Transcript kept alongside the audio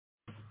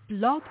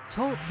Blog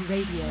Talk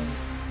Radio.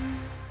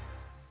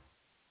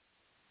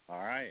 All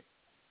right.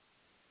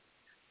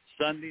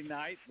 Sunday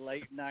night,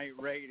 late night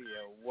radio.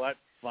 What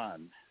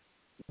fun.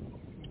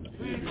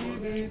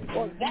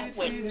 Well, that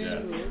went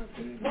good.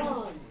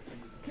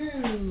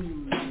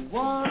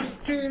 1,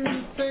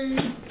 2,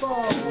 3,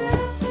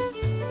 4.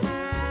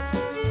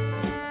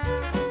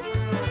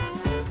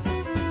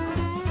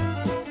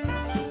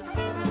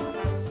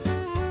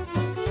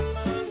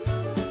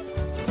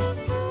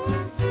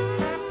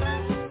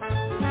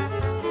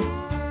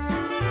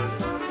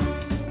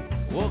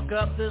 Woke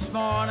up this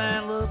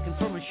morning looking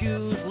for my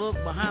shoes,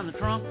 looked behind the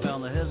trunk,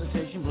 found the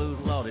hesitation blues.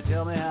 Lordy,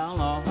 tell me how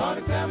long.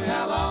 Lordy, tell me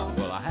how long.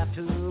 Will I have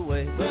to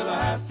wait? Will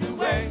I have to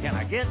wait? Can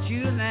I get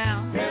you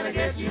now? Can I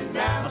get you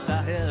now? Must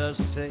I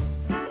hesitate?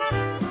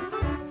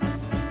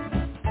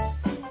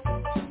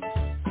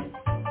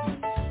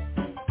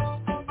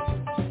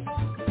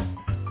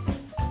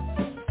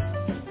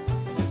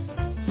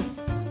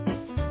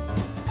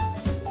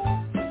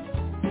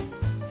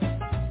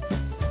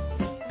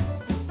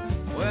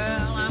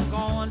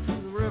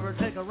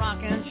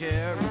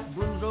 Chair.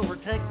 Blues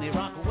overtake me,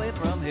 rock away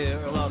from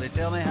here. Lordy,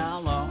 tell me how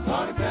long.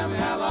 Lordy, tell me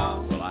how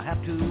long. Will I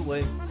have to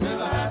wait?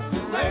 Will I have to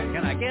wait?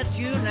 Can I get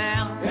you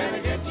now? Can I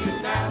get you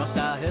now? Must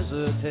I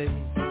hesitate?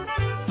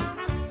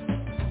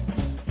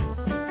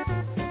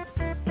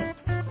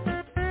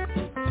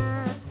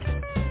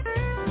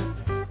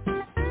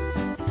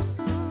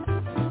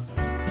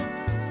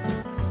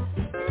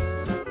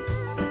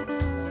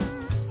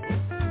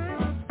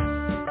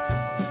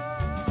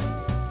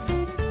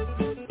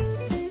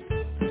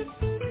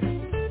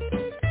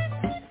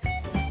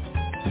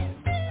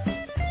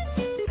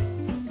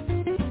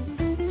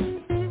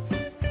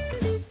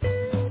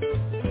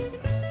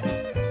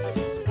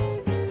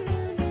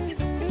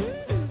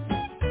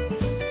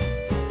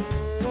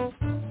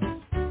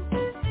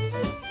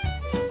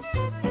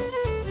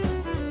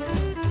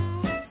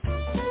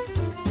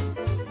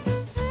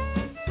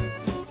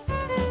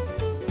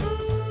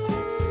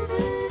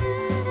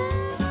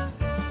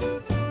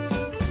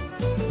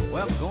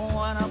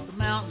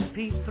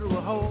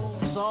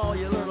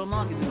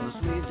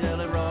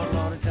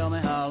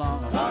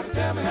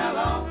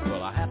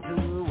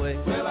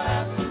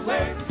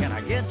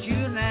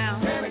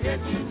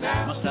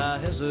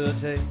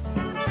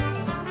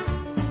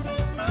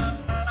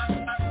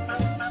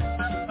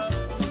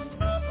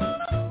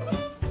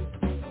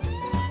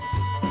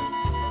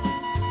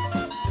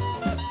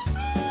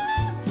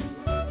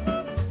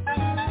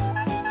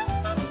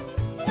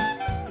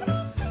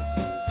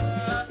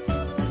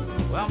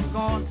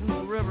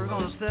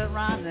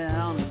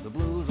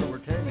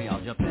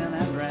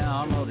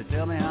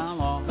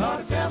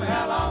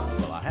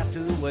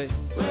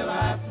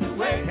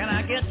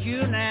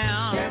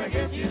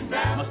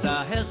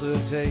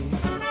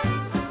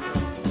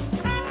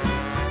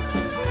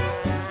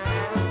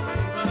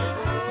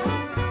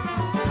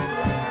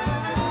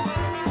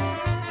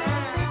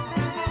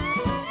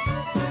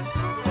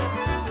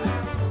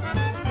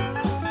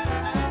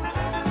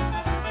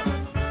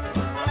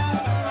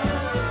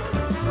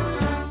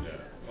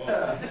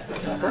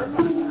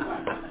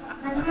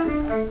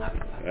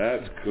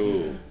 That's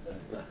cool.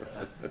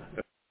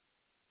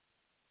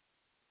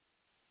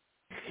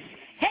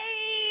 Hey,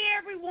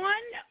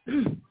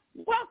 everyone.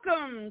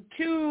 Welcome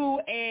to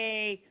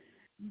a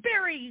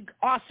very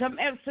awesome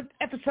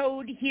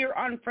episode here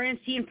on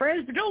Francie and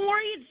Friends. But don't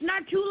worry, it's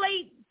not too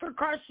late for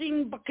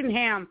Carson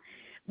Buckingham.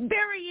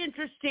 Very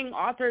interesting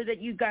author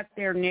that you got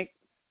there, Nick.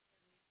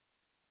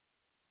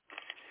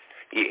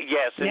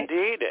 Yes, Nick?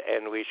 indeed.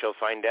 And we shall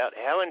find out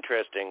how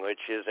interesting, which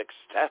is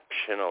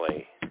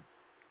exceptionally.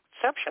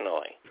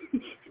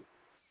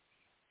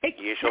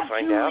 You shall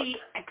find out.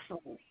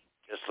 Excellent.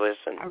 Just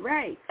listen. All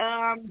right.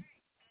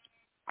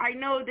 I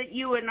know that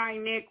you and I,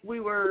 Nick, we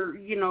were,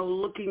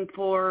 looking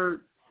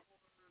for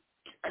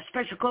a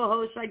special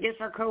co-host. I guess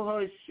our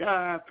co-host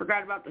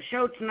forgot about the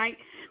show tonight,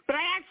 but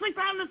I actually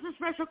found us a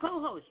special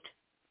co-host.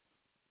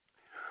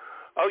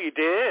 Oh, you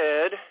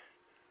did?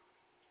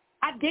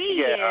 I did.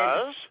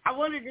 Yes. I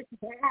wanted to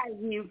surprise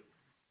you,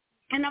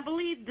 and I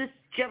believe this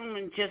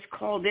gentleman just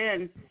called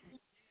in.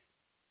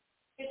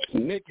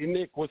 Nick,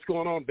 what's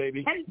going on,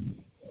 baby? Hey,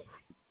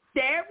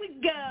 there we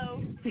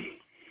go.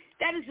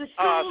 That is the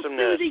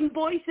soothing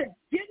voice of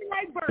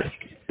Jimmy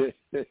Burke.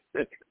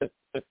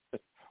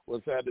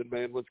 What's happening,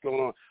 man? What's going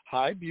on?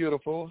 Hi,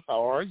 beautiful.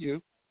 How are you?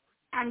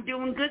 I'm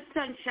doing good,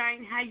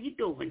 sunshine. How you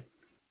doing?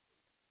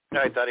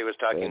 I thought he was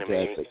talking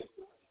Fantastic. to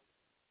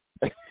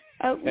me.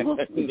 Oh, well.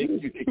 Nick,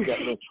 you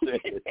got no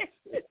sense.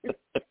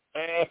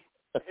 Yeah.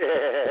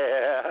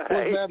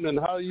 What's happening?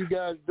 How are you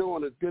guys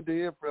doing? It's good to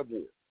hear from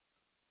you.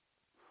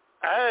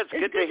 It's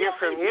good to hear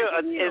from you.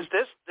 Is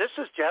this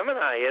is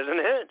Gemini, isn't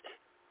it?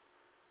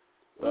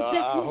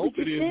 I hope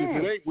it is.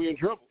 If it ain't, we're in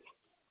trouble.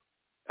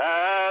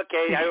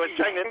 Okay, I was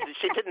trying to.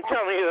 She didn't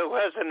tell me who it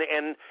was, and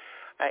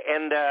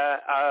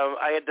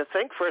I had to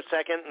think for a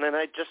second, and then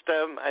I just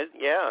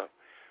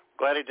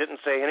glad I didn't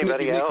say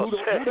anybody Nick, else. Who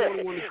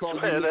the one to call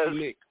you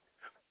Nick?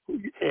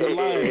 The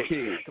Lion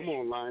King. Come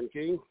on, Lion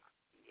King.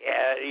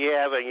 Yeah, you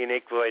have a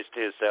unique voice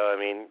too. So I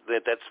mean,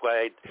 that's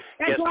why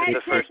I guessed it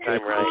the first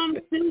time right. Calm,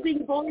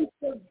 soothing voice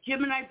of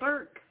Gemini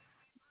Burke.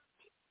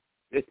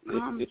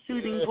 Calm,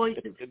 soothing voice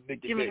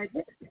of Gemini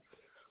Burke.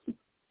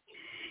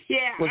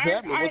 Yeah. What's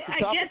happening? What's the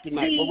topic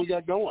tonight? What we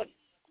got going?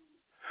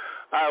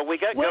 We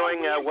got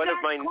going. One of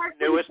my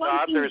newest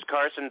authors,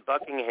 Carson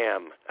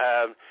Buckingham.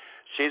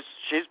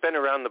 She's been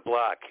around the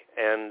block,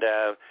 and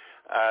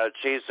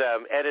she's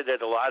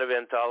edited a lot of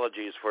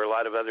anthologies for a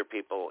lot of other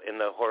people in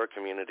the horror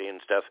community and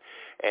stuff.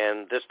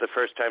 And this is the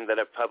first time that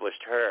I've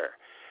published her.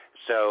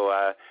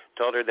 So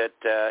told her that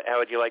how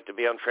would you like to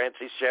be on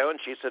Francie's show, and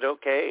she said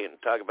okay,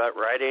 and talk about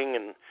writing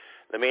and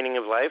the meaning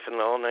of life and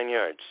the whole 9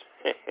 yards.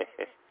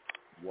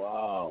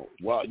 Wow.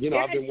 You know,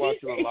 I've been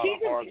watching a lot of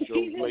horror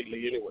shows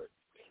lately anyway.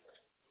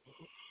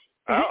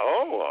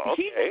 Oh,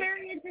 okay. She's a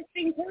very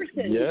interesting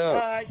person.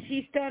 Yeah.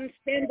 She's done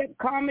stand-up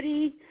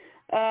comedy.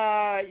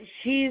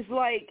 She's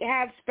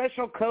have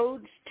special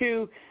codes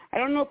to, I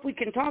don't know if we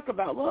can talk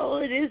about, well,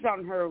 it is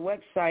on her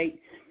website,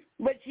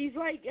 but she's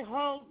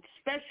held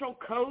special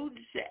codes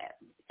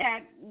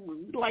at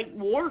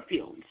war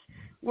fields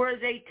where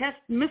they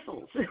test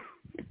missiles.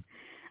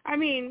 I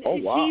mean,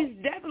 She's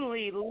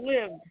definitely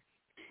lived.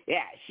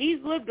 Yeah, she's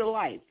lived a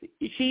life.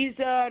 She's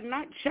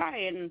not shy,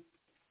 and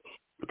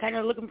kind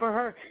of looking for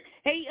her.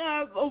 Hey,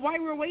 while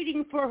we're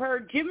waiting for her,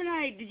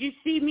 Gemini, did you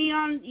see me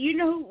on,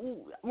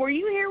 were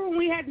you here when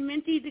we had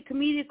Minty, the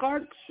Comedic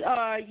Arts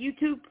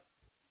YouTuber?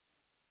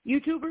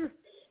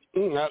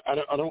 I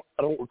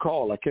don't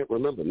recall. I can't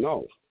remember,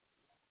 no.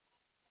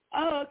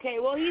 Oh, okay.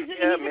 Well, he's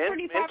a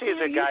pretty popular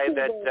Minty's a guy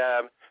YouTuber.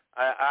 that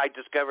I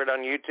discovered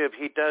on YouTube.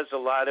 He does a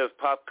lot of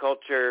pop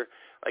culture,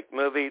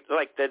 movies,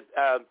 the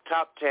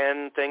top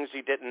 10 things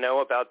you didn't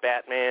know about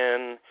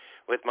Batman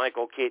with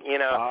Michael Keaton. He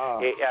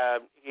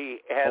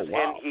has,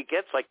 and he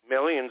gets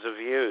millions of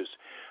views.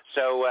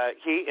 So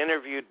he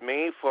interviewed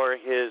me for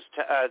his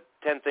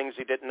 10 things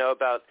you didn't know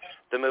about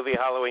the movie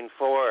Halloween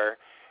 4,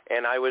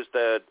 and I was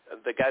the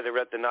guy that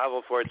wrote the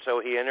novel for it. So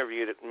he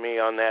interviewed me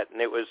on that,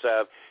 and it was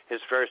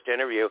his first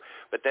interview.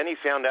 But then he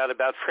found out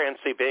about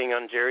Francie being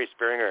on Jerry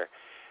Springer,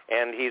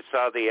 and he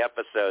saw the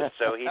episode.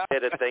 So he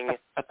did a thing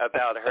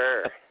about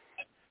her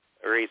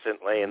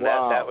recently, and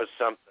that was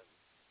something.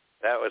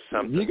 That was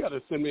something. You got to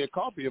send me a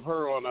copy of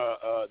her on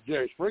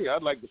Jerry Springer.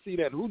 I'd like to see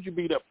that. Who'd you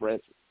beat up,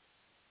 Francis?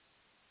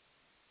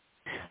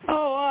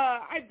 Oh,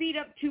 I beat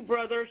up two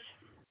brothers.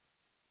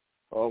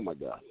 Oh my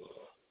God!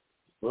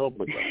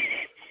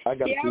 I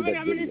got to see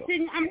that video.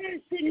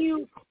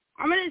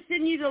 I'm gonna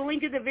send you the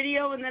link of the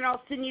video, and then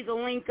I'll send you the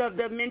link of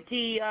the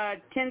Minty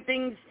 10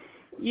 things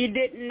you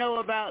didn't know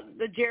about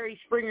the Jerry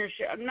Springer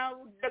show.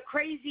 No, the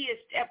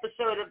craziest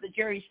episode of the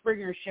Jerry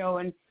Springer show,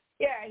 and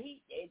yeah,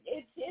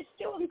 it's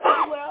doing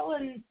pretty well.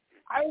 And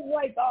I was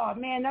like, oh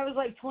man, that was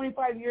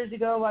 25 years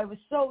ago. I was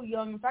so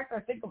young. In fact,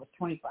 I think it was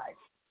 25.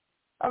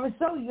 I was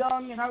so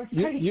young, and I was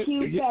kind of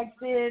cute back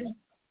then.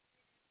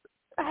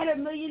 I had $1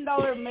 million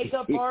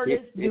makeup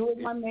artist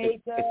doing my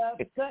makeup,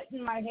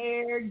 cutting my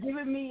hair,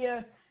 giving me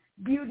a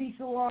beauty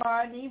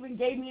salon, even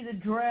gave me the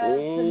dress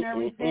and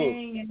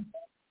everything. And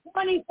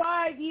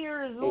 25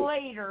 years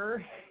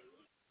later,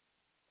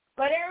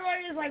 but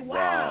everybody was like,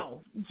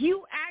 wow,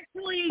 you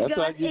actually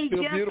got a gift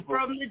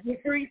from the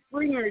Jerry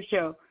Springer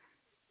show.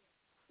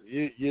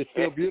 You're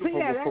still beautiful,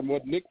 but from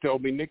what Nick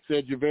told me, Nick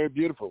said you're very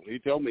beautiful. He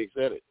told me, he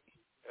said it.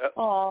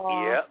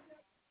 Yeah,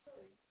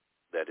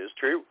 that is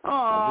true.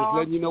 I'm just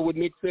letting you know what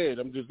Nick said.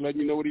 I'm just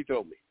letting you know what he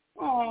told me.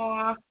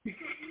 Aww. He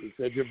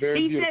said you're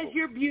very beautiful. He says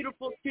you're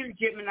beautiful too,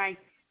 Gemini.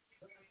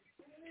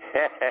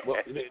 Well,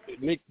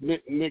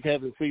 Nick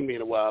hasn't seen me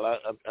in a while.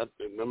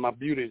 My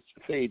beauty is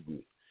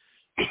fading.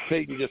 It's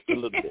fading just a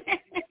little bit.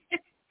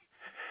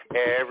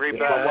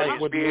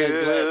 Everybody's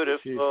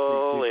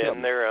beautiful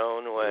in their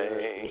own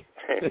way.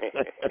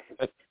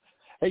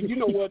 Hey, you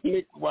know what,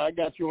 Nick? While I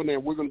got you on there,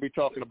 we're going to be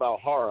talking about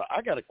horror.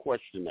 I got a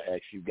question to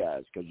ask you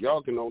guys because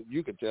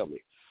you can tell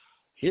me.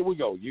 Here we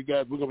go. You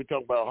guys, we're going to be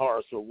talking about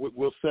horror, so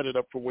we'll set it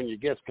up for when your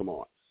guests come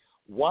on.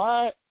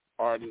 Why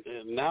are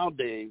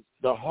nowadays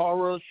the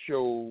horror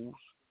shows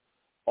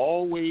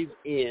always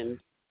end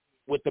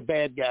with the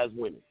bad guys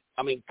winning?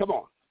 I mean, come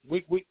on.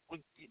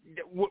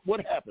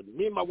 What happened?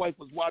 Me and my wife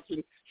was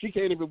watching. She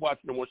can't even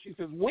watch no more. She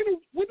says, when is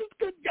the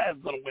good guys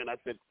going to win? I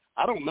said,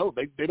 I don't know.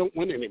 They don't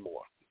win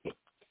anymore.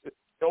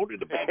 Only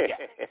the bad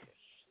guys.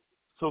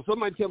 So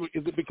somebody tell me,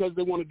 is it because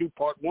they want to do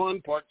part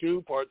 1, part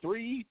 2, part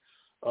 3?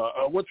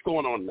 What's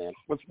going on, man?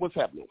 What's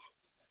happening?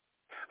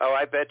 Oh,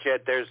 I bet you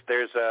there's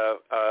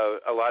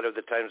a lot of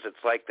the times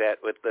it's like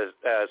that with the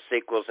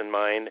sequels in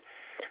mind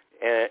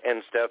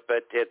and stuff.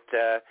 But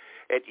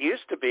it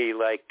used to be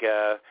like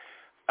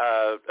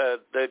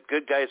the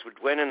good guys would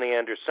win in the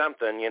end or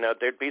something.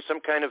 There'd be some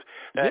kind of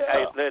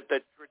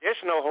the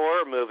traditional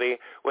horror movie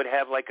would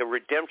have like a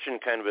redemption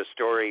kind of a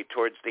story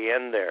towards the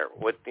end there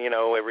with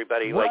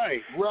everybody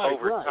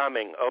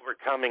overcoming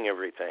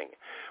everything.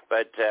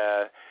 But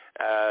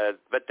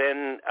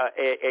then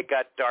it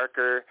got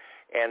darker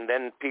and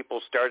then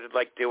people started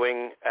like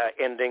doing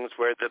endings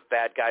where the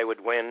bad guy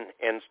would win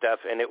and stuff,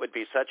 and it would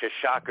be such a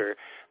shocker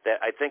that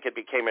I think it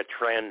became a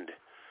trend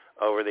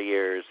over the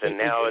years, and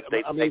now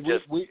they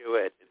just do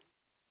it.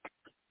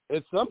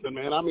 It's something,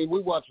 man. I mean,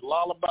 we watched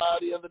Lullaby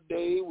the other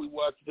day. We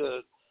watched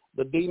the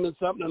Demon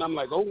something, and I'm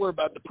like, don't worry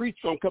about it. The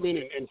priest's going to come in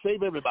and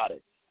save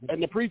everybody.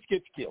 And the priest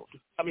gets killed.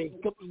 I mean,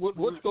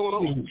 what's going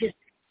on?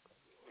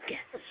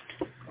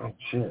 Oh,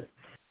 shit.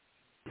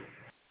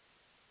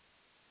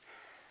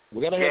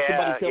 We got to have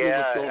somebody tell me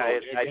what's going on.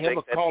 I have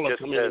a caller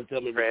come in and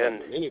tell me what's trend.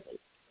 happening. Anything.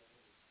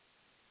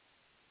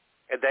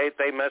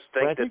 They must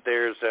think that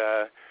there's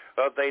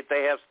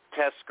they have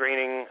test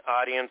screening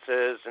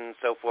audiences and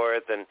so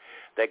forth, and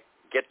they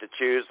get to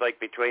choose like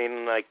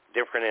between like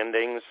different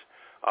endings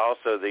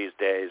also these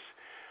days.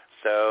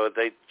 So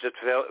they just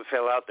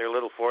fill out their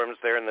little forms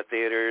there in the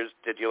theaters.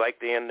 Did you like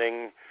the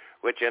ending?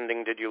 Which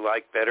ending did you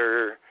like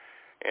better?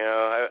 You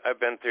know, I've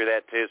been through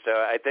that too. So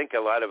I think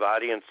a lot of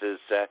audiences,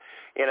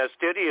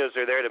 studios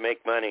are there to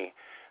make money.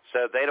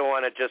 So they don't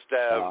want to just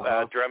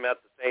drum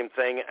out the same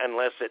thing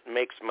unless it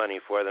makes money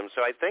for them.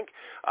 So I think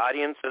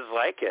audiences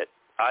like it.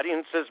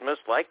 Audiences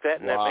must like that,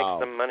 and that makes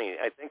them money.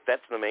 I think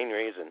that's the main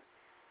reason.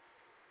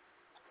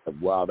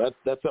 Wow, that's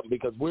something,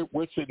 because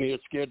we're sitting here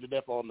scared to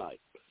death all night.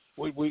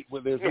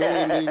 There's no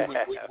ending.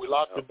 We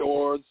lock the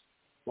doors.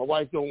 My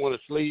wife don't want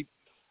to sleep.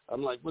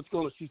 I'm like, what's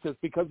going on? She says,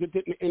 because it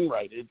didn't end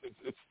right.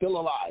 It's still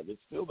alive.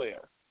 It's still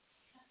there.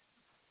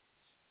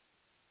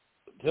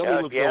 Tell me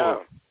what's going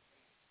on.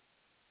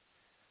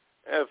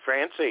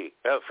 Francie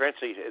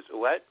is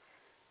what?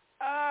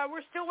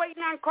 We're still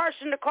waiting on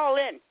Carson to call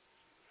in.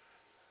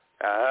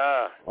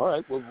 All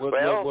right. Well,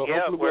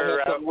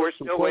 we're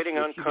still waiting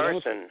on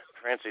Carson.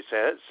 Francie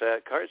says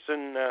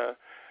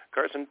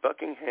Carson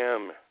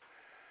Buckingham,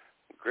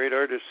 great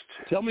artist.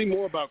 Tell me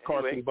more about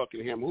Carson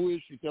Buckingham. Who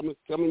is she? Tell me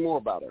more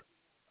about her.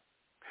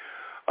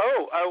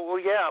 Well,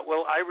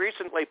 I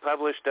recently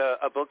published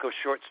a book of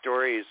short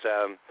stories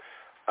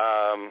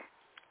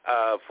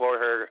for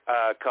her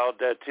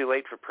called "Too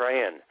Late for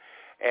Praying,"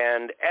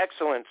 and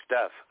excellent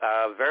stuff.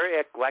 Very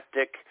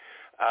eclectic,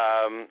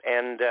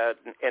 and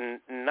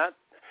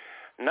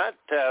not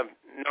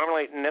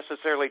normally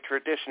necessarily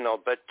traditional,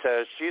 but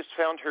she's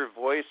found her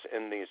voice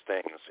in these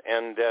things,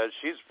 and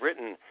she's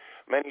written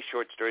many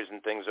short stories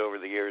and things over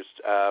the years.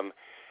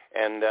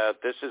 And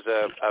this is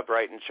a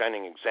bright and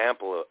shining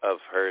example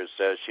of hers.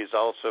 She's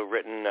also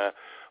written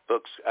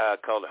books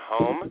called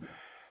Home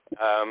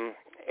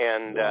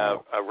and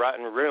A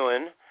Rotten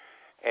Ruin,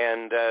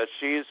 and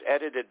she's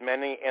edited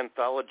many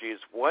anthologies,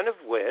 one of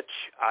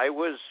which I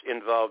was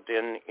involved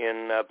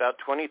in about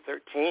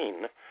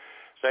 2013.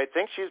 So I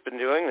think she's been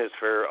doing this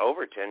for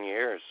over 10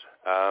 years.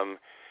 I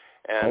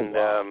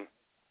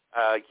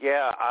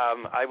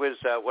was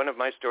one of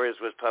my stories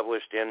was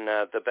published in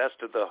the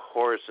Best of the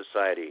Horror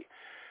Society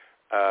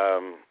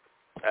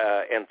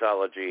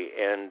anthology,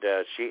 and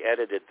she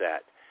edited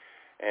that.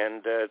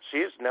 And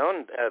she's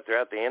known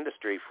throughout the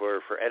industry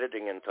for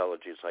editing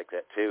anthologies like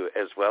that too,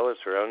 as well as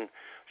her own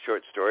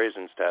short stories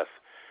and stuff.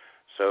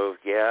 So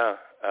yeah.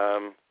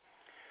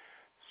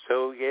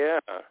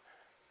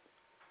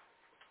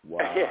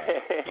 Wow.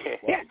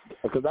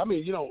 Because I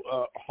mean,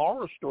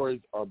 horror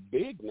stories are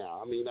big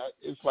now. I mean,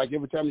 it's like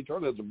every time you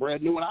turn, there's a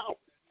brand new one out.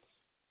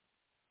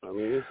 I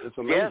mean, it's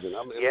amazing.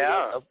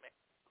 Yes.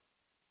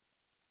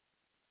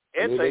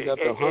 I mean,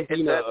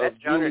 that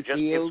genre just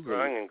keeps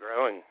growing and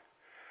growing.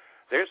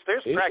 There's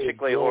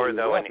practically horror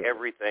though in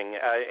everything,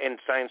 in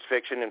science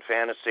fiction and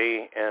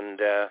fantasy, and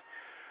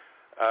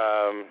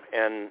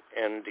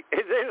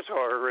there's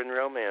horror and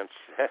romance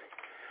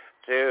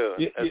too.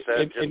 It's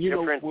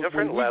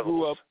different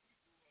levels.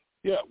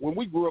 When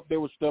we grew up, there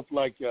was stuff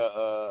like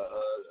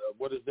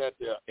what is that?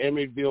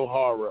 Amityville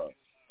Horror,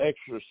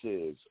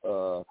 Exorcist,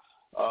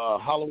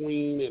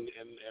 Halloween,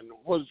 and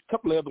was a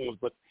couple of other ones,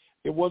 but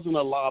it wasn't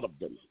a lot of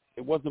them.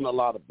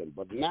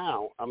 But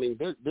now, I mean,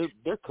 they're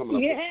coming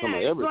up with some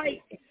of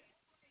everything. Like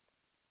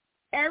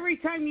every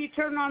time you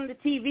turn on the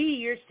TV,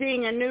 you're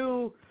seeing a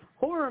new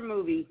horror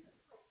movie.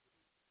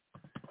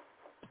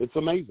 It's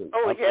amazing.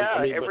 Oh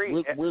yeah,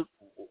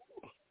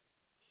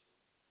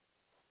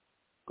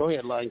 Go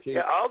ahead, Lion King.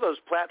 Yeah, all those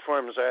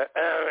platforms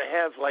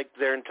have like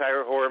their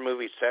entire horror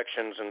movie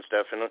sections and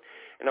stuff, and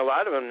a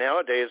lot of them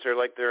nowadays are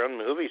like their own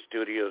movie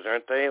studios,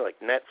 aren't they? Like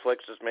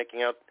Netflix is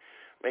making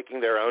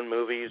their own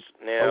movies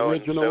now,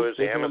 original, and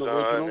so is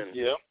Amazon. And,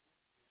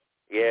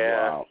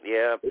 Wow.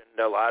 And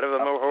a lot of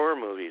them are horror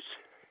movies.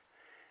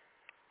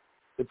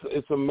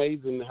 It's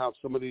amazing how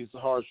some of these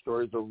horror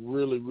stories are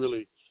really,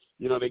 really,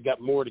 they got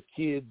more to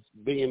kids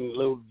being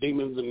little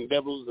demons and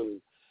devils,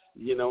 and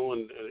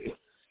and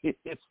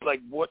it's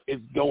like, what is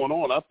going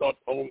on? I thought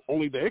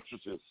only The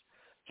Exorcist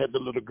had the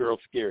little girl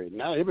scary.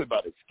 Now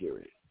everybody's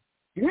scary.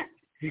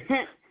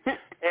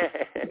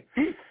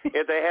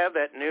 They have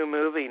that new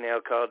movie now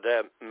called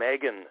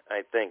Megan,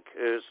 I think.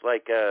 It was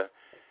like a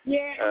I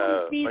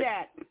want to see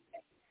that.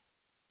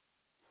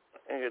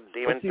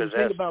 Demon possessed. The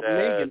thing about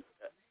Megan,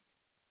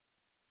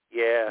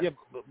 Yeah. Yeah,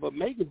 but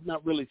Megan's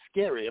not really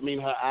scary. I mean,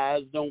 her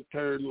eyes don't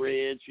turn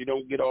red. She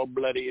don't get all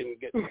bloody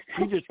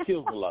she just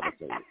kills a lot of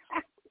things.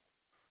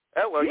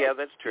 Oh, well, yeah,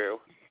 that's true.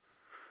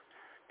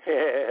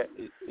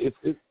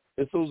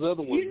 It's those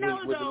other ones You know,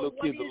 where the little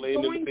kids are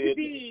laying in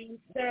the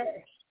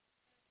bed.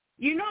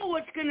 You know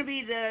what's going to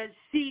be the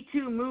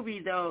C2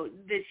 movie, though,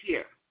 this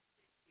year?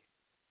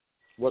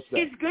 What's that?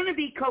 It's going to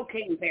be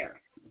Cocaine Bear.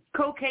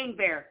 Cocaine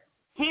Bear.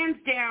 Hands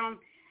down.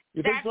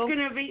 You think That's so?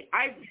 going to be...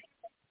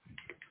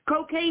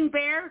 Cocaine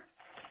Bear?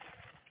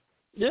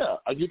 Yeah.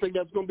 You think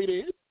that's going to be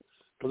the hit?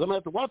 Because I'm going to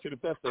have to watch it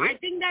if that's the hit. I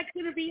think that's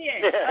going to be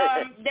it.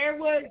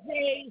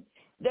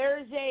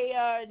 There's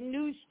a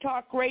news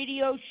talk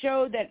radio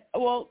show that,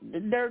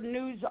 they're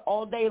news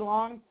all day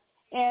long,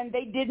 and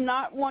they did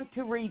not want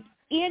to read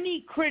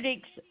any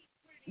critics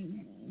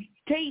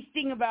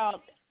tasting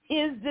about,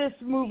 is this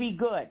movie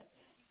good?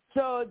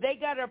 So they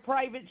got a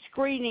private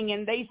screening,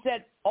 and they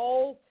said,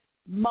 oh,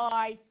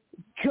 my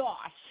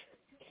gosh.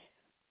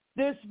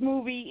 This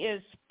movie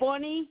is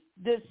funny.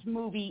 This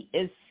movie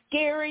is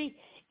scary.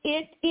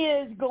 It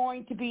is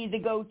going to be the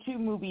go-to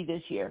movie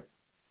this year.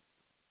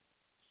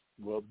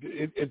 Well,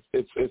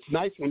 it's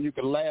nice when you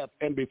can laugh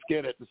and be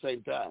scared at the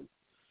same time.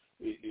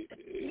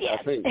 Yes.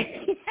 I think.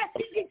 Did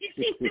you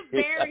see the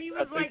bear? He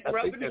was like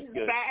rubbing his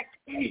back.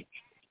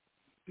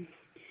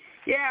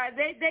 Yeah,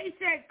 they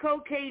said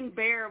Cocaine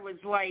Bear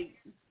was like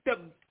the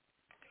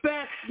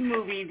best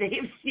movie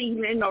they've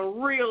seen in a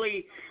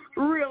really,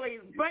 really.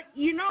 But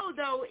you know,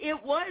 though, it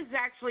was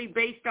actually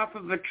based off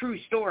of a true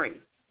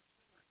story.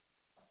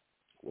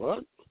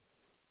 What?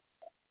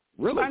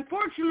 Really?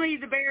 Unfortunately,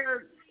 the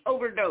bear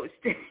overdosed,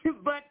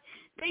 but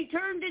they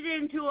turned it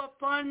into a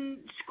fun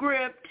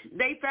script.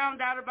 They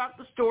found out about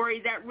the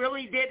story that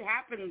really did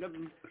happen.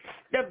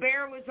 The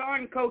bear was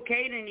on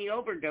cocaine and he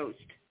overdosed.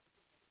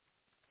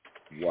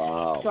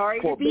 Wow. Sorry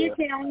Poor to be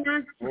bear. a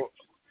downer.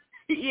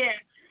 Yeah.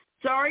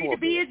 Sorry Poor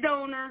to be bear. a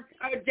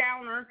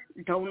downer.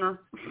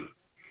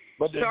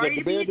 But Sorry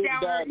the to bear be a didn't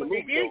die downer, in the but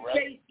movie, it is though, right?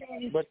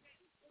 based on...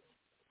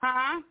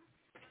 Huh?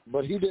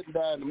 But he didn't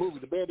die in the movie.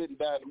 The bear didn't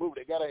die in the movie.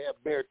 They got to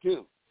have Bear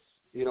 2.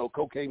 You know,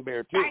 Cocaine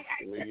Bear 2. I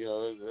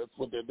mean, that's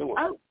what they're doing.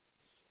 Oh.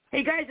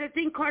 Hey, guys, I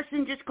think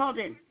Carson just called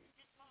in.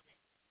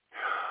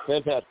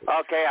 Fantastic.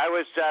 Okay, I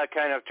was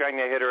kind of trying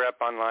to hit her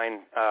up online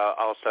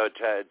also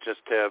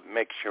just to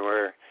make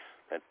sure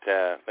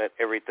that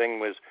everything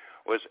was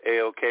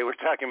A-okay. We're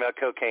talking about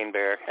Cocaine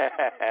Bear.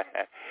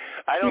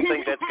 I don't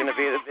think that's going to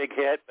be the big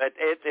hit, but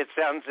it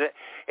sounds,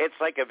 it's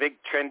like a big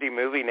trendy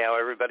movie now.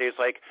 Everybody's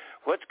like,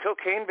 what's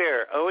Cocaine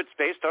Bear? Oh, it's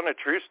based on a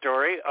true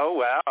story? Oh,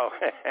 wow.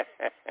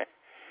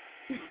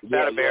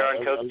 About a bear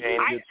on cocaine.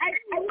 I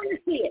want to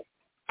see it.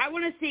 I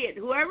want to see it.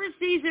 Whoever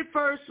sees it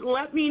first,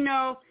 let me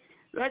know.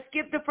 Let's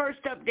get the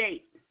first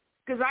update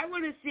because I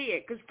want to see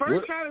it. Because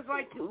first I was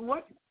like,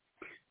 what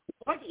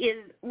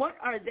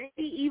are they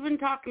even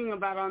talking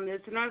about on this?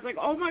 And I was like,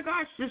 oh my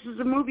gosh, this is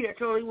a movie. I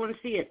totally want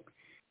to see it.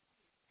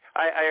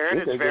 I heard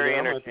it's very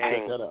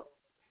entertaining. Check that out.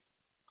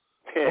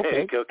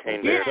 Okay.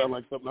 Cocaine Bear. That sounds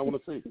like something I want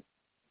to see.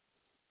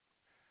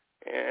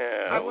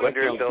 Yeah, I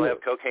wonder if they'll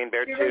have Cocaine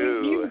Bear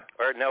 2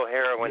 or no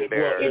Heroin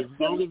Bear. Well, as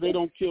long as they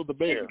don't kill the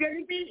bear.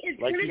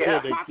 It's like gonna you be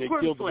said, a they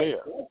killed the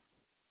bear.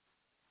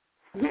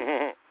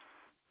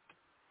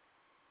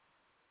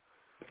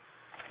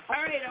 All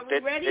right, are we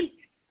ready?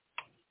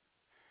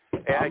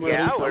 I'm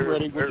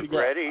ready. We're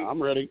ready.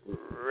 I'm ready.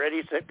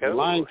 Ready, set, go. The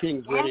Lion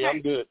King's ready. Right.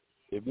 I'm good.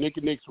 If Nick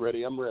and Nick's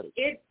ready, I'm ready.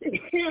 It's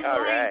All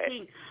Lion right.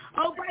 King.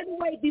 Oh, by the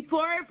way,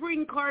 before I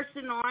bring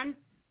Carson on,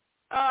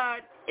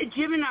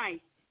 Jim and I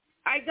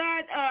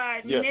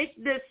got Nick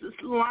this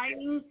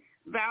lion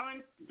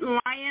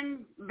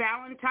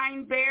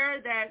Valentine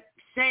bear that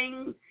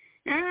sang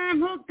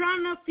 "I'm hooked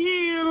on a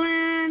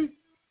feeling,"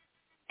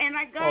 and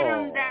I got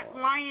him that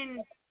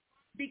lion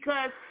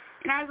because,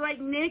 and I was like,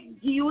 Nick,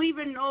 do you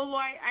even know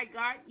why I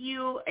got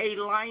you a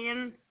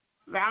lion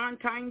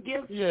Valentine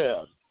gift?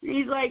 Yeah. And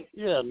he's like,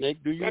 yeah,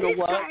 Nick, do you know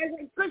why? I was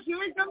like, because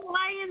you're the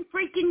Lion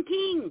freaking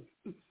King.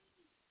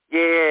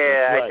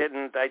 Yeah, right.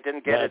 I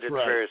didn't get it at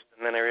first,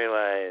 and then I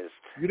realized.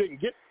 You didn't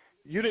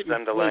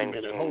I'm the wait a Lion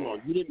minute, King. hold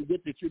on. You didn't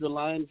get that you're the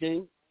Lion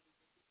King?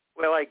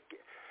 Well, I'm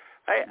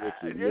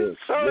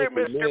sorry,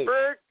 Mr.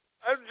 Burke.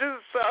 I'm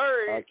just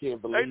sorry. I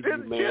can't believe you,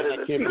 man.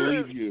 I can't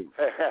believe you.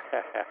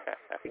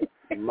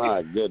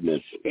 My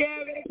goodness. Yeah,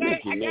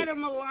 I got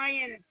him a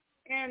lion,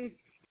 and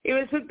it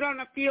was hooked on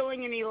a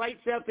feeling, and he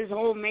lights up. His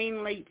whole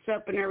mane lights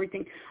up and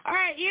everything. All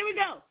right, here we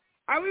go.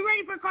 Are we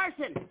ready for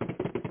Carson?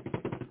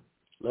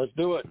 Let's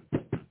do it.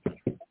 All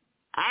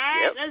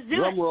right, let's do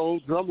drum it. Roll,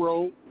 drum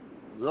roll,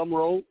 drum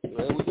roll.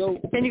 There we go.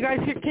 Can you guys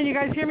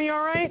hear me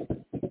all right?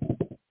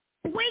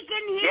 We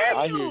can hear you.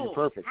 I hear you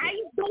perfectly. How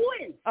you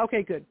doing?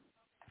 Okay, good.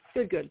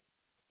 Good.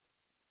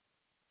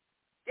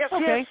 Yes,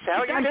 okay. Yes.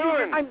 How you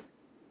doing?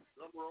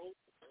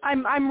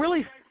 I'm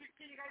really.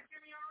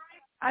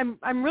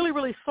 I'm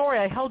really sorry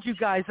I held you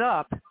guys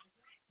up.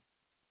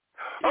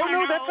 Oh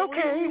no, that's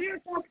okay.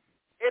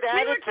 It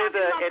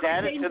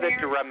added to the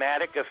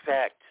dramatic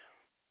effect.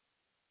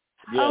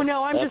 Yes, oh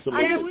no, I'm just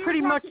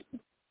pretty much.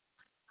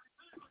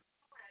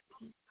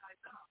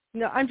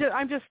 No, I'm just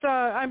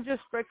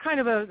kind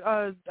of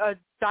a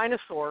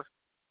dinosaur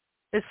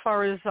as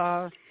far as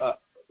I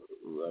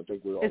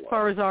think we're all as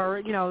far as our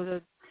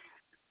I've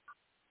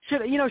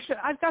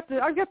got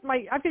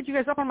you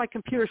guys up on my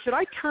computer. Should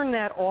I turn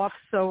that off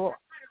so?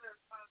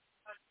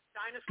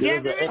 Yeah,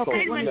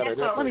 Okay, let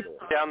me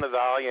down the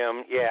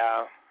volume.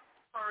 Yeah.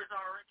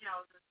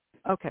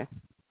 Okay,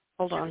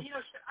 hold on.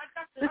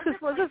 This is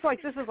like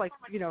Should I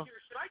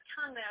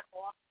turn that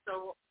off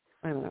so?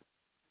 Wait a minute.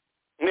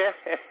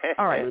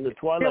 All right,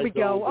 there we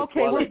go.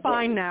 Okay, we're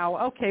fine now.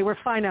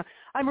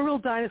 I'm a real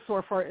dinosaur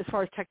as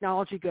far as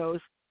technology goes.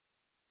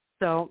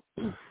 So,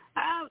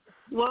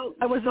 well,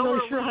 I wasn't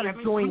really sure how to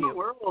join you.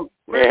 We're old.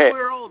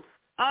 We're old.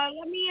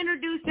 Let me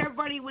introduce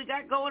everybody we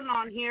got going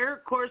on here.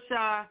 Of course,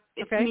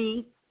 it's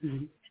me.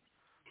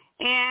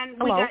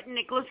 And we got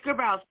Nicholas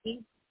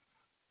Grabowski.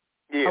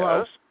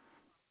 Yes.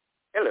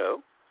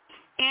 Hello.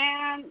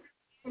 And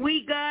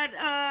we got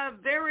a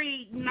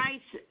very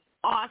nice,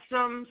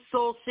 awesome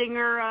soul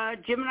singer,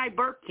 Gemini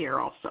Burke here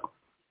also.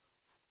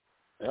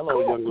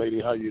 Hello, young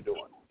lady. How you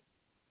doing?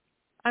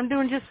 I'm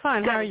doing just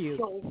fine. How are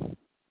you?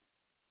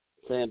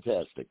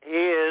 Fantastic. He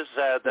is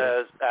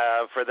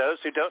for those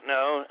who don't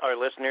know, our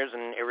listeners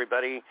and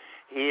everybody,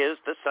 he is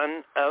the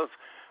son of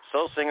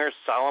soul singer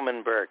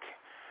Solomon Burke,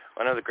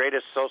 one of the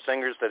greatest soul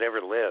singers that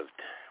ever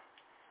lived.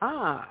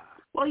 Ah.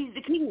 Well, he's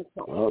the king of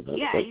soul.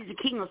 He's the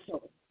king of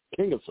soul.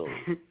 King of soul.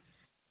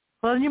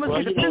 Well, you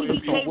must be the prince of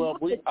soul.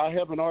 I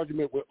have an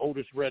argument with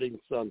Otis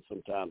Redding's son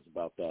sometimes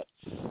about that,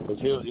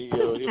 because he'll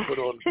put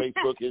on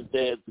Facebook his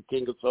dad's the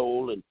king of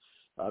soul, and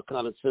I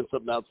kind of send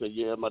something out and say,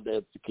 yeah, my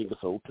dad's the king of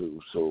soul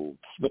too. So,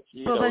 then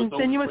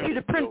you must be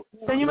the prince.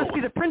 Then you must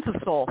be the prince of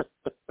soul.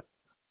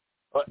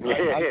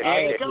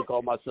 I actually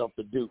call myself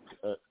the Duke.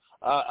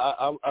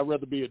 I'd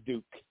rather be a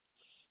Duke.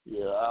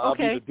 Yeah, I'll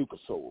be the Duke of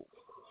Soul.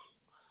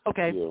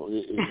 Okay.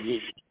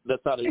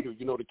 That's how they do.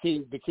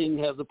 The king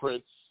has a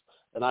prince,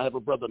 and I have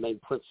a brother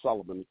named Prince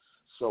Solomon.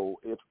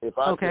 So if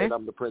I said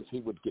I'm the prince, he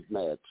would get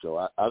mad.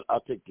 So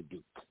I'll take the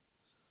Duke.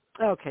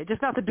 Okay,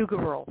 just not the Duke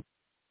of Earl.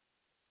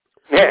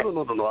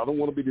 No. I don't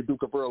want to be the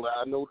Duke of Earl.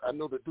 I know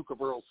the Duke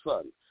of Earl's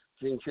son,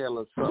 Gene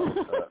Chandler's son,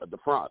 the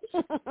France.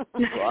 So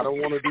I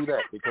don't want to do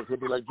that, because he'll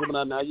be like,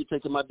 Gemini, now you're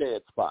taking my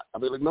dad's spot. I'll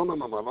be like, no, I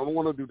don't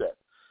want to do that.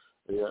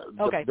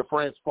 The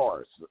France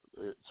farce.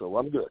 So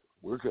I'm good.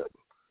 We're good.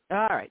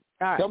 All right.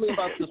 Tell me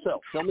about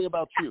yourself. Tell me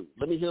about you.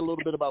 Let me hear a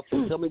little bit about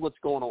you. Tell me what's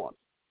going on.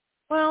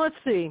 Well, let's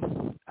see.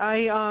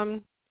 I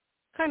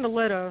kind of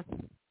led a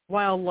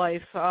wild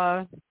life.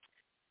 I'm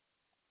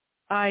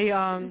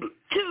a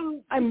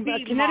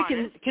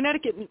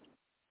Connecticut.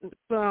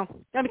 Well,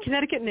 I'm a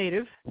Connecticut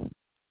native.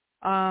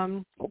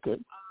 Okay.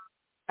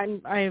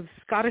 I have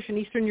Scottish and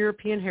Eastern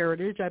European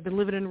heritage. I've been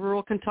living in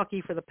rural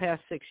Kentucky for the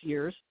past 6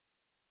 years.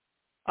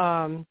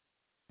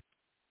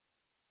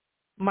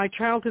 My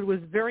childhood was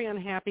very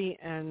unhappy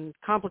and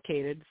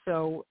complicated.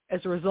 So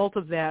as a result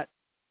of that,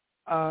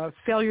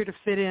 failure to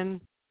fit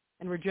in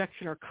and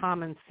rejection are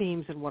common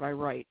themes in what I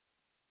write.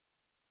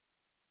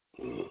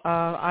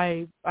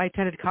 I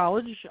attended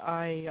college.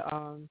 I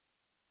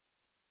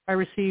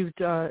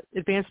received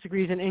advanced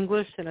degrees in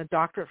English and a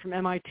doctorate from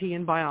MIT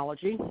in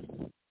biology.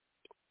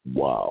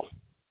 Wow.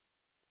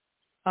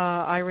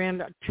 I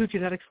ran 2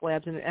 genetics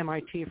labs in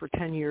MIT for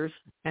 10 years,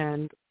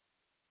 and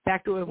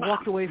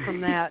walked away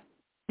from that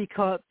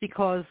because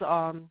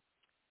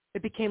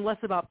it became less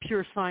about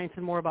pure science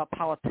and more about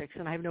politics,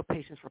 and I have no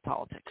patience for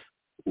politics.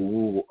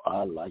 Ooh,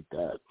 I like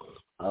that.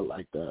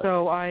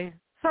 So I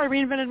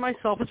reinvented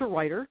myself as a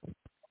writer.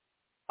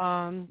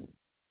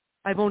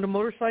 I've owned a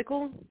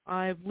motorcycle.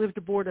 I've lived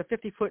aboard a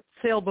 50-foot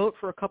sailboat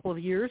for a couple of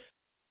years.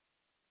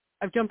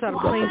 I've jumped out of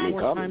planes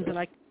more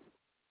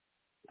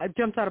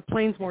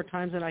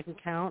times than I can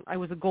count. I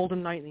was a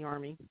Golden Knight in the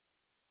Army.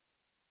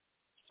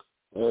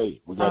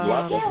 Hey, we got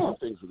lots of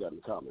things we got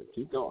in common.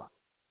 Keep going.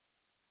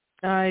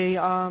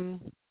 I've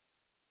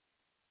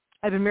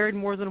been married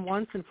more than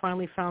once and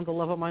finally found the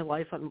love of my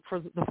life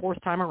for the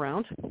 4th time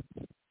around.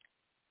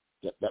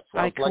 That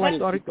sounds like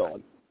keep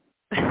going.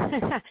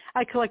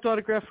 I collect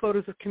autographed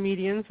photos of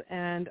comedians,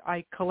 and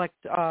I collect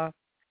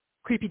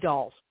creepy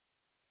dolls.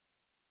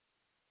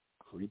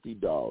 Creepy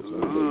dolls. We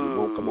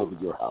won't come over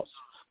to your house.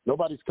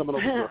 Nobody's coming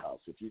over to your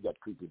house if you got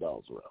creepy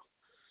dolls around.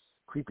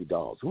 Creepy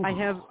dolls. Ooh. I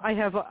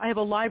have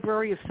a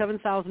library of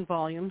 7,000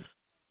 volumes.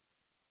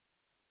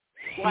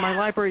 Wow. My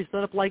library's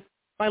done up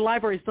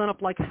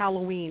like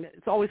Halloween.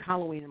 It's always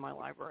Halloween in my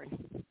library.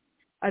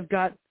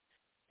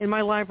 In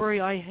my library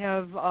I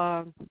have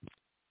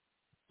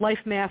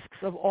life masks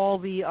of all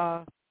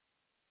the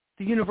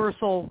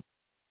Universal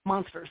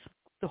monsters,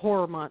 the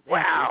horror monsters.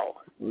 Wow.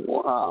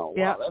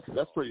 Yeah.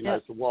 That's pretty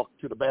nice to walk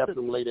to the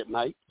bathroom late at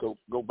night. Go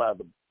by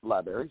the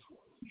library.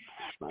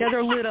 Nice. Yeah,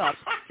 they're lit up.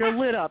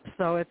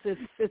 So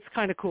it's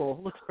kind of cool.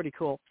 It looks pretty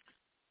cool.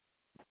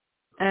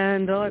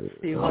 And let's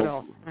see, what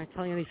else? Can I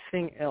tell you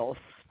anything else?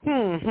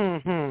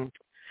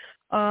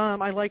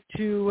 I like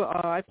to.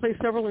 I play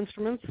several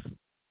instruments.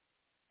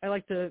 I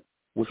like to.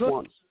 Which cook,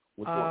 ones?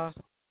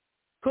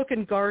 Cook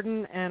and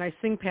garden, and I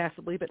sing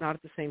passively, but not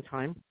at the same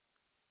time.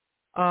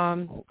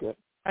 Okay.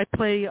 I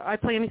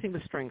play anything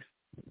with strings.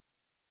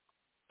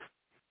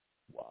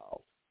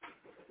 Wow.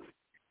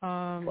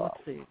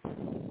 Let's see.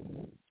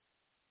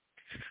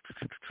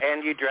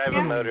 And you drive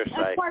a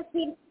motorcycle.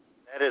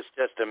 That is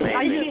just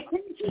amazing.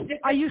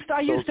 I used to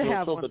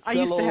have one. I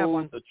used to have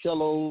one. The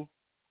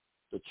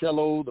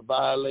cello, the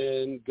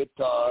violin,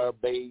 guitar,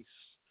 bass,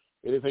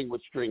 anything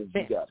with strings,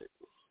 you got it.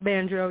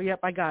 Banjo, yep,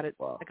 I got it.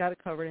 Wow. I got it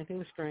covered. Anything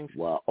with strings.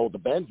 Wow. Oh, the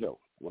banjo,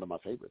 one of my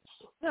favorites.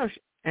 No,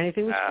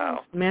 anything with strings.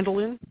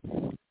 Mandolin.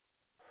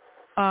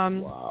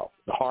 Wow.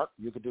 The harp,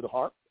 you could do the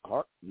harp.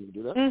 Harp, you can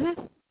do that?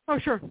 Mm-hmm. Oh,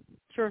 sure.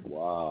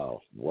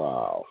 Wow.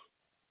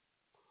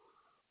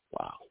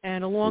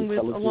 And along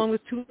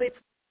with Too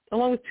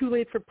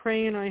Late for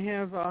Praying, I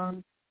have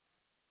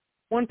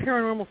one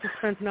paranormal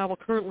suspense novel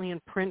currently in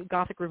print,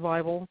 Gothic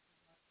Revival,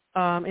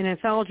 an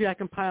anthology I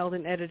compiled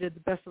and edited, The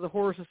Best of the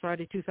Horror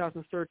Society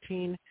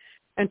 2013,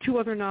 and two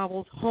other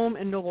novels, Home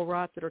and Noble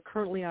Rot, that are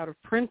currently out of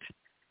print,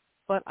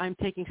 but I'm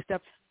taking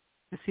steps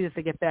to see if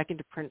they get back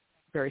into print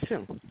very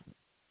soon.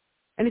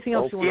 Anything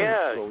else you want to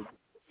know?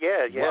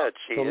 Yeah,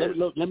 so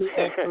let me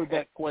ask her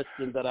that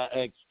question that I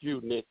asked you,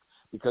 Nick,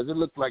 because it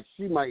looks like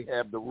she might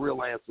have the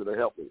real answer to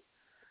help me.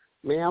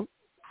 Ma'am,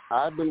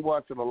 I've been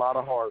watching a lot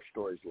of horror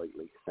stories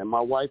lately, and my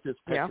wife is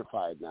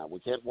petrified now. We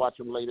can't watch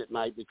them late at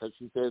night because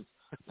she says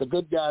the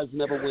good guys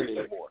never win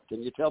anymore.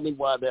 Can you tell me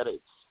why that is?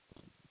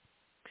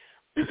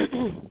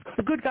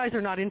 The good guys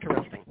are not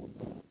interesting.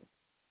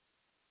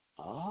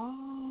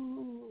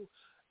 Oh.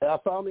 I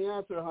found the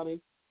answer, honey.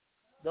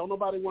 Don't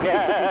nobody want to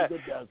see the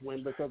good guys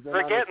win because they're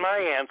Forget my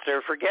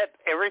answer. Forget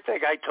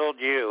everything I told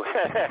you.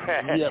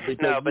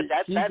 But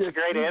that's a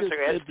great answer.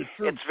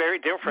 It's very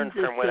different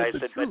from what I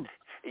said,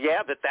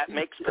 but that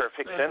makes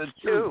perfect sense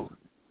too.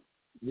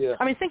 Yeah.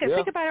 I mean, think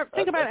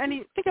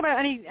about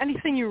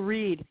anything you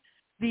read.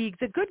 The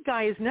good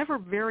guy is never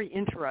very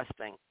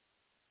interesting.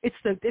 It's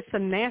the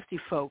nasty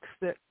folks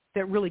that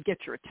really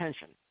get your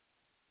attention.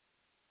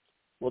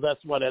 Well,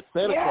 that's why that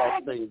Santa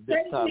Claus thing this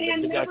time.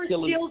 The guy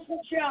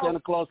Santa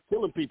Claus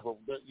killing people.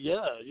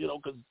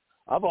 Because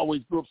I've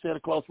always grew up Santa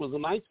Claus was a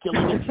nice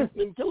killer and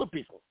shooting and killing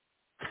people.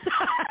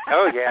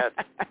 Oh yeah,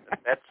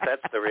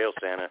 that's the real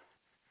Santa.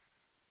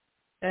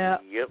 Yeah.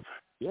 Yep.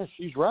 Yeah,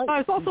 she's right. I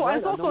was also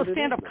a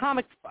stand-up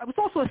comic. I was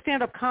also a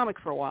stand-up comic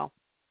for a while.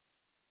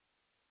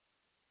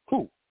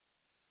 Who?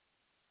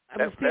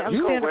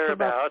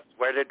 Whereabouts?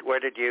 Where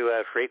did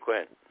you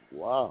frequent?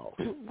 Wow.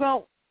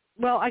 Well,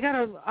 I got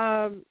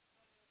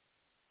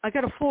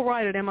a full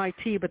ride at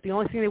MIT, but the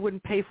only thing they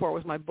wouldn't pay for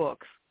was my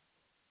books.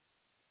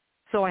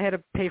 So I had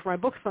to pay for my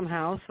books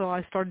somehow, so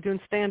I started doing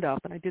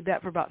stand-up, and I did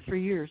that for about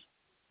 3 years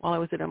while I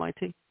was at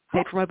MIT.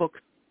 Paid for my books.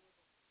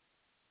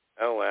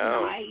 Oh,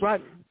 wow.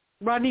 Nice.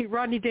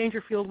 Rodney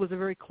Dangerfield was a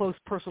very close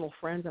personal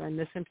friend, and I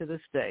miss him to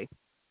this day.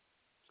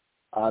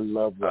 I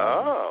love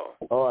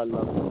Rodney. Oh, I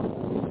love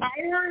him. I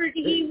heard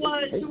he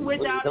was,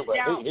 without a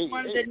doubt,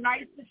 one of the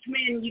nicest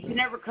men you can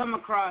ever come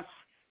across.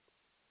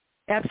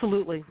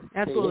 Absolutely.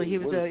 He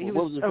was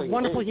a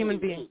wonderful human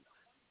being.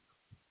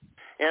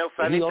 You know,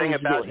 funny thing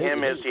about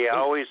him is he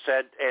always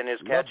said, and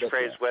his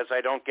catchphrase was,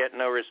 "I don't get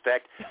no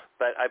respect,"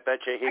 but I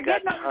bet you he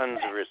got tons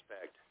of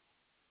respect.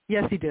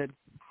 Yes, he did.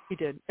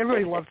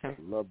 Everybody loved him.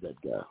 Love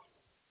that guy.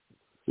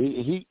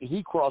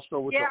 He crossed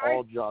over to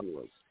all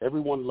genres.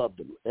 Everyone loved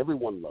him.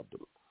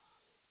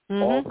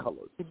 Mm-hmm. All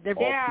colors, all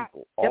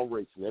people, all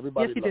races.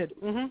 Everybody loved him.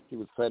 Mm-hmm. He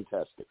was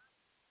fantastic.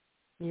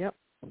 Yep.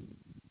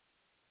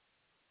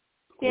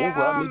 Yeah,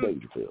 Rodney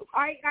Dangerfield.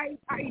 I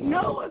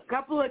know a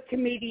couple of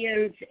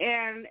comedians,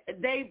 and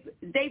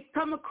they've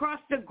come across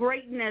the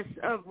greatness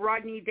of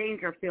Rodney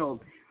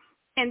Dangerfield,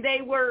 and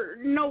they were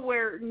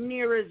nowhere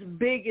near as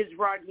big as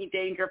Rodney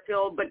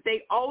Dangerfield, but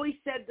they always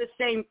said the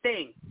same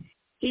thing.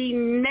 He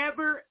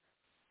never,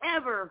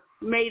 ever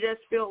made us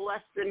feel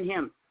less than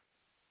him.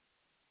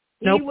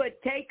 Nope. He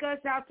would take us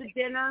out to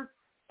dinner.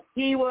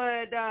 He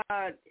was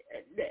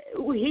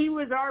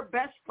our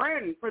best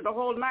friend for the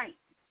whole night.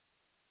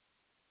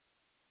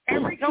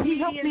 He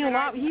helped me a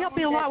lot. He helped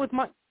me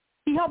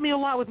a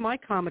lot with my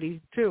comedy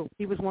too.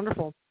 He was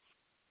wonderful,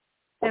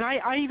 and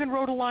I even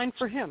wrote a line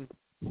for him.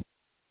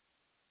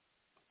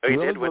 Oh, you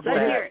did with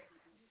that?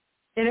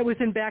 And it was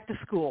in Back to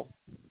School.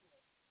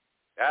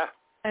 Yeah,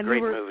 and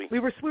great movie. We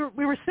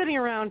were sitting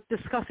around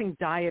discussing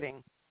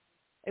dieting.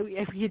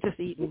 If he had just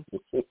eaten,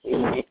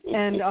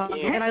 and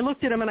I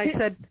looked at him and I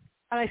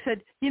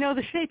said, you know,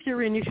 the shape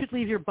you're in, you should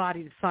leave your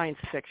body to science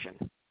fiction.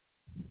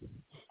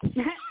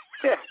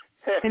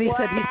 And he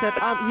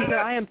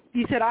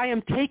said, I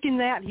am taking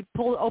that. He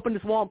opened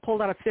his wallet and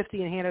pulled out a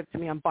 50 and handed it to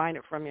me. I'm buying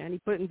it from you. And he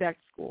put it in Back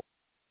to School.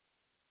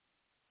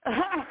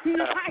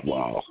 Nice.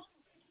 Wow.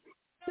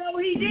 So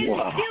he didn't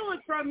steal it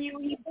from you.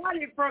 He bought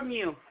it from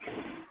you.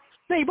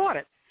 No, he bought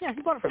it. Yeah,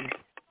 he bought it from me.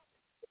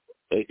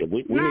 Hey, we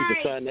need to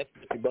sign that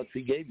 $50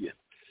 he gave you.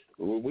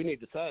 We need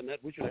to sign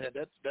that. We should have had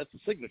that. That's the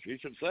signature. You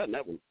should sign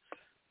that one.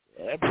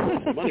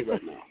 That's money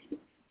right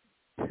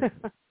now.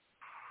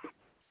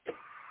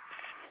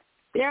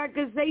 Yeah,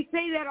 because they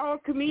say that all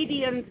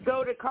comedians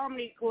go to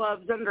comedy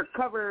clubs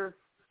undercover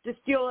to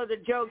steal other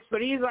jokes,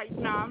 but he's like,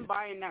 no, I'm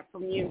buying that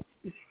from you.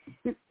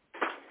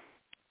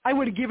 I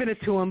would have given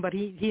it to him, but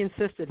he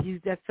insisted.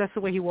 That's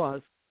the way he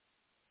was.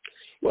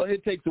 Well,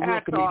 it takes a real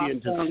That's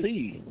comedian awesome. to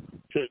see.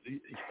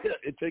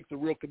 It takes a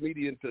real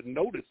comedian to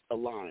notice a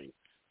line,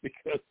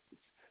 because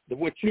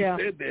what you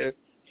said there,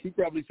 he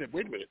probably said,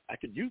 "Wait a minute, I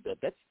could use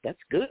that.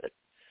 That's good."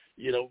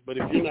 You know, but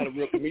if you're not a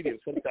real comedian,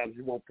 sometimes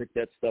you won't pick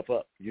that stuff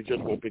up. You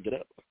just won't pick it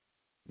up.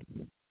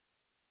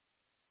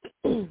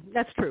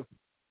 That's true.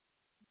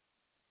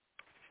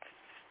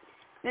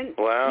 And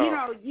wow. you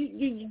know,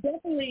 you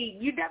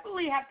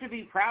definitely have to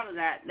be proud of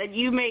that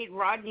you made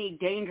Rodney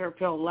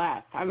Dangerfield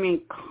laugh. I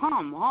mean,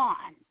 come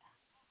on.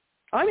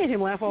 I made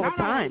him laugh all Not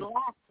the time. only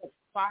laugh, but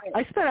fire.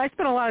 I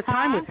spent a lot of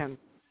time with him.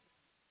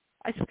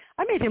 I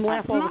made him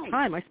laugh That's all nice. the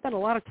time. I spent a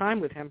lot of time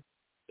with him.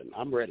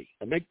 I'm ready.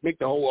 Make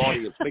the whole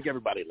audience, make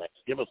everybody laugh.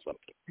 Give us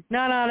something.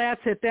 No,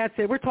 that's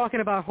it. We're talking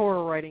about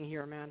horror writing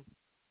here, man.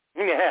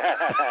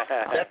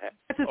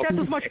 That's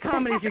as much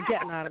comedy as you're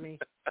getting out of me.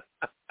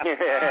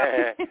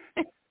 Yeah,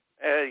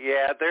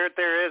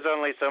 there is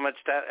only so much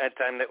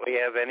time that we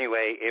have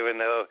anyway, even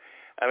though,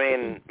 I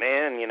mean,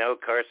 man, you know,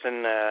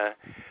 Carson,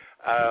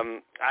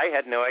 I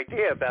had no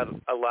idea about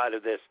a lot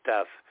of this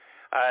stuff.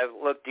 I've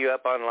looked you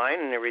up online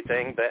and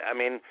everything, but, I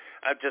mean,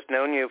 I've just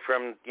known you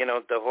from, you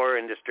know, the horror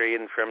industry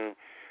and from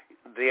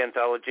the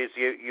anthologies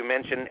you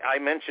mentioned. I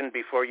mentioned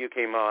before you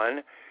came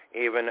on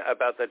even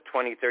about the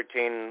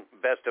 2013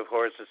 Best of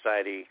Horror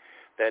Society,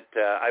 that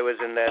I was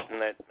in that, and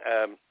that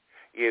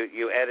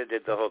you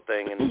edited the whole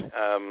thing, and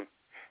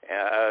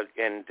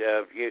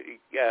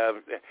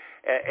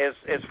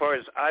as far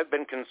as I've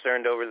been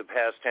concerned over the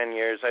past 10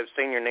 years, I've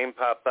seen your name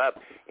pop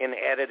up in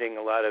editing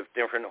a lot of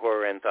different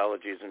horror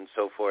anthologies and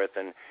so forth.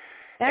 And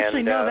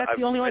actually, no, that's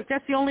the only one.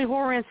 That's the only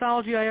horror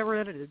anthology I ever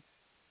edited.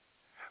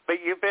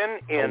 But you've been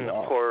in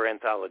horror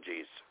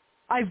anthologies.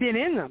 I've been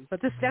in them,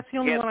 but that's the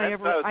only one I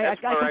ever. I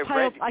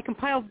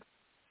compiled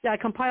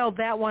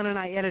that one and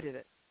I edited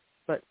it.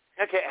 But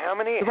okay, how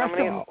many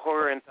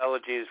horror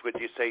anthologies would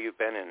you say you've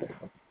been in?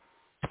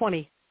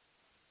 20.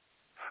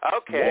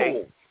 Okay.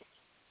 Whoa.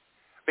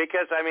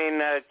 Because, I mean,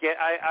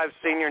 I've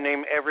seen your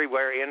name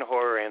everywhere in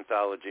horror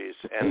anthologies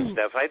and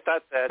stuff. I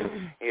thought that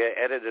you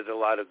edited a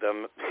lot of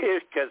them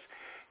because,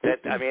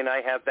 I mean,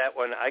 I have that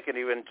one. I can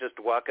even just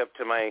walk up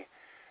to my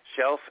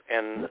shelf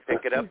and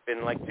pick it up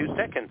in like 2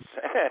 seconds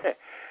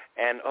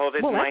and hold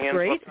it in my hand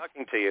while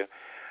talking to you.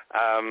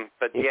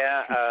 But,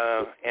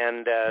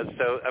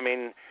 so, I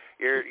mean,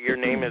 your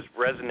name has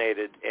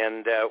resonated,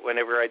 and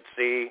whenever I'd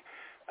see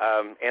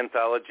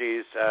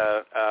anthologies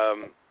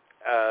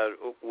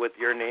with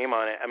your name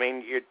on it, I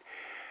mean,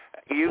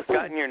 you've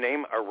gotten your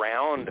name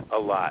around a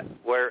lot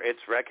where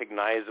it's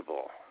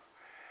recognizable,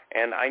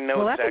 and I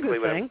know exactly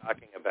what I'm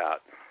talking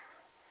about.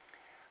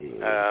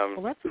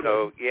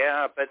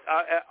 But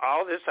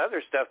all this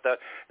other stuff, though,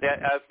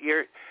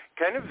 you're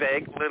kind of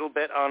vague a little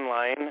bit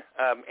online,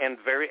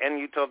 and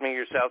you told me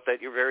yourself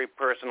that you're very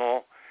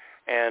personal,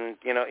 and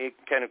you know, you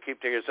kind of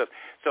keep to yourself.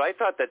 So I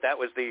thought that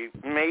was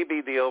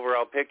maybe the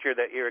overall picture,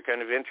 that you're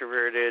kind of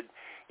introverted.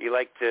 You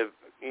like to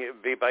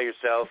be by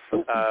yourself,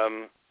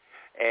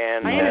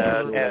 and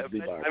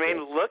I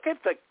mean, look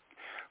at the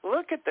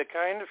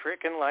kind of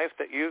freaking life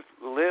that you've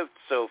lived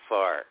so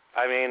far.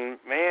 I mean,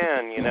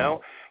 man, you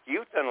know,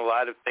 you've done a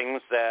lot of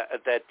things that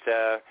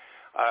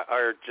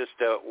are just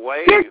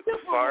way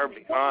far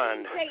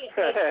beyond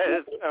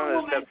some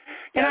of the stuff.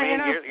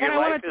 Your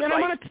life is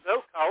like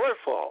so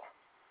colorful.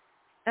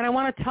 And I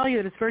want to tell you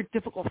that it's very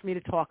difficult for me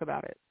to talk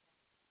about it.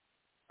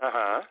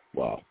 Uh-huh.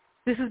 Wow.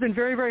 This has been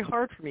very, very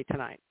hard for me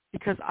tonight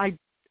because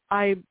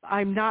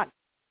I'm not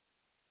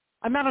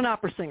an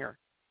opera singer.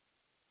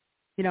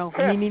 You know,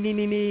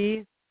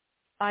 me.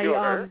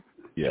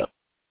 Yeah.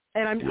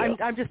 And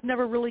I'm just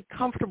never really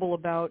comfortable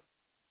about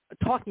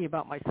talking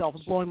about myself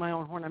and blowing my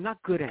own horn. I'm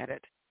not good at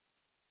it.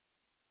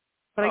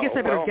 But I guess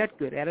I better get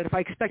good at it if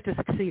I expect to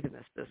succeed in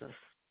this business.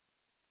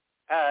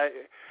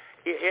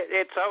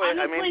 It's always,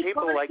 I mean,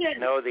 people like to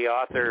know the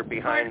author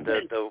behind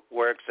the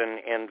works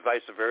and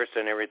vice versa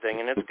and everything,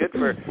 and it's good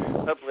for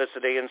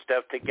publicity and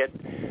stuff to get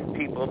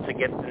people to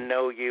get to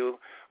know you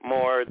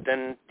more.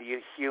 Then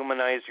you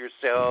humanize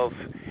yourself,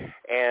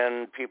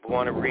 and people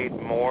want to read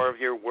more of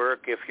your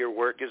work if your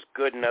work is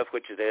good enough,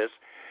 which it is.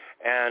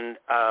 And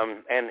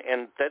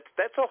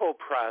that's a whole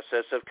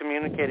process of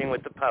communicating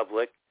with the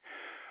public.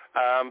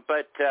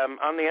 But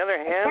on the other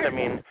hand, I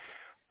mean,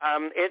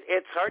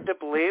 it's hard to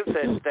believe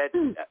that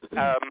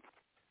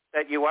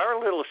you are a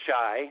little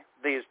shy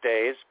these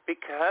days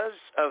because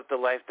of the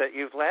life that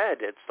you've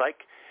led. It's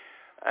like,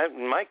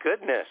 my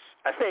goodness,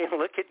 I mean,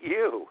 look at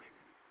you.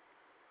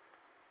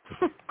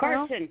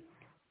 Carson,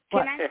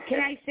 can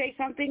I say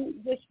something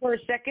just for a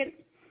second?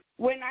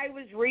 When I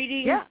was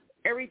reading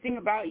everything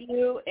about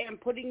you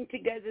and putting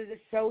together the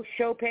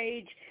show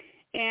page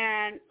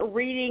and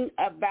reading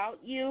about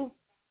you,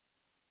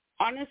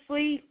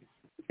 honestly,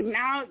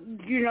 now,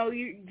 you know,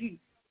 you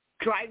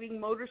driving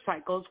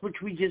motorcycles,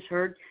 which we just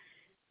heard.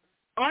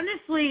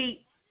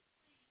 Honestly,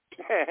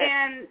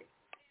 and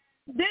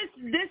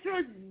this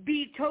would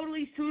be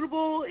totally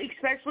suitable,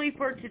 especially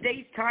for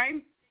today's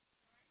time.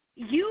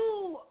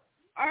 You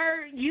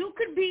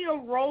could be a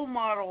role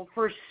model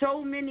for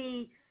so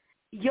many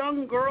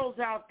young girls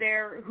out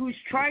there who's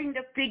trying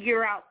to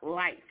figure out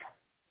life.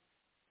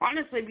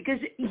 Honestly, because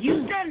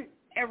you've done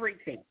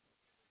everything.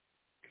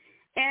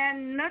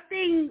 And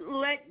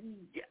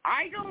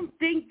I don't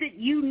think that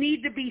you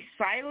need to be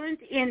silent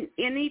in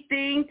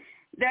anything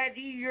that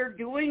you're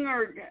doing,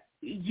 or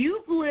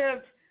you've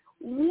lived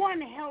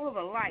one hell of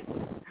a life.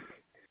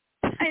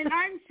 And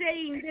I'm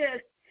saying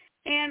this,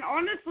 and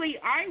honestly,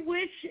 I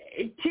wish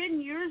 10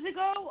 years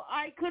ago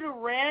I could have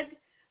read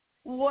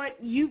what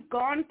you've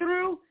gone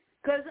through,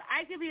 because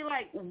I could be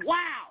like,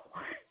 wow,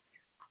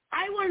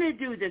 I want to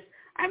do this.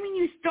 I mean,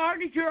 you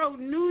started your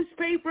own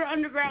newspaper,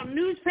 underground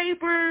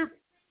newspaper.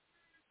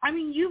 I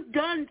mean, you've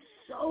done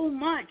so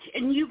much,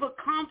 and you've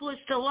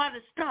accomplished a lot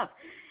of stuff.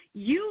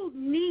 You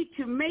need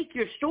to make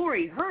your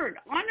story heard,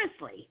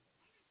 honestly.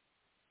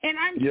 And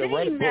I'm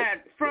saying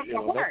that from the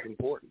heart. That's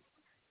important.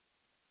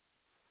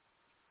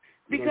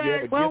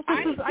 Because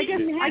I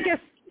guess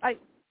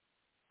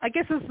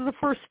this is the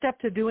first step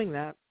to doing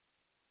that.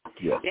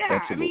 Yeah,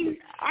 absolutely. I mean,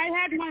 I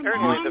had my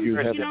mom,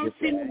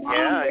 single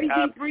mom,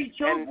 raising 3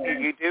 children.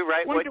 And you do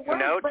write what you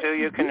know, too.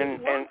 You can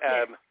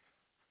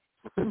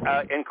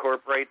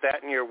incorporate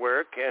that in your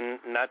work and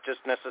not just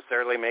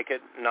necessarily make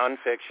it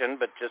nonfiction,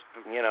 but just,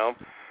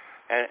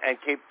 and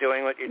keep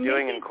doing what you're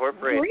doing,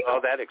 incorporate all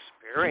that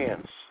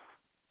experience.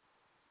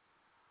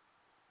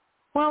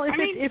 Well, if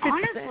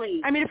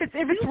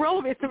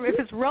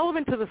it's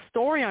relevant to the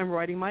story I'm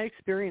writing, my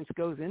experience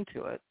goes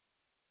into it.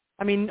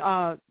 I mean,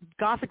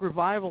 Gothic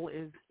Revival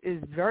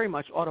is very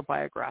much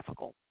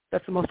autobiographical.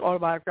 That's the most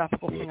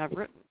autobiographical thing I've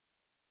written.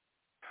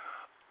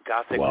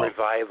 Gothic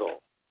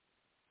Revival.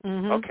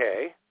 Mm-hmm.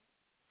 Okay.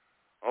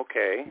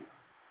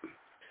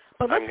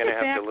 But I'm going to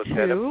have to look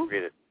that up and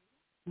read it.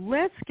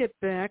 Let's get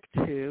back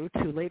to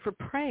Too Late for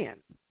Praying.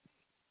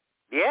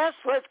 Yes,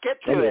 let's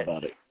get to it.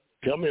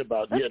 Tell me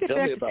about that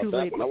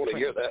one. I want to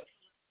hear that.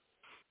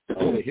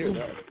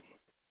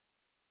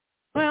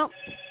 Well,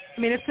 I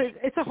mean,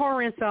 it's a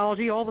horror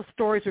anthology. All the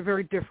stories are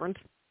very different.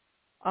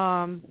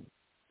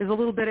 There's a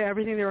little bit of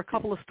everything. There are a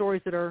couple of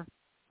stories that are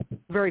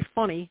very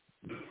funny.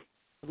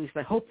 At least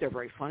I hope they're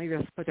very funny,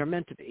 but they're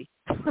meant to be.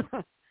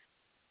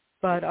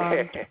 But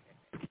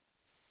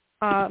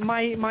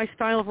my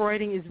style of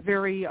writing is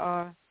very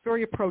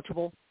very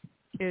approachable.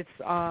 It's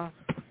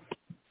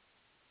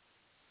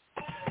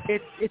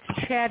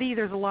chatty.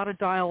 There's a lot of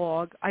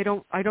dialogue. I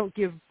don't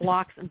give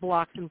blocks and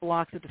blocks and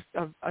blocks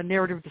of a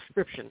narrative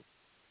description,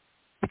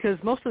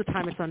 because most of the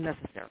time it's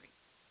unnecessary,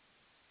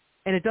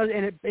 and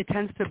it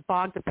tends to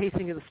bog the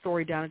pacing of the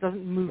story down. It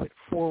doesn't move it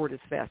forward as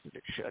fast as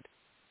it should,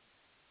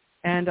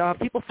 and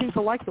people seem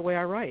to like the way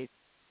I write,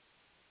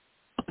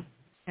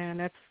 and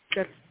that's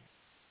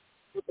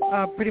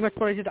pretty much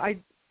what I did.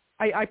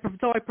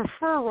 Though I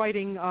prefer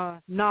writing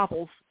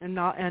novels and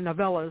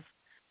novellas.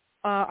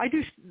 I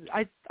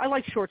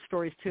like short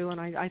stories too, and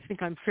I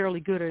think I'm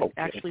fairly good at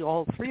actually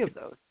all 3 of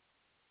those.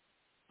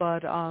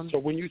 But so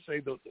when you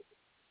say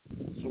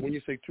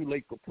Too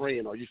Late for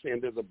Praying, are you saying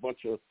there's a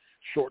bunch of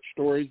short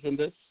stories in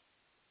this?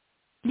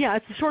 Yeah,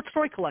 it's a short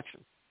story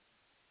collection.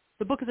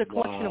 The book is a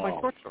collection of my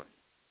short stories.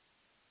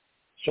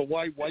 So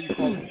why you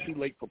call it Too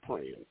Late for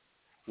Praying?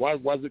 Why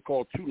is it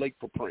called Too Late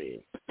for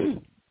Praying?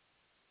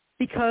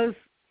 Because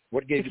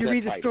if you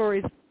read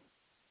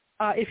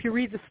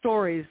the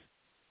stories,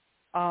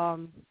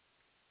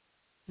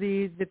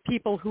 the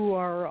people who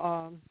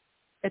are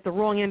at the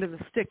wrong end of the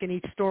stick in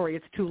each story,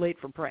 it's too late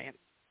for praying.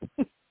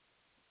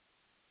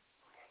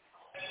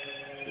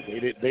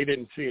 They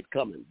didn't see it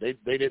coming. They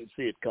didn't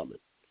see it coming.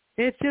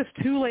 It's just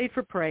too late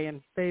for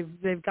praying.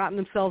 They've gotten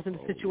themselves into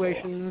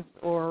situations,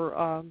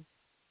 or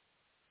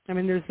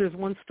there's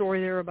one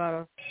story there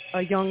about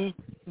a young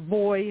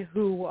boy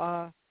who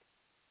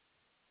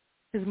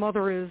his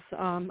mother is.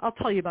 I'll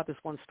tell you about this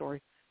one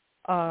story.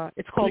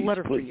 It's called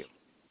Letter for You.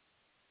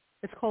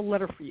 It's called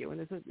Letter for You, and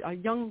there's a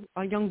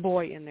young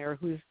boy in there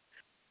whose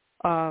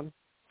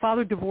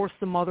father divorced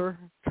the mother,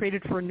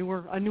 traded for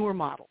a newer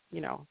model.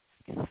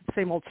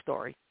 Same old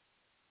story.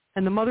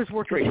 And the mother's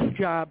working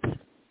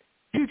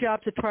 2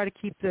 jobs to try to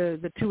keep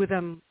the 2 of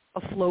them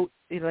afloat.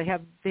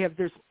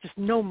 There's just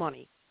no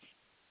money,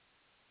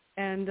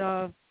 and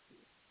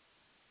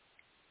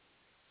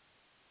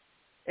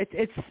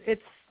it's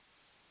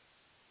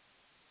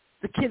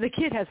the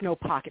kid has no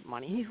pocket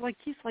money. He's like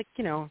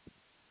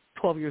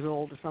 12 years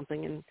old or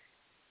something, and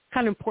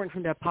kind of important for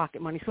him to have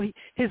pocket money. So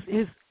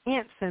his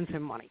aunt sends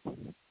him money,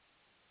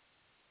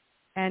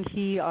 and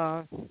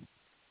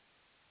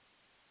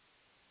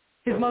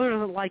his mother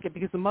doesn't like it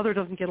because the mother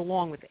doesn't get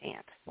along with the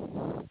aunt.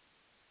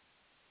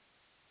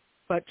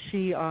 But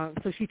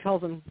so she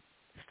tells him,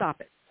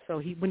 stop it. So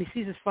when he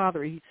sees his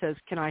father, he says,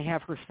 "Can I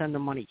have her send the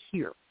money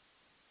here?"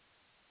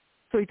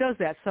 So he does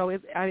that. So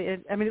it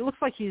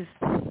looks like he's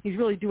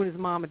really doing his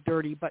mom a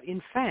dirty, but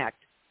in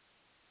fact,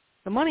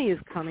 the money is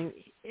coming,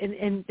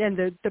 and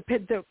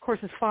of course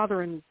his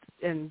father and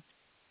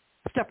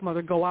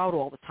stepmother go out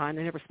all the time.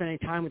 They never spend any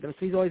time with them,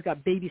 so he's always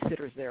got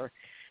babysitters there.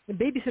 The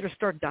babysitters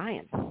start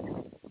dying.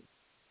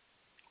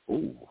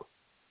 Ooh.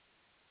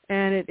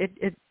 And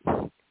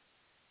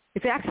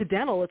it's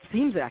accidental. It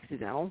seems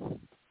accidental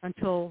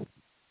until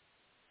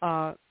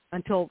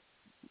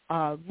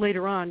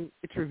later on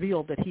it's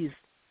revealed that he's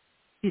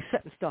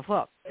setting stuff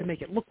up to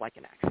make it look like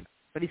an accident.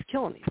 But he's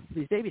killing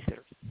these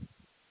babysitters.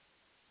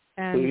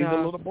 And so he's a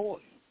little boy.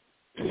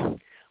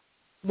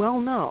 Well,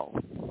 no.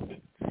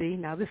 See,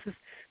 now this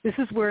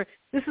is where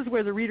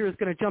the reader is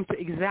going to jump to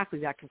exactly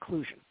that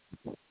conclusion.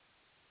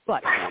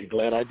 But I'm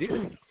glad I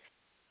did.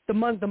 The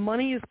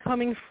money is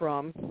coming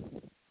from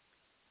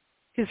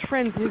his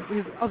friends,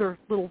 his other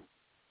little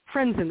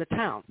friends in the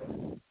town,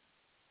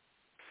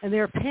 and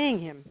they're paying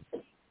him.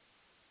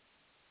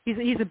 He's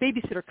a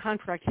babysitter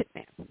contract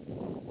hitman,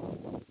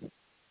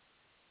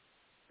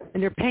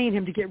 and they're paying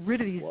him to get rid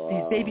of these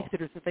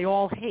babysitters that they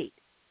all hate.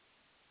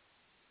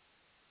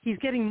 He's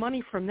getting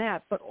money from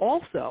that, but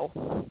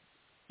also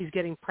he's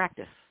getting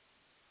practice.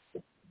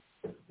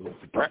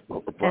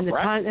 And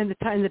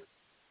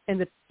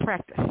the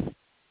practice.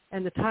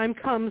 And the time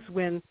comes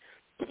when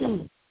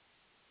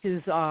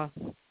his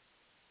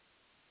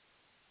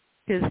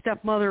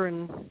stepmother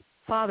and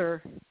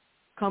father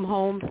come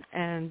home,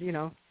 and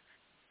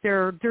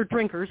they're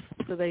drinkers,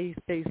 so they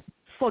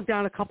slug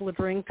down a couple of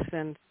drinks,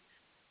 and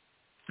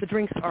the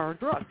drinks are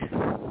drugged.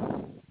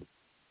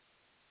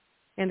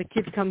 And the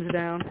kid comes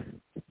down,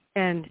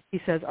 and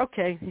he says,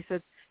 "Okay." He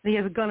says, and he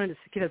has a gun in his.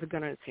 The kid has a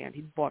gun in his hand.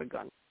 He bought a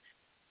gun.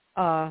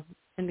 And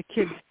the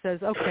kid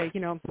says, "Okay,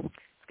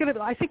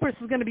 I think this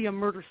is going to be a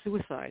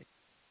murder-suicide."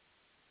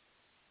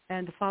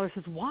 And the father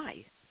says,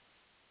 "Why?"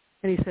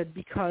 And he said,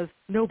 "Because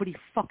nobody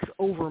fucks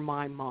over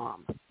my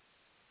mom.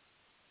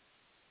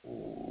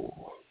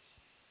 Ooh.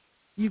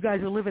 You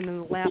guys are living in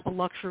the lap of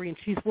luxury, and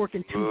she's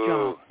working 2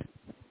 jobs.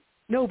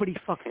 Nobody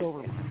fucks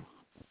over me."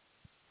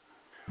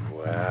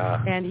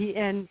 Wow.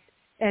 And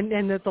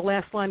the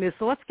last line is,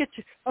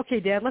 "Okay,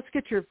 Dad, let's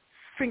get your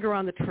finger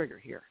on the trigger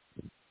here."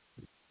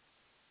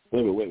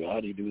 Wait a minute. How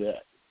do you do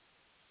that?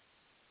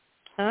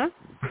 Huh?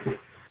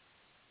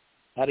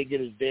 How do you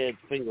get his dad's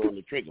finger on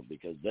the trigger?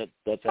 Because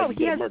that's how you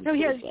get a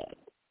murder-suicide.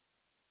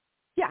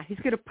 Yeah, he's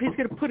gonna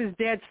put his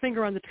dad's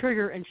finger on the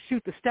trigger and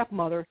shoot the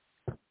stepmother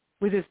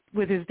with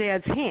his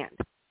dad's hand,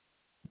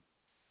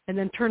 and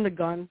then turn the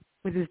gun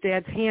with his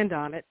dad's hand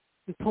on it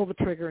and pull the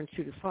trigger and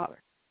shoot his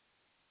father.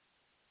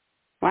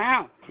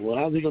 Wow. Well,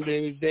 how's he gonna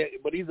be his dad?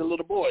 But he's a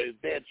little boy. His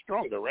dad's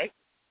stronger, right?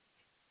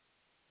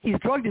 He's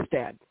drugged his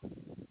dad.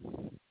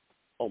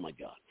 Oh my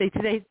God. They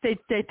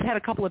had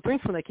a couple of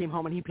drinks when they came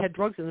home, and he had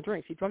drugs in the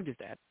drinks. He drugged his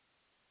dad.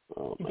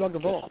 Oh he my drugged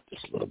God. them all.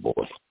 This little boy.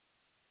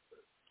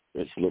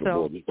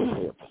 Boy needs a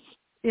therapist.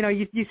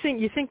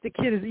 You think the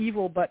kid is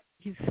evil, but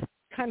he's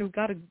kind of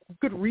got a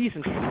good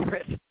reason for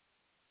it.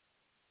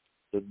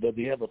 Does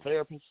he have a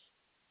therapist?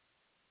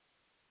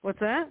 What's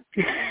that?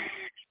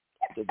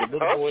 Does the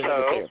little boy have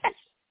a therapist?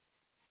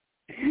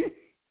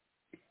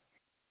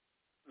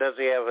 Does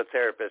he have a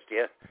therapist?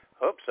 Yeah,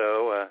 hope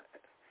so.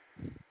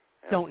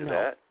 Don't know.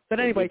 That. But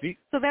anyway,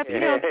 so that's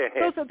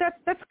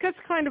that's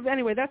kind of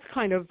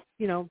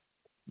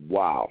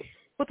Wow.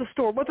 what the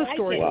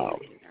story is. Wow.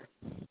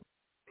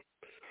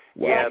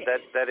 Yeah,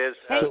 that is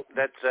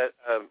that's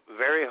a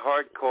very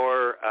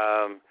hardcore.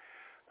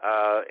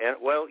 And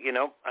well,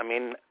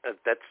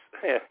 that's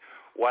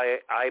why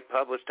I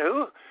published.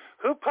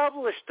 Who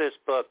published this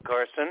book,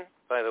 Carson?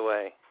 By the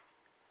way.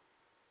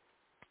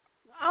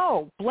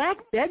 Oh, Black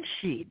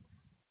Bedsheet.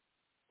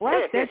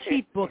 Black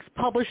Bedsheet Books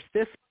published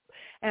this,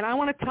 and I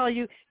want to tell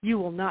you, you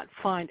will not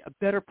find a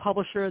better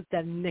publisher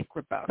than Nick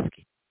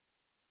Grabowski.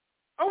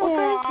 Oh,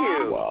 thank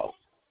you. Wow.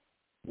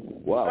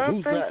 Wow,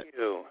 who's thank that?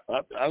 You.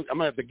 I'm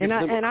gonna have to give him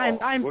a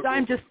call.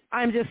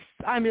 I'm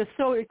just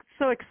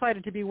so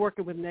excited to be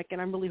working with Nick, and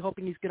I'm really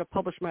hoping he's going to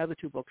publish my other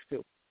 2 books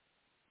too.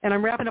 And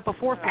I'm wrapping up a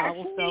 4th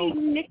novel. So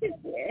Nick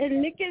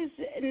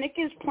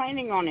is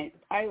planning on it.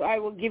 I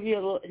will give you a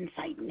little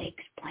insight.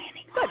 Nick's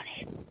planning on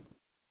it.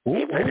 Who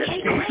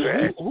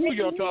are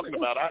y'all talking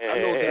about? I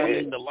know they're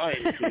in the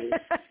Lion King.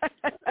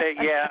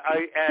 Yeah,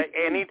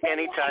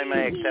 anytime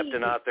I accept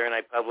an author and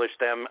I publish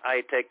them,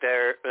 I take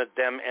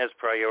them as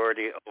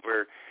priority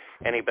over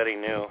anybody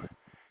new.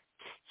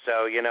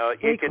 So you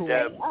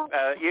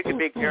could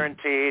be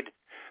guaranteed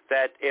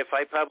that if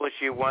I publish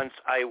you once,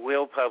 I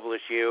will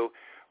publish you,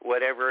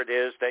 whatever it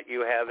is that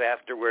you have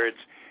afterwards.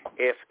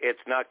 If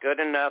it's not good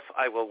enough,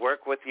 I will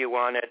work with you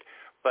on it.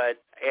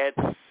 But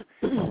it's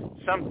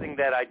something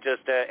that I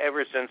just,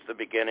 ever since the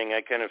beginning,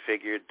 I kind of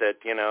figured that,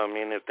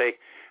 if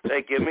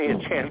they give me a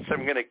chance,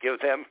 I'm going to give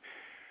them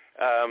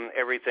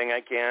everything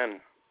I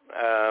can,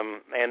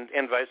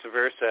 and vice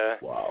versa,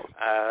 wow.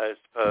 I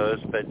suppose.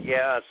 But,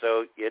 yeah,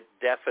 so it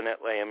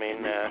definitely,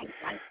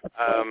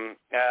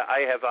 I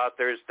have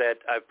authors that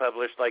I've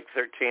published like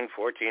 13,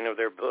 14 of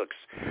their books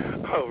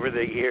over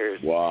the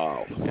years.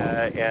 Wow.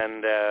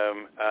 And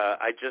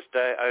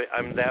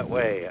I'm that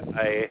way.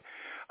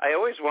 I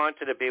always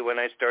wanted to be, when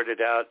I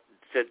started out,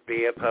 to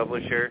be a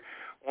publisher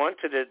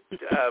wanted to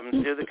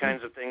do the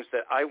kinds of things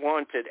that I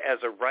wanted as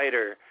a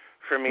writer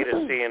for me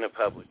to see in a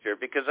publisher,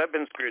 because I've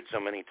been screwed so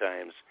many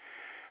times.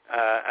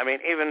 I mean,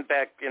 even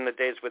back in the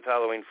days with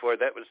Halloween 4,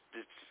 that was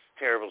just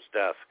terrible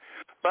stuff.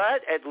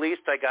 But at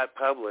least I got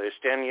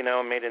published and,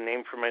 made a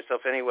name for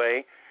myself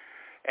anyway.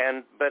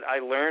 But I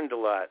learned a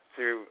lot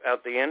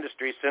throughout the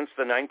industry since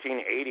the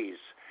 1980s.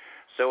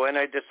 So when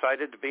I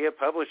decided to be a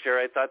publisher,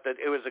 I thought that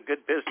it was a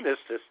good business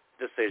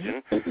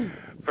decision,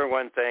 for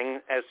one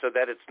thing, so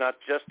that it's not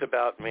just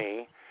about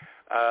me.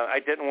 I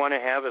didn't want to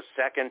have a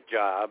second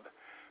job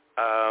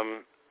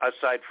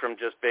aside from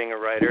just being a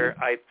writer.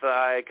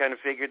 I kind of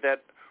figured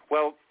that,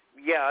 well,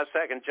 yeah, a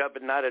second job,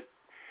 but not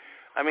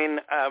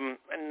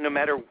no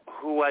matter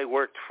who I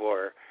worked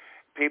for,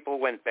 people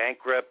went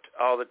bankrupt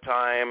all the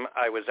time.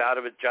 I was out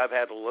of a job,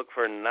 had to look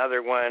for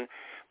another one.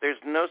 There's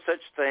no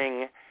such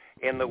thing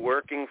in the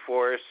working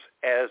force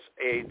as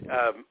a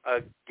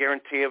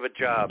guarantee of a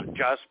job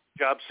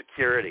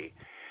security.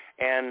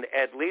 And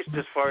at least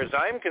as far as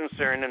I'm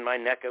concerned, in my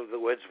neck of the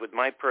woods with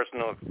my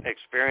personal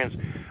experience,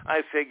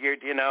 I figured,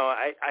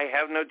 I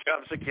have no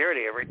job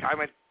security. Every time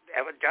I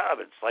have a job,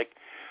 it's like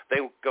they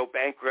go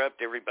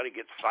bankrupt, everybody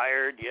gets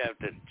fired, you have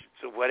to,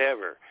 so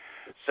whatever.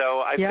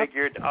 So I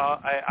figured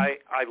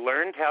I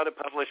learned how to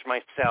publish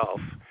myself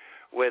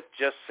with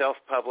just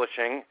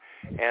self-publishing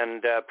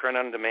and print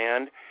on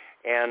demand,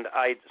 and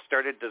I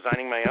started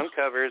designing my own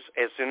covers.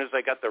 As soon as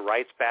I got the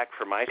rights back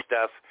for my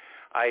stuff,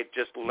 I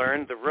just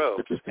learned the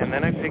ropes, and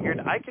then I figured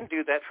I can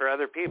do that for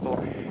other people,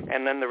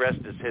 and then the rest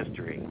is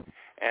history.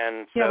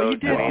 And so, well, you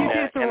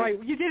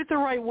did it the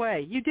right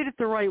way. You did it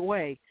the right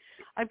way.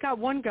 I've got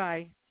one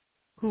guy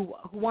who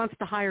wants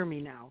to hire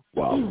me now.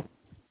 Wow.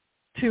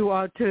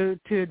 To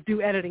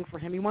do editing for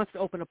him. He wants to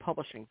open a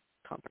publishing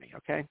company.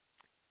 Okay.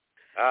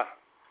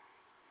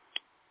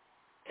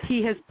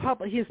 He has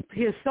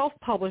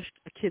self-published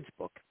a kid's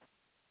book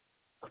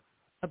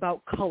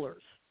about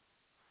colors,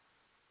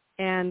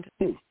 and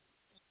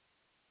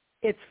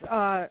it's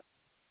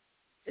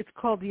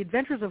called The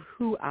Adventures of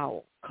Who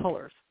Owl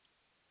Colors.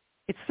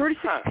 It's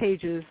 36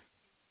 pages.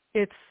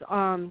 It's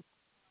a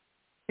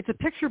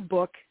picture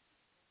book.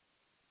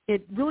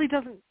 It really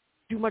doesn't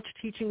do much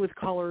teaching with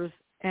colors,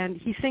 and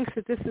he thinks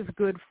that this is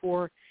good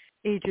for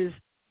ages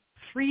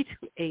 3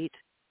 to 8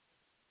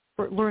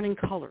 for learning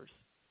colors.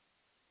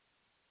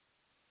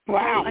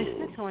 Wow.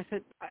 So I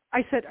said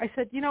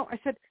to him, I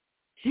said,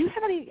 do you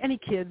have any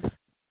kids?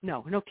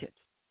 No kids.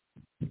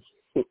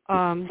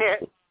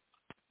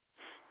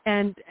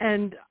 And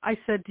I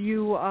said,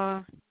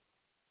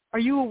 are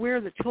you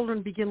aware that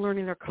children begin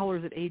learning their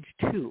colors at age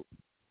 2?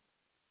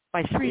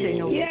 By 3, they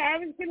know. Yeah, I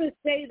was going to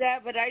say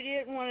that, but I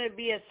didn't want to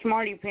be a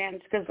smarty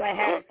pants because I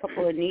had a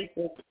couple of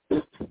nieces.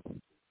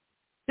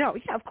 No,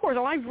 yeah, of course.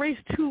 Well, I've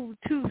raised two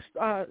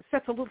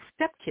sets of little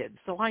stepkids,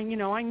 so I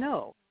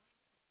know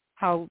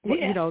how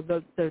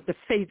the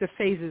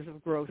phases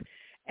of growth.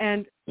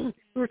 And we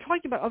were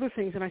talking about other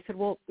things, and I said,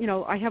 well,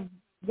 I have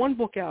one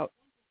book out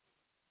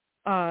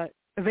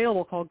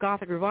available called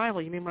Gothic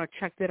Revival. You may want to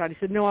check that out. He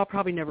said, no, I'll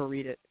probably never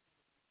read it.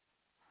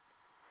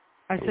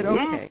 I said,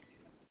 okay.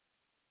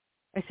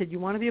 I said, you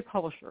want to be a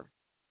publisher.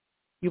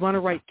 You want to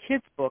write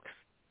kids' books,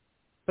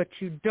 but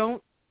you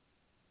don't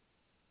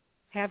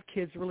have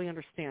kids really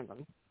understand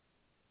them.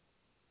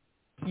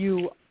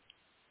 You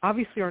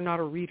obviously are not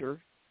a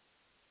reader.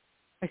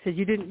 I said,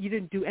 you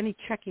didn't do any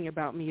checking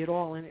about me at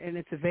all, and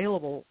it's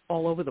available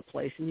all over the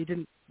place, and you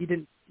didn't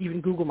even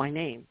Google my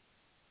name.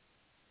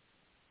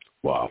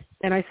 Wow.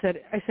 And I said,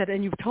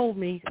 and you've told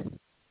me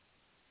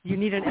you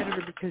need an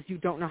editor because you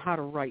don't know how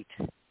to write.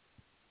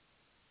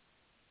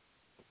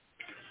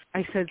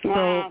 I said, so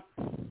wow.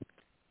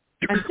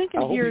 I'm thinking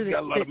here that... I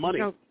hope he's got a lot of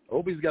money. I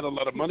hope he's got a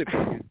lot of money for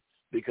you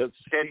because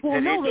did he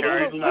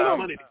charge a lot of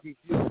money to keep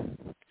you?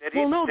 Did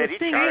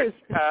he charge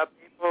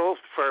people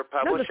for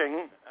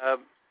publishing?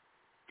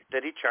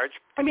 Did he charge?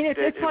 I mean,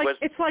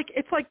 it's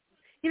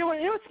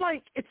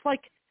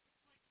like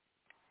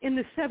in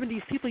the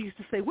 70s, people used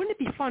to say, wouldn't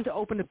it be fun to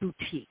open a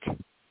boutique?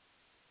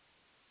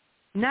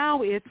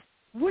 Now it's,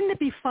 wouldn't it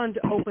be fun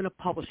to open a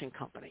publishing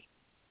company?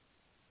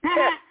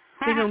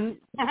 They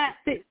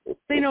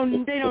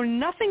know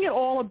nothing at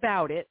all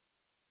about it,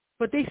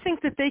 but they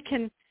think that they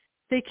can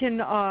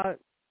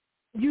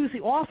use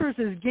the authors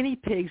as guinea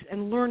pigs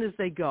and learn as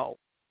they go.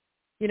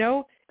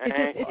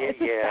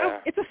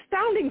 It's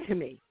astounding to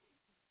me.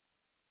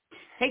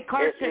 Hey,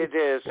 Carson. It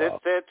is. Wow.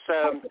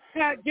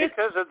 It's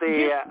because of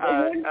the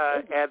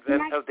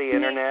advent of the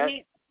internet.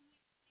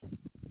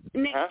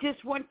 Nick,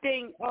 just one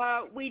thing.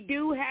 We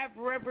do have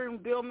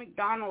Reverend Bill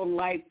McDonald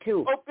live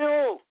too.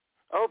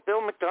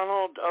 Bill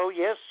McDonald. Oh,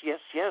 yes.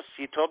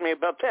 You told me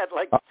about that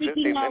like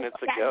 15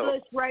 minutes ago.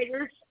 Fabulous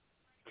writers.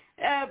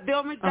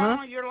 Bill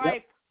McDonald, you're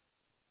live.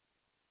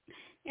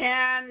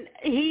 And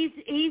he's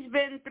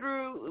been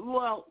through.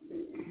 Well,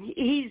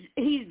 he's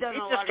done a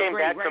lot of great writing. He just came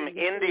back from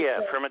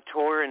India, from a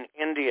tour in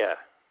India.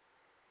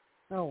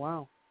 Oh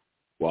wow!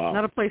 Wow.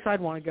 Not a place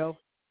I'd want to go.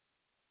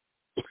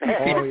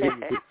 Oh, yeah.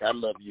 I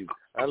love you.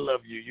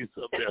 You're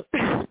so best.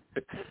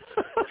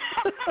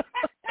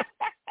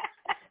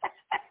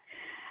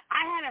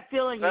 I had a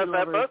feeling you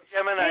But were. both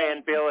Gemini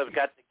and Bill have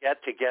got to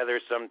get together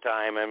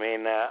sometime. I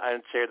mean,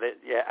 I'm sure that,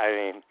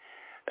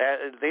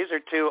 these are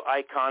two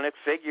iconic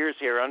figures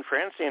here on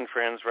Francie and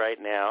Friends right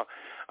now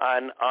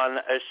on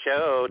a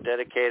show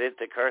dedicated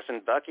to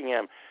Carson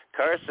Buckingham.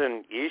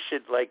 Carson, you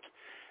should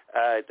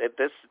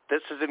this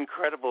is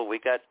incredible. We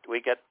got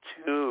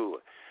two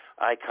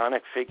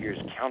iconic figures.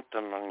 Count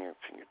them on your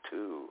finger,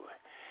 two.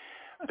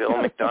 Bill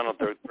McDonald,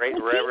 the great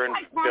Reverend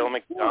Bill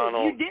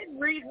McDonald. You did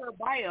read her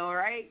bio,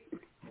 right?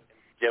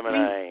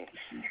 Gemini.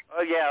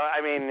 Oh yeah,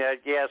 I mean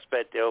yes,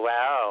 but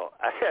wow,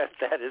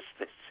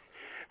 this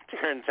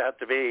turns out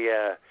to be.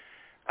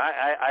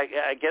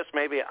 I guess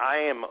maybe I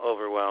am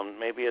overwhelmed.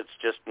 Maybe it's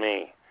just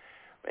me,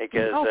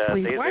 because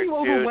these are you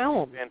are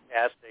overwhelmed?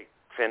 two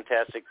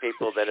fantastic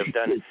people that have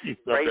done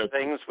great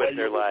things with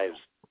their lives,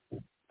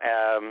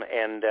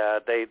 and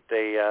they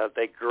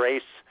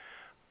grace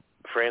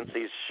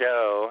Francie's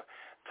show,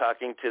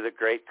 talking to the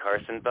great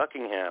Carson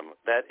Buckingham.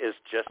 That is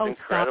just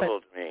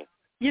incredible to me.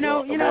 The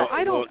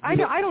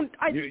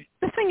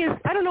thing is,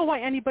 I don't know why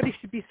anybody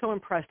should be so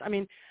impressed. I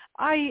mean,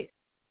 I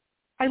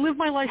live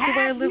my life the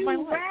way I live my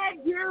life.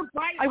 Have you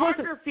read your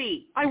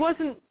biography? I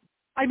wasn't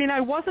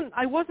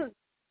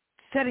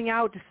setting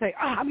out to say,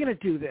 I'm going to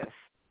do this.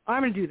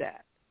 I'm going to do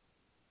that.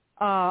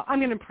 I'm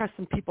going to impress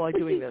some people by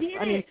doing this.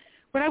 I mean,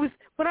 when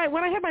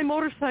I had my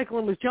motorcycle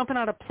and was jumping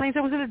out of planes,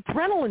 I was an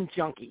adrenaline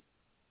junkie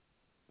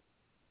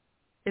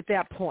at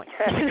that point,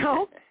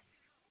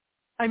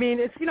 I mean,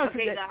 it's,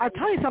 I'll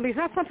tell you something.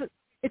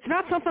 It's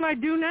not something I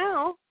do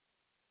now.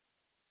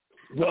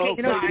 No,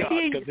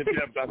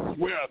 I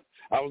swear,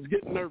 I was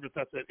getting nervous.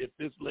 I said, if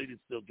this lady's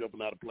still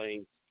jumping out of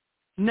planes.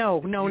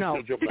 No.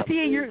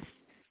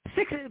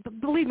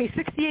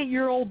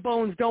 68-year-old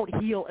bones don't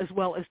heal as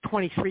well as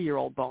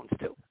 23-year-old bones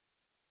do.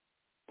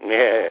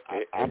 Yeah,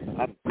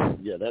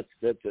 that's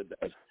it.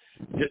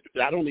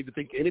 I don't even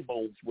think any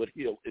bones would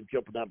heal in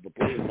jumping out of a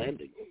plane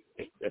landing.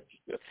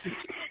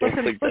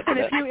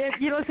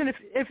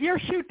 If your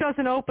chute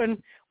doesn't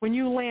open when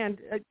you land,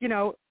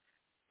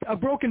 a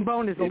broken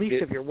bone is the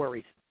least of your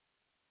worries.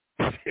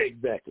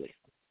 Exactly.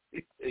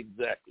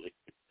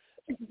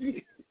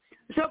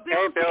 So,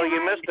 hey, Bill,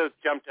 you must have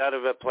jumped out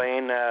of a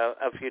plane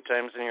a few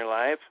times in your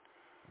life.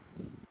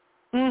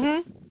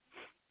 Mm-hmm.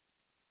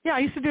 Yeah,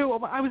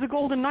 I was a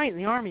Golden Knight in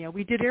the Army.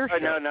 We did air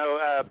shows.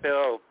 No,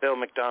 Bill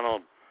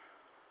McDonald.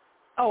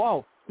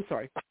 Oh, I'm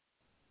sorry.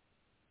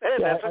 Hey,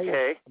 that's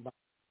okay.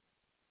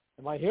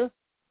 Am I here?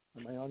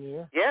 Am I on the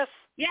air? Yes.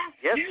 Yes,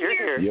 you're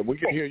here. Yeah, we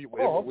can hear you.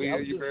 We hear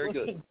you very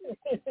good.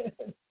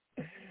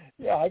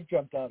 Yeah, I've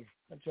jumped out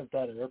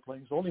of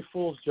airplanes. Only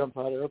fools jump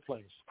out of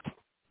airplanes,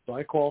 so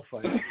I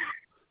qualify.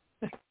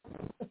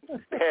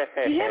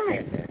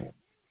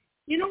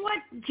 You know what,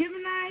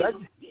 Gemini?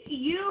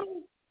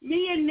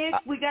 Me and Nick,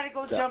 we got to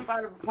go jump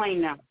out of a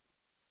plane now.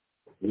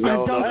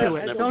 No, don't do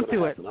it. Don't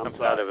do it.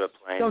 Jump out of a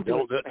plane. The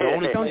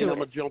only thing I'm going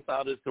to jump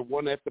out is the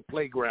one at the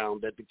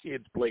playground that the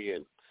kids play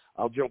in.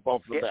 I'll jump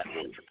off of that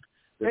one.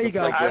 There you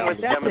go. I'm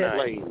That's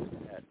it.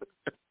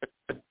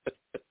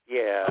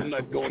 Yeah. I'm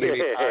not going any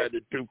higher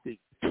than 2 feet.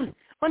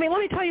 Let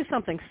me tell you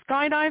something.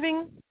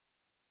 Skydiving,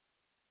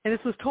 and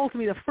this was told to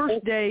me the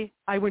first day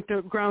I went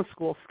to ground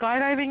school,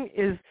 skydiving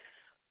is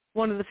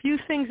one of the few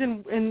things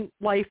in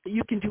life that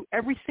you can do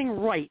everything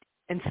right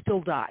and still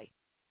die.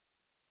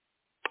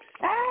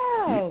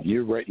 Oh.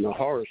 You're writing a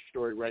horror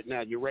story right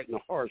now.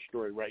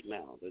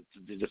 That's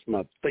just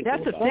not thinking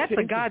about it.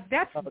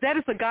 That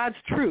is the God's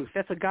truth.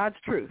 That's a God's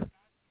truth.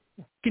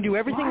 You can do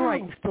everything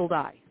right and still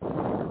die.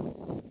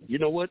 You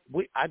know what?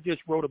 I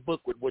just wrote a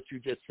book with what you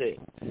just said,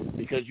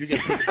 because you got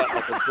to think about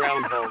like a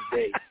Groundhog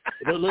Day.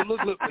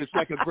 Look, it's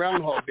like a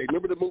Groundhog Day.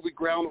 Remember the movie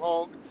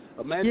Groundhog?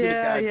 Imagine a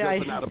guy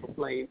jumping out of a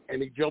plane,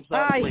 and he jumps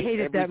out of a plane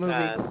every that movie.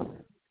 time.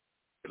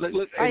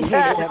 Look, I and hated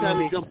that every time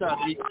movie. he jumps out,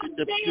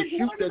 the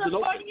chute doesn't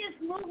open.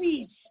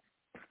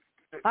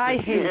 I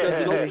hate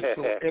that movie.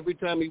 So every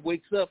time he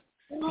wakes up,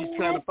 he's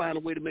trying to find a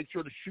way to make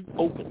sure the chute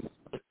opens,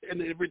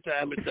 and every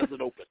time it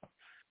doesn't open.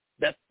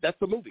 That's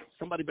the movie.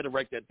 Somebody better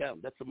write that down.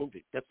 That's the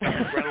movie. That's the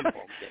Groundhog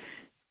Day.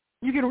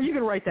 You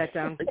can write that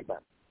down. Think about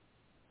it.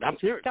 I'm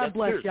serious. God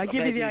bless you. I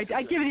give you the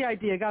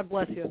idea. God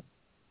bless you.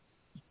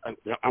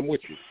 I'm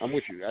with you.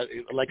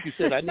 Like you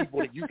said, I need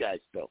one of you guys,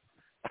 though.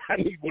 I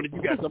need one of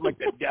you guys. I'm like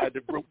that guy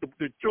that wrote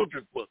the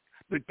children's book,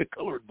 the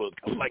colored book.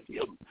 I'm like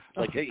him.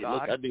 Like, hey,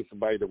 look, I need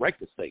somebody to write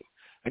this thing.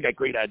 I got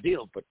great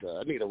ideas, but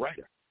I need a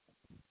writer.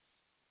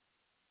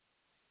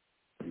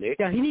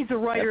 Nick, he needs a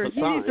writer.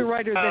 He needs a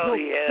writer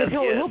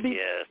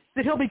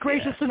that he'll be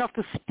gracious enough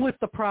to split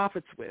the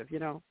profits with.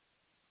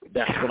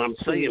 That's what I'm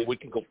saying. We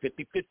can go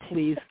 50-50.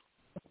 Please.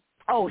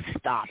 Oh,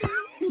 stop.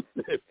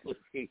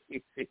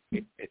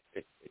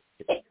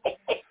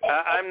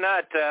 I'm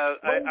not.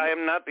 I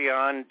am not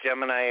beyond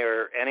Gemini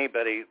or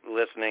anybody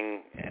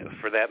listening,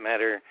 for that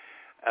matter,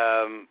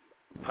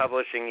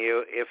 publishing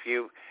you. If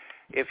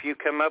if you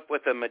come up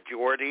with a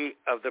majority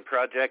of the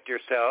project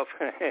yourself,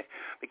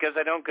 because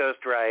I don't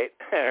ghostwrite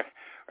or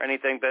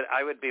anything, but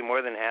I would be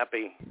more than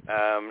happy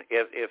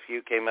if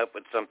you came up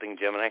with something,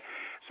 Gemini.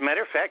 As a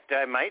matter of fact,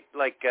 I might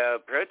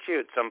approach you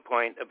at some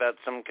point about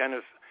some kind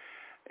of,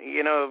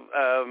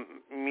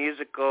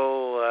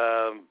 musical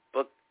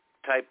book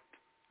type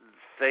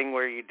thing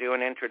where you do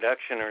an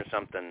introduction or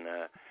something.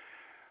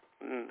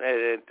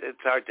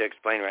 It's hard to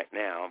explain right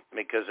now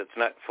because it's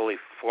not fully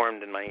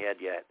formed in my head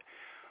yet.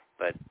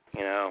 But,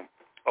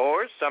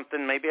 or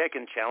something, maybe I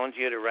can challenge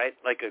you to write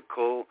like a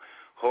cool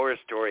horror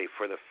story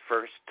for the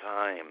first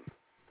time.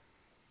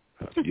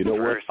 You know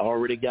what? I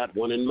already got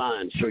one in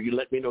mind. So you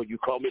let me know. You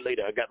call me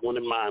later. I got one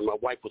in mind. My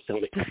wife was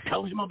telling me,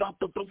 tell him about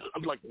the...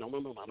 I'm like, no. I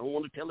don't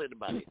want to tell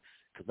anybody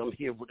because I'm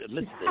here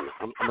listening.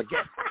 I'm a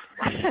guest.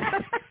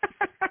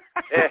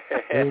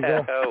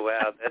 Oh,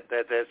 wow.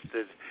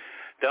 That's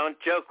don't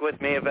joke with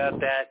me about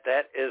that.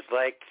 That is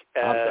like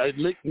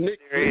Nick,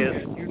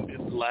 serious.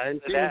 Lying.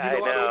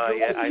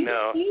 I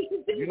know.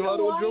 You know I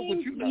don't joke with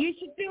you now. You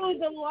should do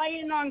the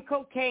lion on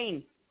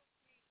cocaine.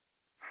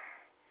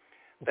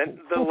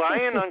 The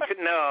lion on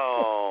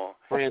no.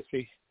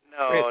 Francie.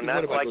 No,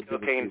 not like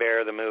Cocaine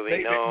Bear the movie.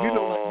 Hey, no.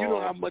 You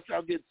know how much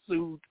I'll get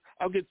sued.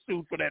 I'll get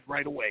sued for that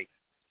right away.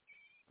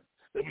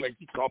 Like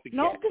copycat.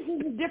 No, this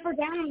is a different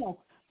animal.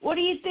 What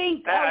do you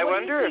think? I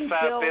wonder if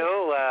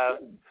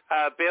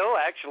Bill,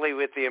 actually,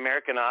 with the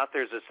American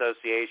Authors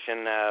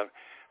Association,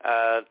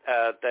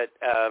 that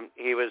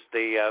he was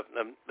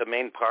the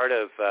main part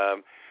of,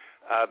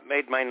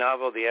 made my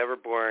novel, The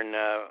Everborn,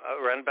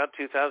 around about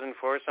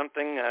 2004 or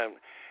something.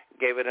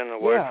 Gave it an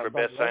award for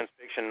Best Science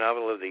Fiction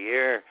Novel of the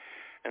Year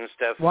and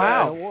stuff.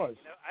 Wow, it was.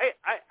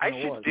 I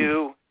should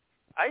do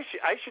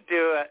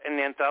an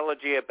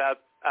anthology about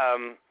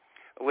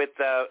with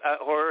a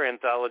horror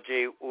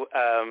anthology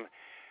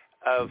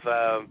of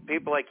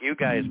people like you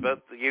guys, both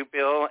you,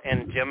 Bill,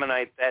 and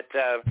Gemini, that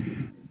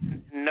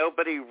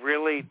nobody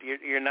really,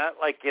 you're not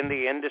like in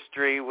the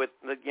industry with,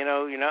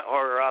 you're not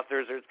horror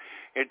authors, or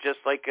you're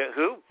just like,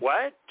 who,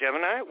 what,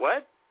 Gemini,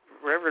 what,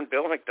 Reverend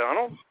Bill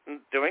McDonald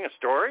doing a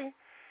story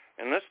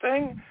in this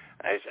thing?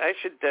 I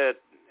should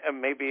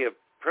maybe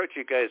approach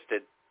you guys to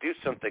do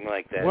something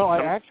like that. Well,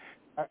 I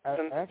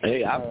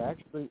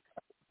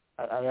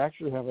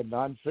actually have a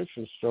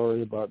nonfiction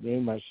story about me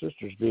and my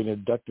sisters being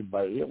abducted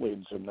by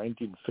aliens in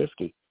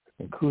 1950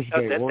 in Coos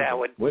Bay,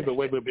 Oregon. Wait.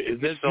 Is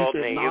this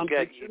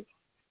nonfiction?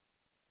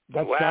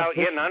 That's wow,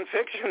 nonfiction.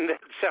 Nonfiction.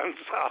 That sounds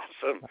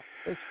awesome.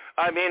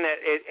 I mean,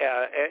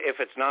 if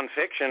it's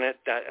nonfiction,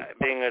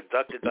 being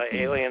abducted by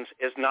aliens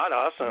is not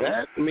awesome.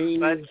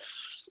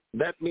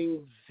 That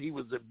means he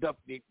was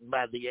abducted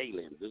by the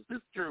aliens. Is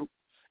this true?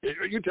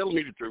 Are you telling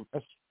me the truth?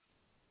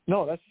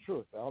 No, that's the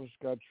truth. Honest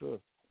God, truth.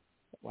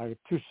 My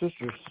two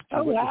sisters,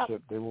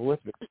 they were with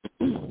me.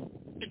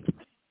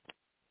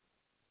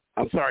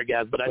 I'm sorry,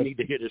 guys, but I need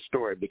to hear this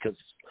story because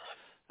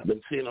I've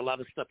been seeing a lot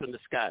of stuff in the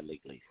sky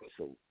lately.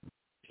 So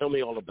tell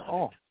me all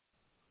about it.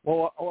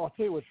 Well, I'll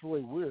tell you what's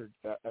really weird,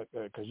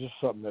 because this is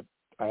something that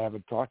I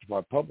haven't talked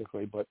about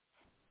publicly, but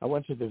I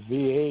went to the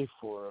VA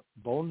for a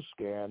bone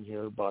scan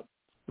here about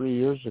 3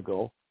 years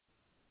ago,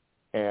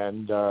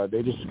 and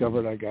they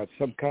discovered I got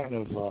some kind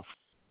of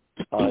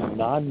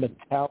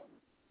non-metallic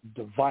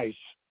device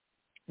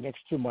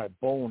next to my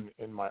bone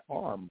in my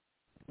arm.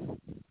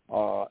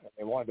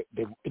 They wanted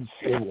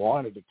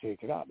to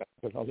take it out. I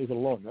said, I'll leave it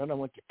alone. Then I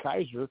went to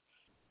Kaiser,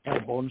 had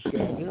a bone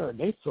scan there, and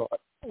they thought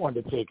I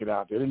wanted to take it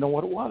out. They didn't know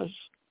what it was,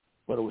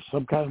 but it was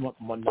some kind of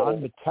a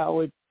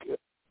non-metallic,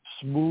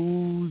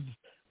 smooth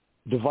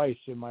device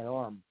in my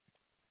arm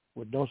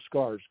with no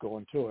scars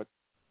going to it.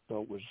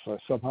 So it was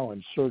somehow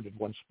inserted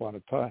once upon a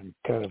time.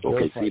 Kind of.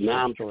 Okay, see,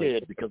 now I'm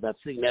scared because I've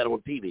seen that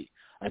on TV.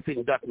 I've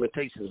seen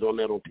documentations on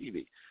that on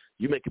TV.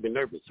 You're making me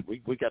nervous.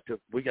 We got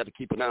to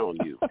keep an eye on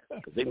you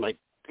because they might.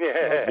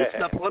 It's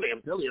not funny.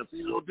 I'm telling you, I've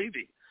seen it on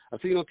TV. I've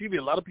seen it on TV.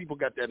 A lot of people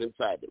got that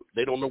inside them.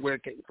 They don't know where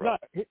it came from.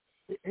 No,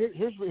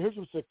 here's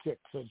what's the kick.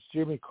 Since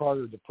Jimmy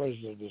Carter, the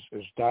president,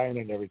 is dying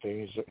and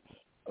everything, he's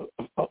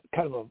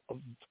kind of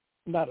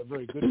not a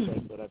very good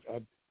friend, but I've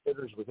had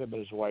dinners with him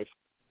and his wife.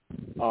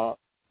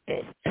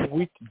 And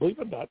we, believe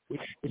it or not, we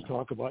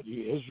talk about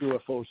his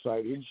UFO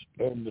sightings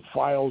and the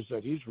files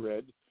that he's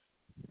read,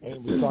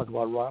 and we talk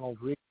about Ronald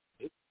Reagan,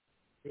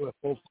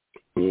 UFO.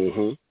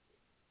 Mm-hmm.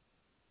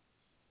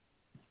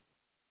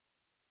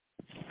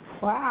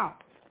 Wow.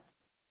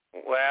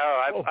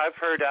 Well, I've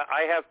heard.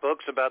 I have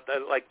books about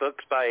like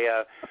books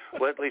by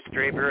Whitley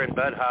Strieber and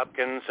Bud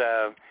Hopkins,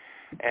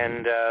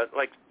 and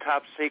like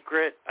Top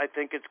Secret, I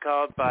think it's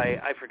called, by,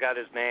 I forgot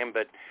his name,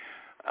 but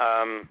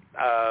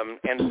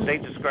and they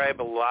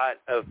describe a lot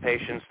of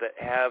patients that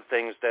have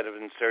things that have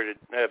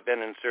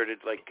been inserted,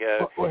 like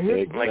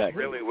like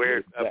really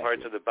weird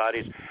parts of the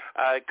bodies.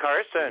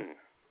 Carson.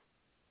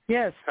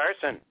 Yes.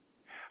 Carson.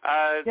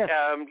 Yes.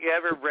 You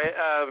ever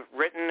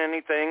written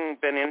anything,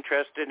 been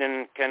interested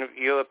in kind of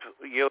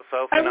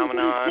UFO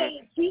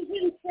phenomenon? She's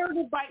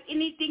inserted by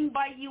anything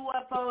by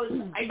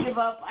UFOs. I give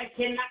up. I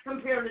cannot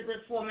compare to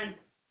this woman.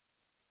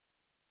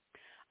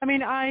 I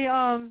mean,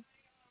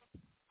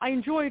 I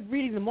enjoyed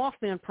reading the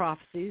Mothman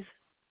Prophecies,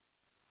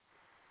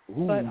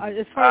 Ooh. but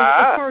as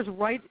far as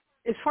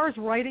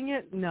writing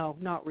it, no,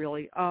 not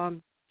really.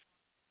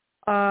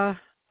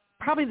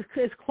 Probably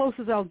as close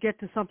as I'll get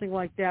to something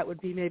like that would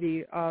be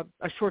maybe a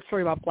short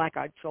story about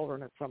black-eyed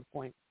children at some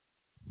point.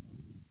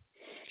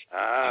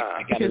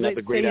 I got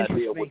another great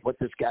idea with what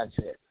this guy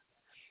said.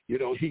 You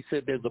know, he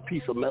said there's a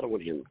piece of metal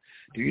in him.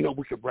 Do you know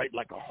we could write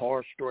like a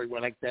horror story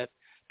like that,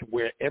 to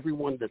where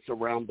everyone that's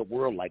around the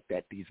world like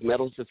that, these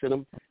metals that's in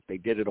them, they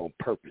did it on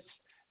purpose,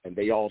 and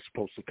they all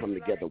supposed to come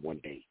together one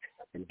day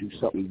and do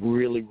something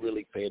really,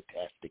 really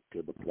fantastic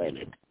to the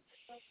planet.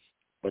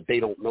 But they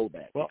don't know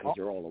that because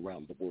they're all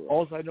around the world.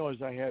 All I know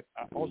is I had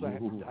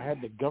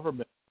the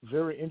government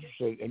very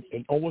interested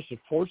in almost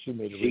forcing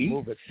me to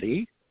remove it.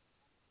 See?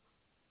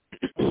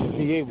 The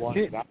VA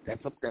wanted that.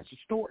 That's a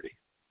story.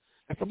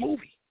 That's a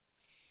movie.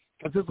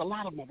 Because there's a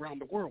lot of them around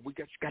the world. We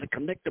just got to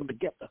connect them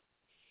together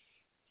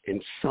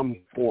in some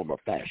form or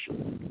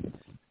fashion.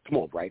 Come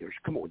on, writers.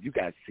 Come on. You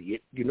guys see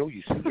it. You know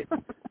you see it.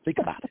 Think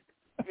about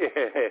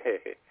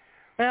it.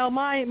 Well,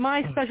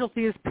 my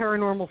specialty is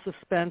paranormal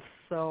suspense,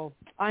 so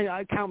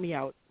I count me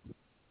out.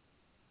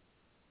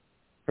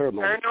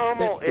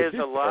 Paranormal is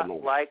a lot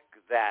like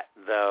that,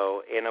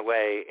 though, in a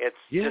way. It's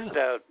just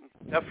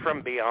stuff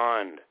from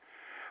beyond.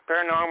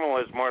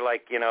 Paranormal is more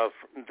like, you know,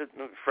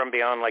 from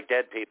beyond, like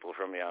dead people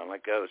from beyond,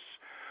 like ghosts.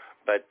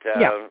 But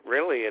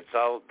really, it's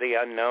all the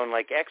unknown,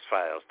 like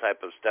X-Files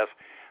type of stuff.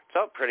 It's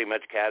all pretty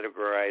much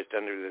categorized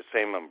under the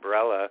same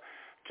umbrella,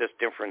 just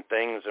different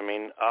things. I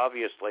mean,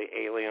 obviously,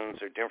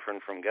 aliens are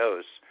different from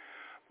ghosts,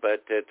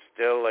 but it's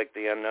still like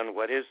the unknown.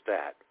 What is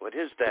that? What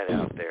is that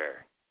out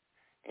there?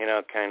 You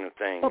know, kind of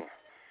thing. Well,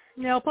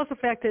 you know, plus the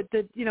fact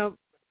that you know,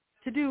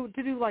 to do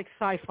like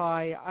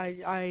sci-fi,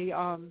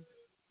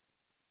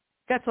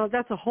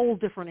 that's a whole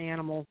different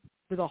animal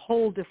with a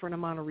whole different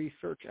amount of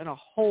research and a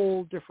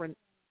whole different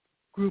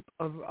group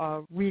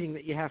of reading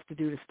that you have to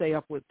do to stay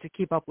up with, to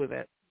keep up with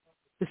it,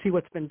 to see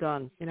what's been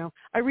done. You know,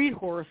 I read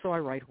horror, so I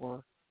write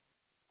horror.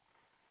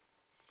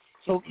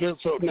 So now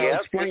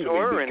there's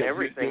horror in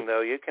everything, though.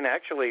 You can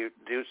actually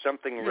do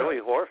something really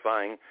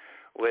horrifying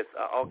with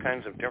all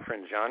kinds of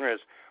different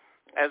genres.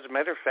 As a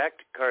matter of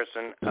fact,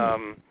 Carson,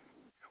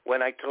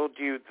 when I told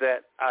you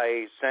that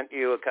I sent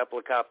you a couple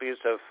of copies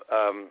of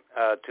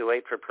Too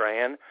Late for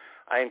Praying,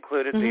 I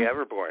included The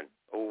Everborn,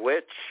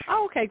 which,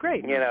 okay,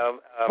 great. You know,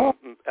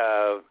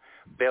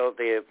 Bill,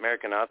 the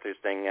American Authors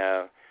thing,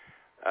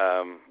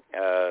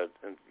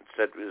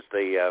 said was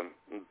the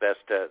best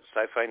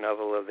sci-fi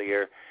novel of the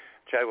year,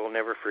 which I will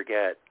never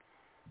forget.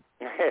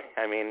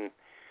 I mean,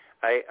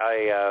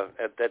 I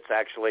that's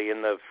actually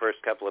in the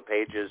first couple of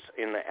pages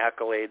in the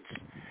accolades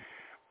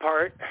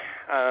part.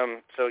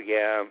 So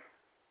yeah,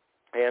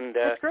 and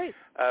that's great.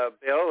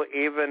 Bill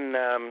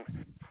even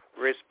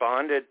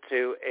responded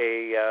to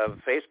a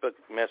Facebook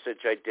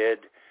message I did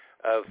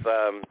of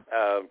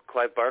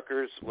Clive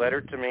Barker's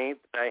letter to me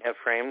I have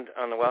framed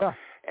on the wall. Yeah.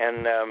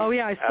 And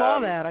I saw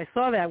that. I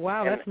saw that.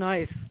 Wow, that's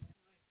nice.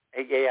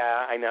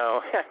 Yeah, I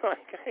know.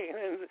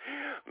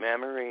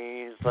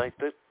 Memories like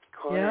the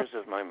corners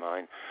of my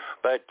mind.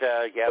 But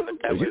but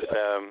that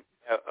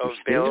was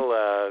Bill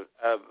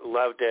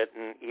loved it,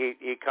 and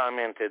he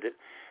commented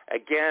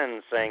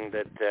again saying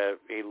that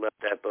he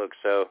loved that book.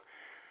 So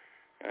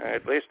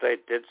at least I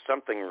did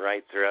something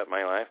right throughout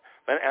my life.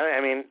 But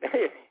I mean,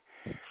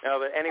 no.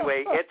 But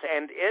anyway, it's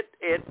an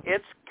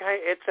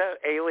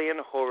alien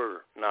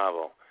horror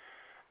novel.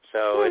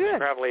 So it's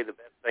probably the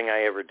best thing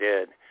I ever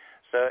did.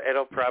 So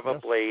it'll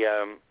probably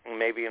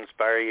maybe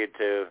inspire you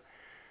to,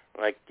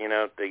 like, you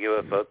know, the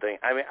UFO thing.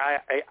 I mean,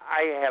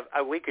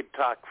 we could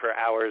talk for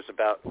hours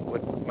about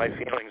what my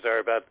feelings are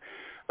about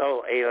the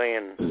whole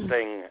alien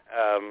thing,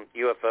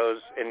 UFOs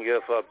and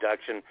UFO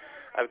abduction.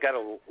 I've got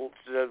a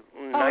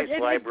nice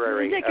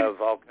library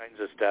of all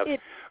kinds of stuff.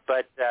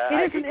 But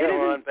I could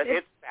go on, but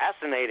it's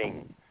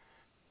fascinating.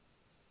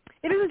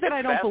 It isn't that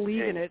I don't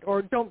believe in it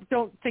or don't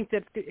think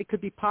that it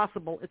could be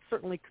possible. It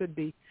certainly could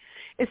be.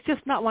 It's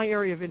just not my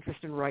area of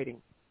interest in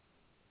writing.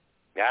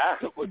 Yeah.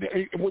 So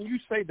when you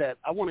say that,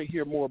 I want to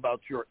hear more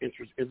about your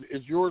interest.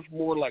 Is yours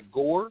more like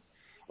gore,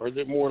 or is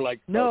it more like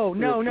no?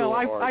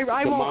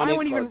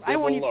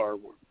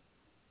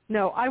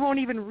 I won't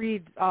even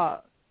read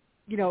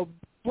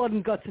blood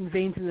and guts and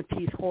veins in the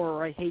teeth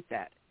horror. I hate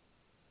that.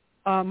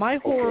 My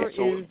horror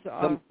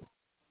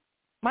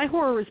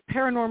is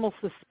paranormal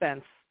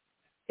suspense.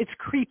 It's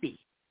creepy.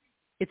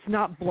 It's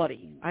not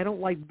bloody. I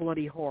don't like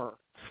bloody horror,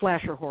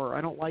 slasher horror.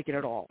 I don't like it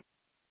at all.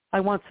 I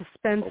want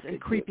suspense and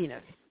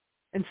creepiness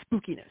and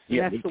spookiness.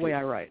 Yeah, and that's the way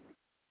I write.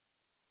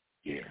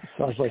 Yeah.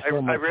 Sounds like I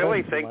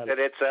really think that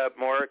it's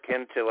more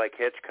akin to like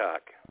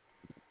Hitchcock,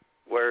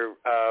 where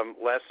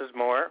less is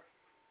more.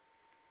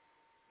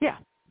 Yeah.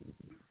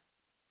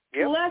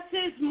 Yep. Less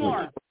is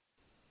more.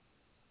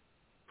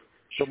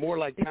 So more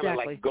like kind of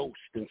like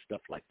ghosts and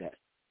stuff like that.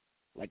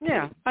 Like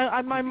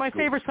my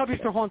favorite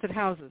subjects are haunted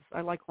houses. I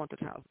like haunted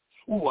houses.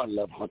 Oh, I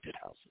love haunted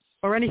houses.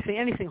 Or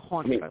anything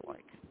haunted I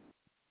like.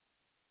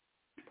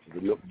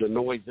 The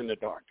noise in the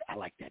dark. I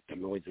like that. The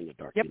noise in the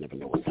dark. Yep. You never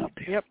know what's out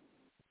there. Yep.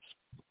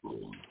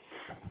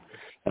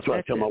 That's why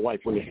I tell my wife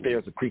when the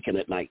stairs are creaking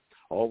at night,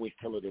 I always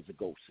tell her there's a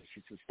ghost.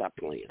 She says, stop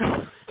playing.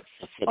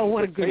 Oh,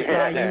 what a good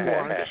guy you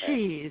are.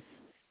 Jeez.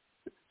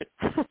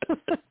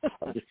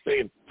 I'm just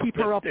saying. Keep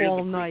her up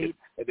all night.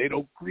 And they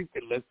don't creak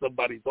unless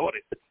somebody's on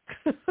it.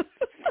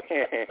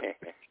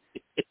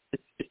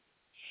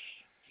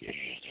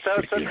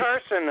 So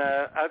Carson,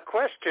 a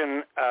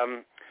question.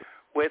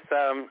 With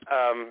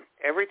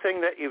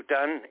everything that you've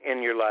done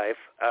in your life,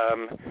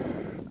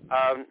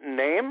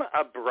 name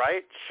a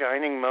bright,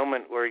 shining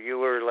moment where you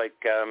were like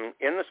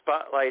in the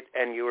spotlight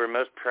and you were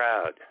most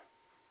proud.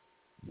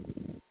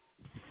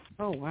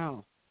 Oh,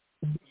 wow.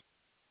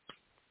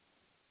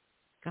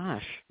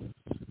 Gosh.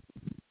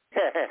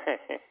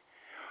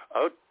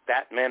 Oh,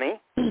 that many?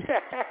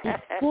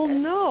 Well,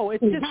 no,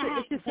 it's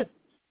just that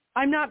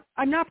I'm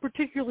not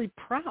particularly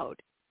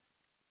proud.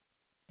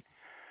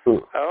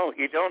 Oh,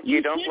 you don't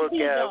look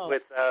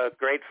with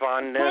great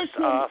fondness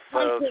off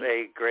of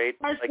a great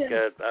a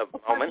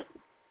moment.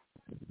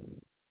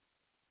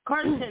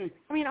 Carson,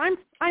 I mean,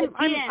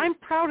 I'm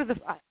proud of the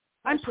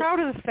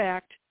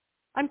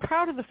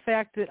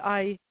fact that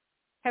I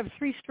have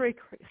 3 stray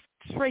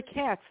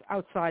cats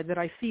outside that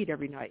I feed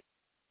every night.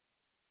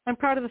 I'm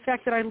proud of the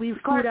fact that I leave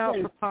food out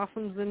for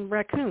possums and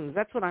raccoons.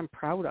 That's what I'm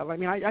proud of. I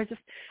mean, I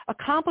just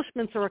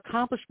accomplishments are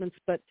accomplishments,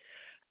 but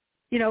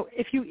you know,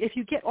 if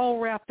you get all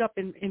wrapped up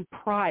in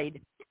pride,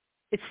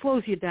 it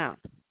slows you down.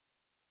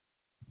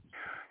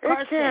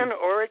 It can,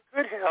 or it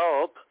could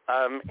help.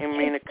 I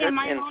mean, it could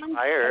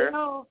inspire.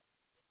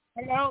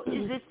 Hello,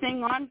 is this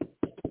thing on?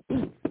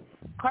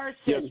 Carson.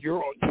 Yes,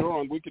 you're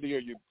on. We can hear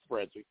you,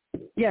 Francie.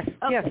 Yes,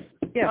 okay.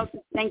 yes. Okay,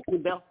 thank you,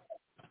 Bill.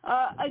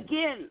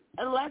 Again,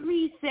 let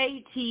me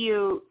say to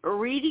you,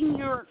 reading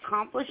your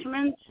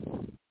accomplishments,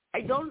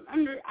 I'm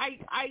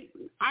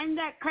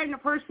that kind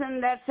of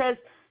person that says,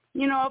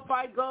 you know, if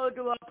I go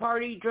to a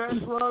party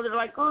dressed well, they're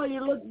like, oh,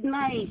 you look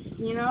nice,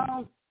 you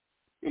know.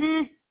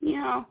 You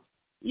know,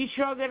 you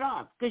shrug it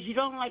off because you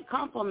don't like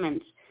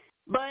compliments.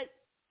 But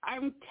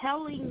I'm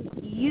telling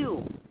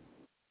you,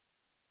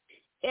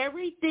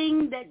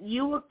 everything that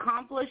you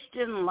accomplished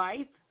in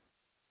life,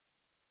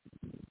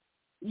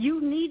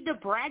 you need to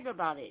brag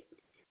about it.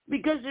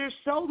 Because there's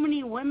so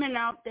many women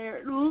out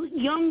there,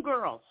 young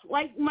girls,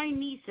 like my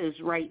nieces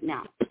right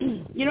now.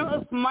 You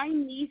know, if my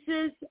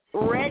nieces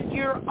read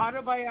your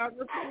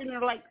autobiography and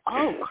they're like,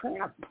 oh,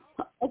 crap,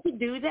 I could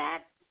do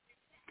that.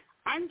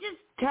 I'm just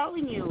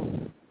telling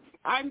you,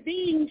 I'm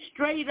being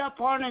straight up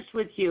honest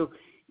with you.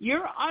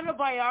 Your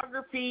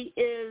autobiography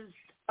is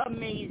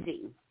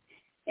amazing.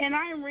 And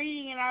I'm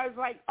reading and I was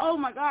like, oh,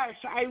 my gosh,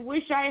 I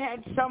wish I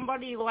had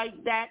somebody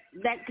like that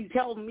that could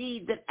tell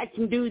me that I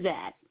can do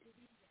that.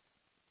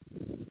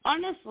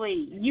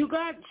 Honestly, you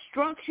got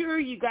structure,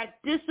 you got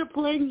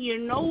discipline, you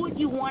know what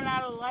you want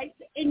out of life,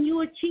 and you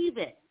achieve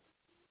it.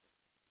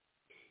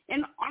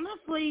 And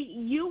honestly,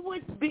 you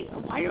would be,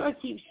 why do I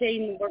keep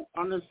saying the word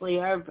honestly?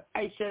 I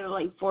said it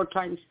like 4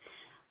 times.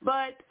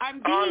 But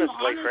I'm being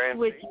honest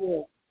with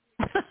you.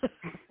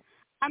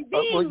 I'm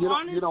being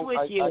honest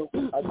with you.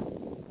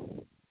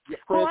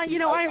 Well, I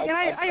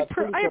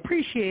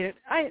appreciate it.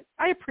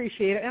 I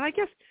appreciate it. And I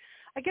guess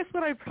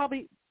what I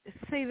probably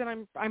say that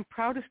I'm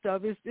proudest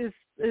of is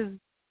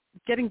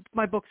getting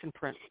my books in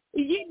print.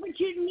 Yeah, but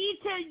you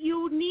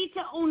need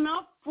to own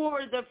up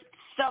for the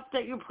stuff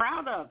that you're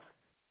proud of,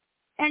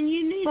 and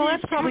you need to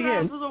share it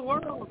out to the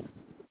world.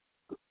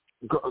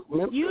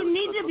 You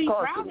need to be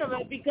proud of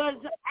it because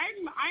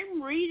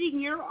I'm reading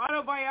your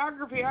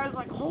autobiography. I was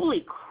like,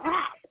 holy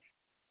crap!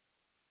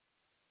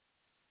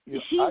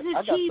 She's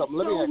achieved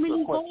so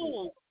many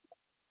goals.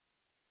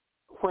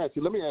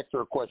 Francie, let me ask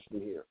her a question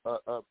here.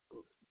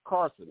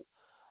 Carson,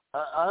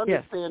 I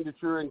understand that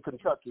you're in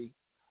Kentucky,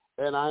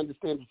 and I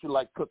understand that you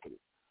like cooking.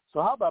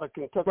 So how about a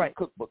Kentucky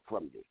cookbook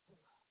from you?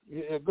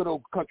 A good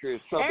old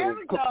country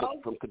southern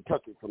cookbook from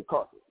Kentucky, from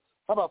Carson.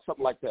 How about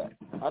something like that?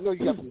 I know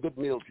you got some good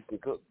meals you can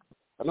cook.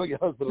 I know your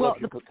husband loves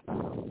you cooking.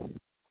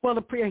 Well,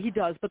 he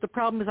does, but the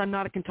problem is I'm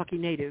not a Kentucky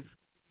native.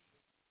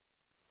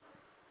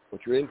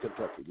 But you're in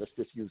Kentucky. Let's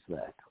just use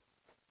that.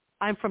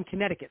 I'm from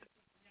Connecticut.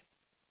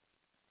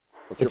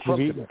 But you're from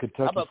Kentucky.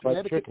 How about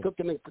Connecticut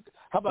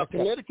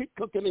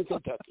cooking in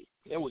Kentucky?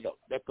 There we go.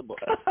 That's the book.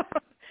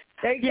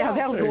 Yeah,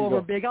 that'll go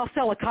over big. I'll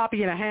sell a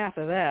copy and a half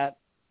of that.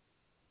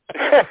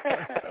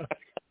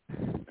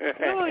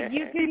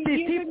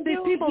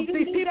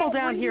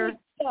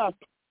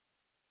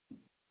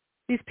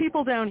 These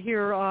people down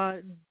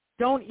here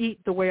don't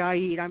eat the way I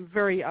eat. I'm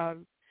very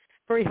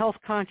health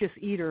conscious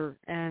eater,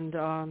 and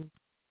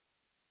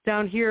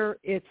down here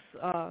it's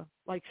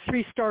like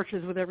 3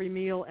 starches with every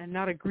meal and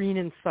not a green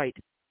in sight.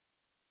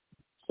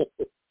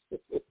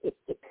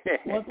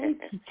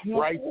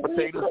 Rice,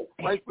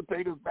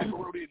 potatoes,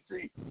 macaroni and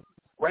cheese.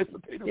 Rice,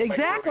 potatoes,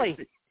 exactly.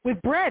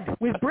 With bread.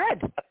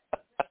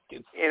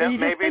 You know,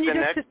 maybe the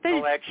next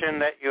collection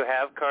that you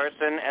have,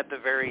 Carson, at the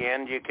very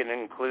end, you can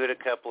include a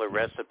couple of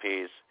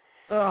recipes.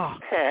 Oh,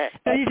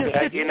 then you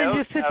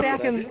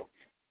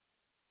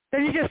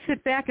just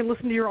sit back and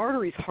listen to your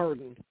arteries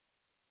harden.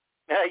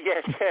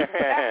 Yes.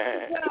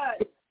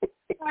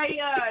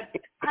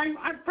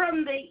 I'm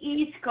from the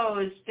East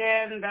Coast,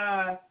 and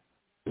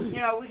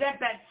we got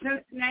that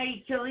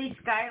Cincinnati chili,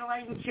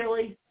 Skyline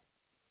chili,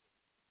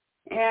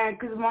 and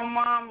because my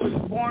mom was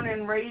born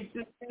and raised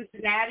in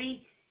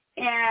Cincinnati,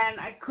 and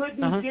I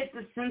couldn't get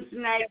the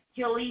Cincinnati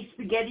chili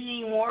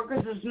spaghetti anymore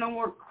because there's no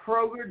more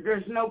Kroger.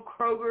 There's no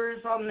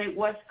Krogers on the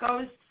West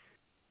Coast,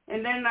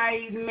 and then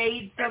I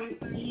made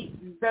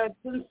the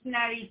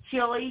Cincinnati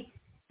chili,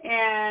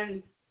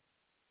 and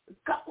a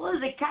couple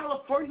of the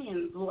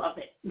Californians love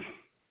it.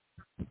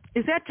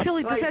 Is that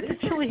chili? Does that the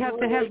chili has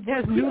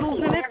noodles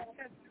in it?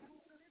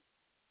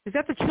 Is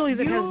that the chili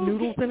that has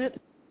noodles in it?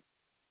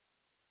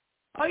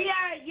 Oh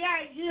yeah,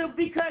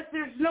 because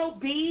there's no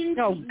beans.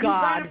 Oh God! You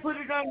gotta put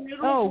it on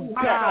noodles. Oh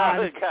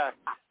God!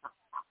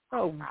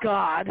 Oh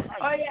God!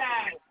 Oh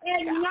yeah,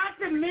 and not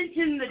to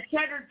mention the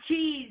cheddar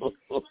cheese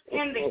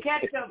and the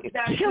ketchup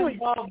that's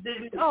involved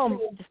in it. Oh,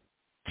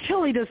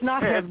 chili does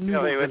not have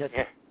noodles in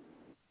it.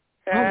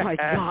 Oh my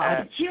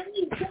God!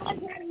 Chili does have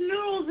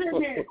noodles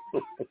in it.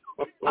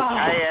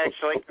 I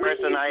actually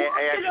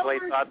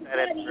thought that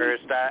at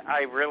first.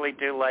 I really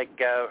do like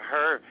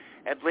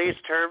at least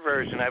her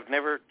version. I've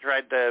never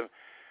tried the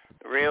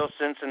real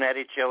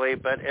Cincinnati chili,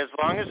 but as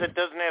long as it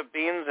doesn't have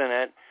beans in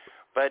it,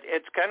 but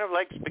it's kind of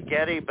like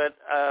spaghetti, but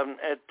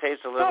it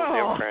tastes a little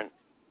different.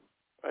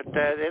 But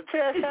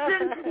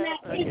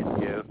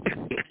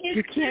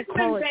you can't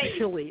call it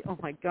chili. Oh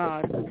my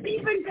God! Hey,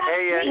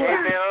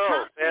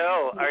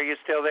 Bill, are you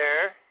still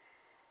there?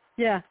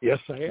 Yeah. Yes,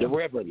 I am. The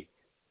Reverend.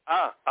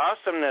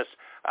 Awesomeness.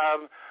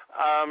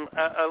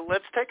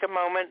 Let's take a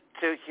moment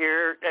to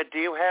hear. Do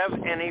you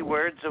have any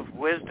words of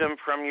wisdom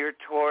from your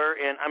tour?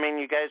 And I mean,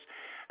 you guys,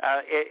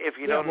 if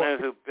you don't know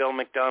who Bill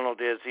McDonald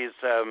is, he's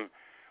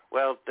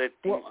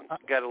he's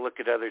got to look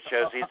at other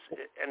shows. He's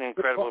an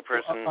incredible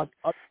person,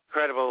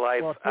 incredible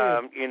life,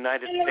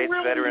 United States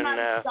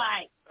veteran,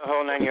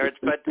 whole 9 yards.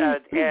 But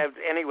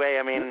anyway,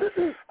 I mean,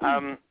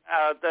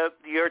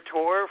 your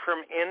tour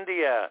from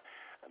India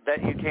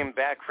that you came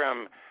back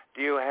from.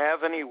 Do you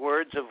have any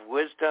words of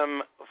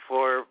wisdom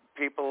for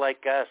people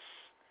like us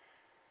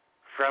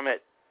from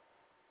it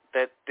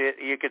that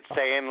you could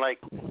say in like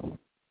a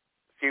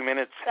few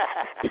minutes?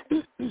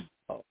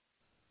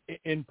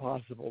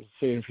 Impossible to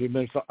say in a few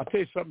minutes. I'll tell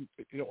you something.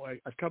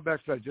 I've come back.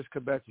 I just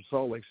come back from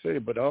Salt Lake City,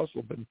 but I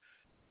also been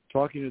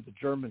talking to the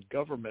German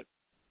government.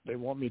 They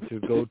want me to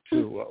go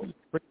to.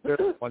 Rick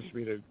wants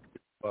me to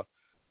a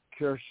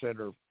care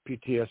center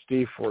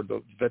PTSD for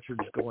the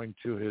veterans going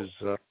to his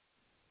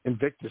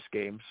Invictus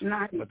Games.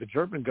 Nice. But the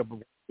German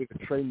government wants me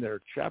to train their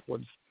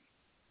chaplains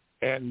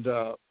and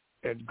go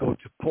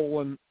to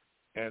Poland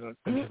and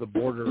to the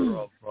border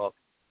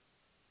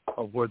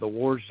of where the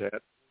war's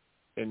at.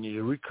 In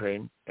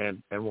Ukraine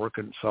and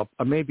working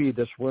maybe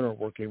this winter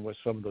working with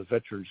some of the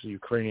veterans, the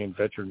Ukrainian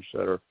veterans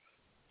that are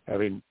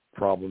having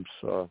problems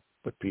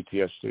with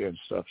PTSD and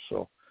stuff.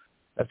 So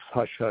that's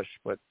hush hush,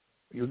 but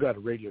you got a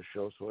radio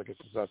show, so I guess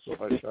it's not so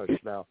hush hush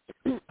now.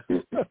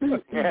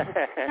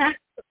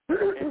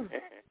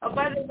 Oh,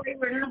 by the way,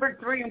 we're number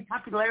 3 in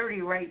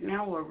popularity right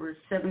now. Over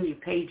 70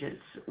 pages.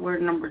 We're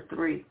number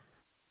 3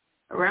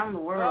 around the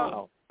world.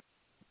 Wow.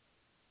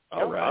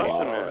 All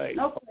right.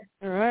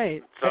 All right.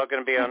 It's all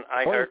going to be on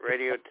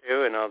iHeartRadio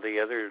too, and all the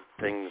other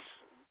things,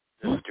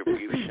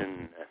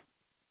 distribution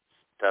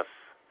stuff.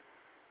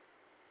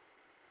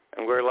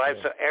 And we're live,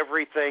 so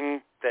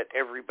everything that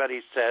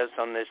everybody says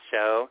on this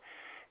show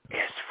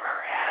is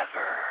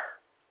forever.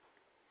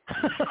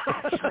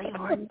 Actually,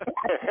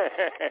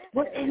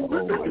 we're in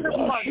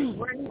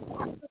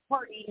the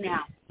party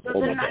now, so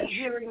they're not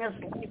hearing us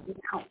right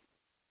now.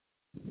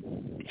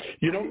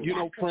 You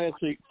know,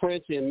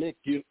 Francie and Nick.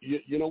 You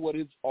know what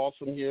is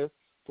awesome here?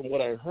 From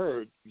what I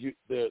heard,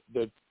 the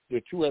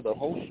 2 other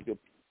host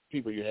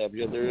people you have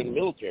here, they're in the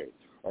military,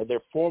 or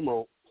they're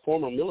former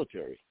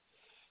military.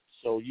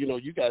 So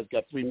you guys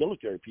got 3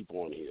 military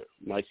people on here.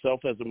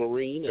 Myself as a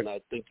Marine, and I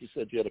think you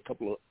said you had a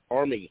couple of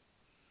Army.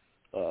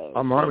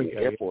 I'm Army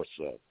Air Force.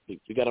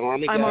 You got an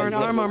Army guy, I'm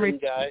Army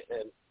guy,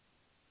 and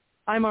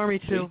I'm Army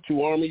too.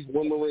 2 Armies,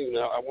 1 Marine.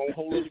 Now I won't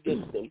hold it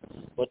against them,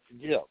 but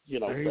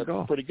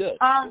that's pretty good.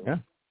 Yeah.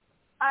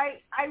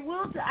 I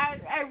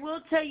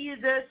will tell you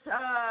this,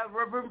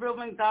 Reverend Bill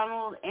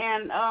McDonald,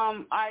 and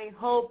I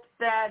hope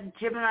that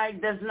Gemini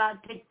does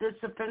not take this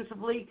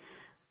offensively.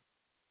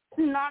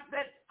 Not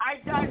that I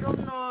don't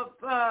know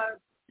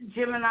if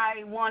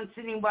Gemini wants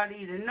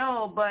anybody to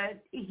know,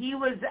 but he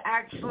was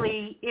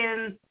actually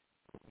in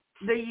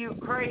the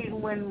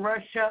Ukraine when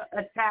Russia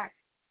attacked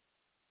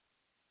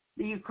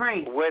the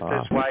Ukraine. With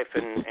his wife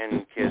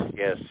and kids,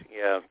 yes.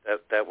 Yeah,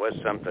 that was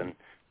something.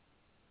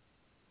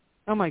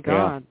 Oh my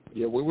God!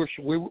 Yeah, we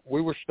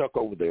were stuck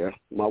over there.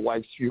 My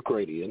wife's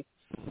Ukrainian,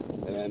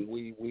 and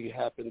we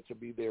happened to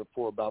be there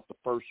for about the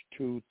first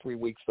 2-3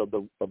 weeks of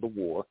the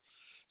war.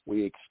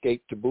 We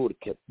escaped to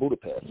Budapest.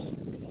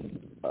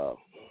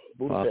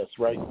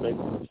 Right?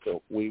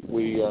 So we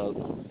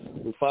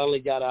finally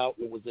got out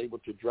and was able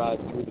to drive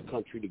through the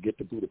country to get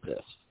to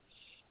Budapest.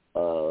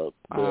 The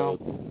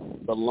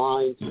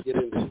line to get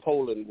into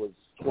Poland was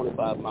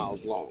 25 miles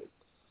long.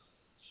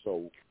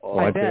 So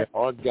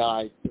our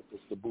guide took us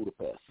to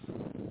Budapest.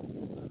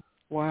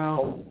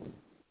 Wow.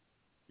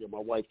 Yeah, my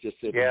wife just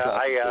said. Yeah,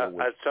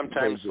 I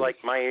sometimes like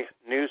my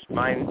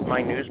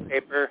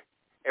newspaper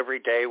every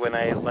day when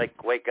I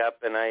like wake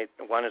up and I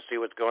want to see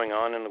what's going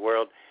on in the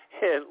world.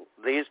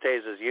 These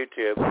days is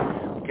YouTube,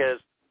 because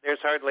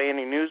there's hardly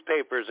any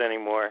newspapers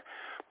anymore.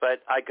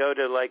 But I go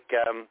to like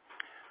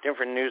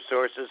different news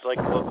sources, like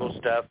local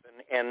stuff,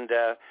 and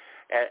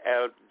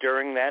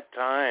during that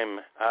time,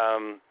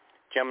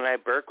 Gemini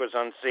Burke was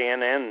on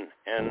CNN,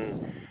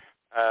 and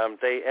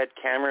they had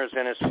cameras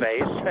in his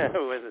face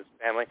with his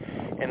family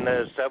in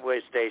the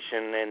subway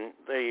station in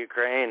the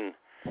Ukraine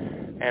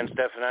and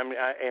stuff. And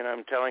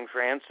I'm telling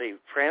Francie,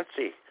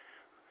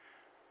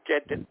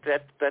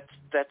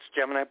 that's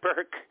Gemini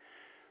Burke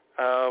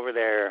over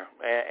there,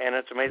 and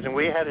it's amazing.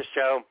 We had a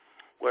show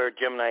where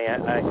Gemini,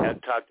 I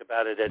had talked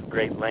about it at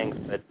great length,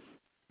 but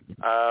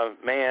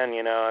man,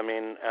 you know, I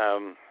mean,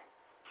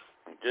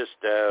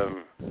 just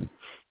that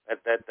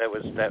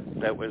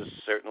was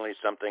certainly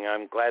something.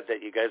 I'm glad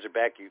that you guys are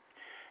back. You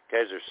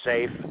guys are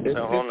safe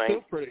the whole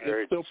night.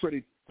 It's still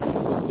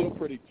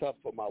pretty tough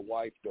for my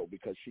wife though,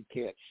 because she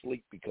can't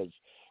sleep, because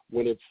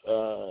when it's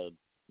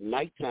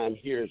nighttime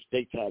here, it's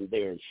daytime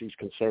there, and she's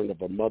concerned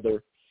of her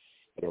mother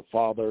and her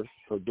father,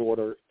 her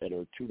daughter, and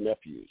her two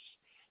nephews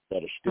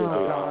that are still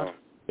there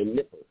in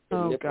Nipper,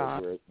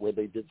 where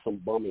they did some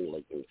bombing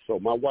lately. So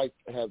my wife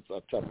has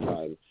a tough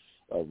time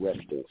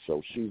resting,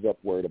 so she's up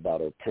worried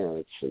about her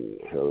parents and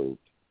her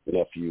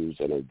nephews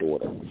and her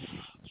daughter.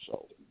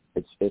 So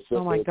it's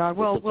oh my God!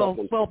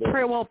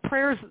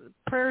 Prayers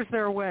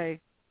their way.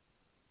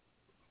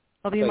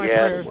 I'll be in my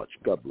prayers. Thank you so much.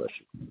 God bless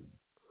you.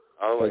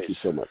 Always. Thank you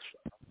so much.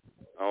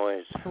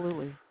 Always.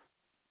 Absolutely.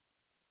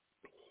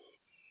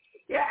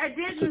 Yeah, I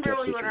didn't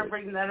really want to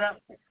bring that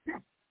up.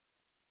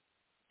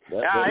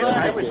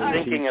 I was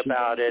thinking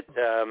about it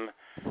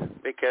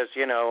because,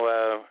 you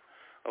know,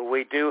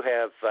 we do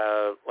have,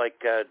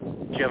 like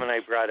Gemini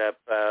brought up,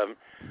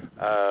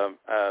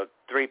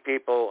 3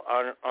 people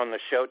on the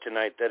show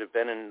tonight that have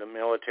been in the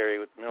military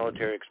with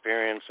military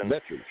experience. And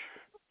veterans.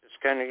 It's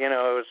kind of, you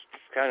know, it was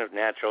kind of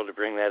natural to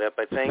bring that up,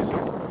 I think,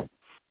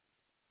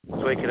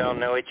 so we could all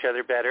know each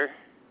other better.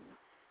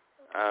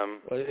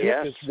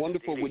 It's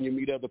wonderful when you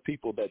meet other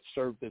people that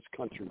serve this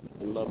country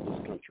and love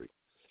this country.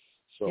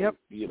 So,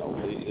 you know,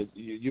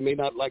 you may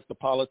not like the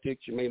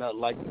politics, you may not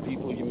like the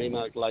people, you may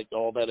not like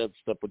all that other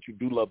stuff, but you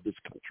do love this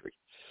country.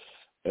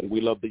 And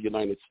we love the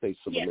United States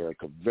of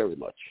America very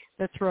much.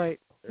 That's right.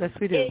 Yes,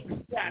 we do.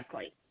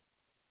 Exactly.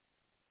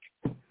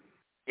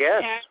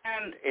 Yes,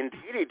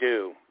 indeed you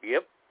do.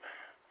 Yep.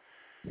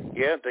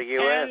 Yeah, the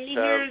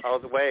U.S. All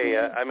the way.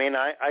 I mean,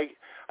 I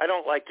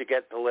don't like to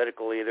get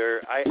political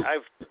either.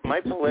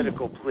 My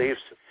political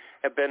beliefs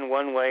have been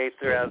one way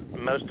throughout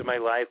most of my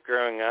life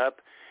growing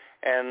up,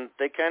 and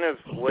they kind of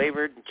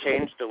wavered and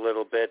changed a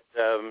little bit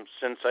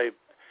since I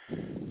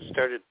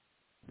started.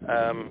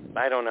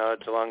 I don't know.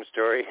 It's a long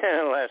story.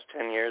 The last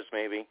 10 years,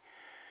 maybe.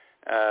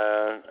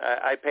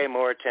 I pay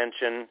more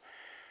attention.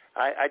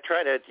 I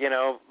try to, you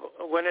know,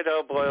 when it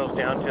all boils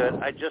down to it,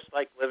 I just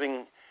like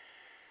living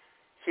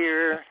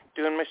here,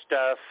 doing my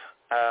stuff,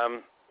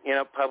 you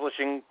know,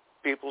 publishing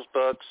people's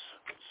books,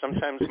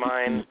 sometimes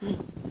mine,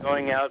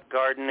 going out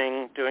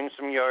gardening, doing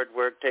some yard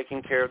work,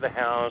 taking care of the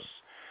house,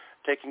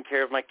 taking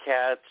care of my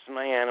cats and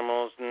my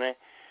animals, and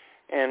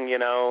you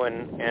know,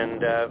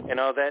 and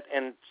all that,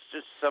 and it's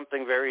just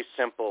something very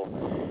simple.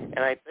 And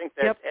I think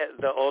that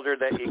the older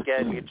that you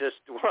get, you just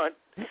want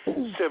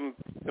some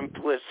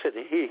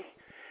simplicity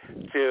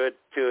to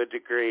a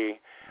degree.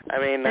 I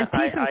mean,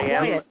 I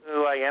am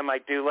who I am. I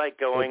do like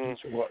going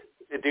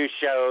to do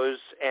shows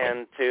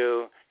and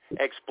to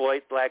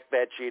exploit black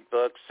bedsheet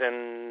books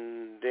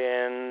and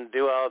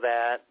do all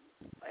that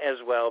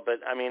as well. But,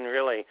 I mean,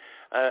 really,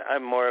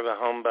 I'm more of a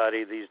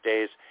homebody these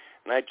days.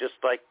 And I just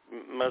like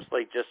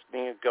mostly just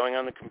going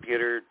on the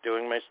computer,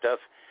 doing my stuff,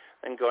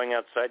 and going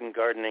outside and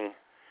gardening.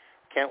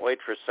 Can't wait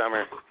for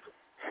summer.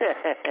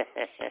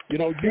 You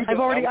know, I've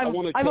already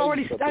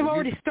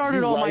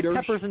started all my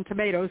peppers and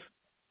tomatoes.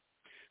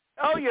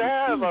 Oh, you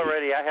have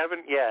already? I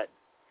haven't yet.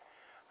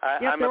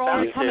 They're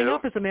already coming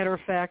up, as a matter of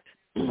fact.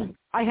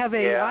 I have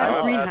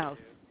a greenhouse.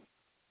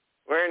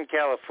 We're in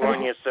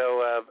California,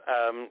 so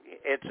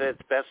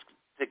it's best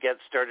to get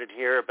started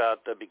here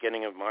about the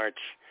beginning of March.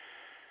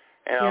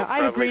 And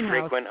I'll probably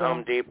frequent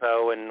Home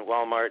Depot and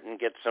Walmart and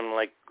get some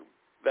like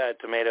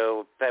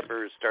tomato,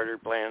 pepper starter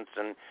plants,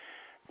 and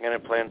I'm going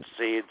to plant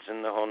seeds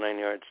and the whole 9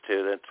 yards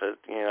too. That's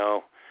you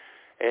know,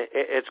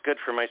 it's good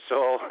for my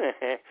soul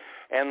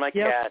and my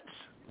cats.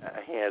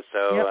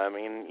 I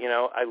mean, you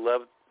know, I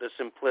love the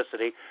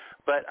simplicity,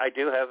 but I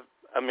do have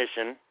a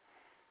mission.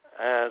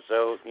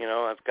 So, you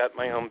know, I've got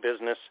my own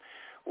business.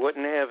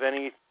 Wouldn't have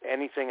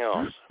anything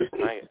else.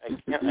 I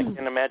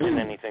can't imagine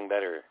anything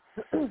better.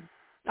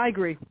 I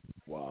agree.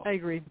 Wow. I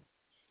agree.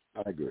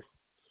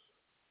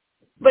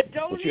 But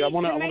don't eat I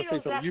wanna tomatoes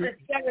say something. after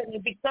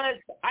 7 because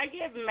I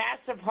get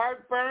massive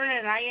heartburn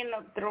and I end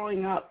up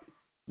throwing up.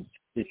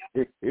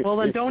 Well,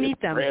 then don't eat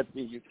them.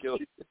 Francie, you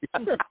killed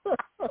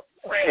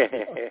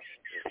Hey,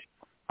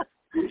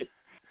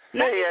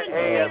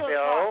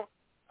 Bill.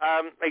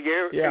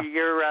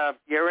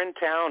 You're in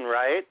town,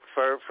 right?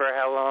 For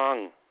how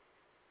long?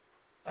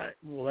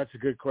 Well, that's a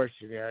good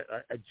question. Yeah,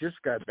 I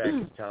just got back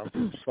in town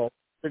from Salt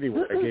City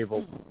where I gave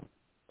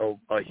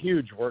a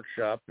huge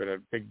workshop and a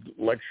big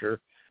lecture,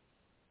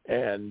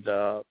 and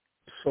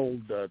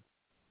sold 2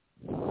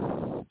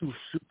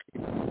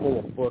 suitcases full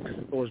of books.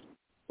 Those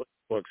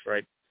books,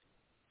 right?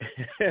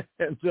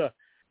 And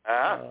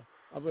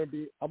I'm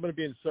gonna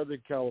be in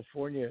Southern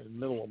California in the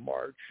middle of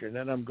March, and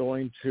then I'm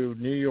going to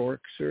New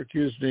York,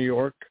 Syracuse, New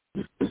York,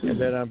 and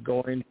then I'm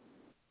going to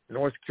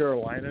North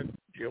Carolina,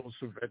 deal with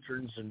some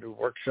veterans and do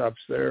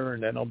workshops there,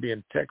 and then I'll be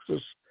in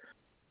Texas,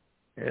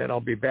 and I'll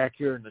be back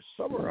here in the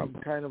summer. I'm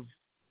kind of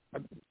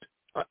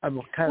on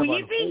hold Will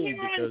you be here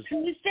on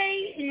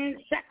Tuesday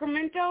in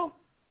Sacramento?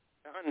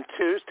 On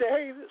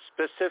Tuesday,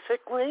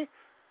 specifically?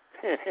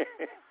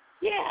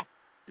 Yeah.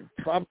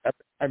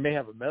 I may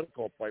have a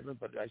medical appointment,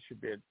 but I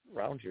should be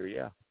around here,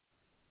 yeah.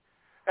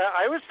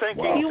 I was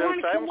thinking,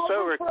 since I'm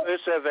so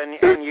reclusive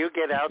and you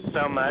get out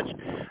so much,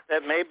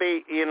 that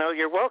maybe,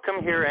 you're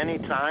welcome here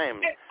anytime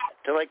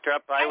to,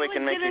 drop by. We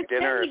can make you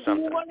dinner or something.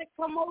 Do you want to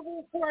come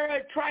over for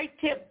a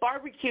tri-tip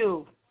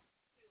barbecue?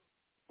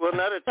 Well,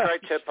 not a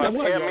tri-tip. I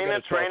mean,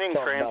 it's raining,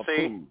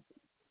 Francie.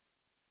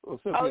 Oh,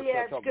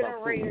 yeah, it's going to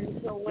rain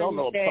until Wednesday. Y'all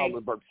know I'm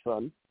Solomon's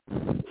son.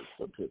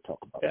 Something to talk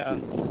about.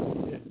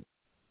 Yeah.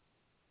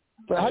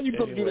 So how you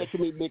going to do that to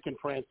me, Mick and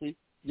Francie?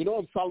 You know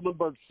I'm Solomon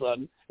Burke's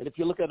son, and if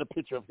you look at a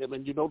picture of him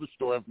and you know the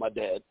story of my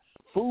dad,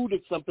 food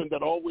is something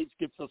that always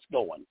gets us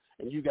going.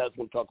 And you guys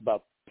want to talk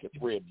about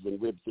ribs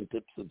and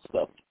tips and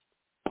stuff.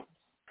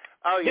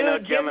 Oh,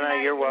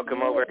 Gemini, you're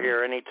welcome over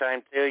here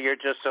anytime, too. You're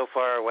just so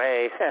far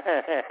away.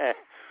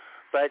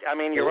 But, I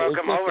mean, you're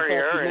welcome over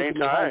here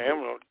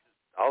anytime.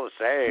 All the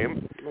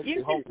same.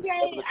 You can say,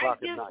 I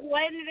just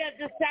landed at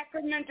the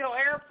Sacramento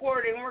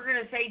airport, and we're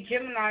going to say,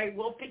 Gemini,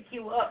 we'll pick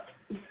you up.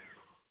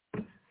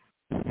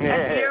 At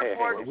the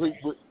airport. I'm going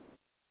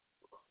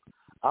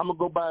to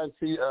go by and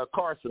see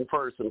Carson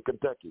first in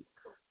Kentucky.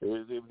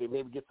 They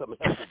maybe get something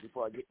healthy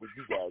before I get with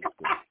you guys.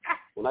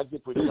 When I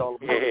get with y'all,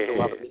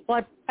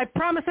 well, I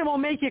promise I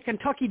won't make you a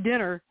Kentucky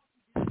dinner.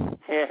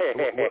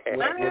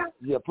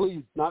 Yeah,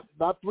 please, not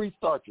 3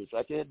 starches.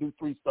 I can't do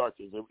 3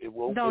 starches. It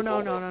won't. No.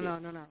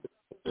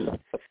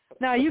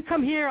 Now you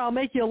come here, I'll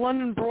make you a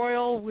London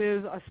broil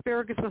with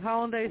asparagus with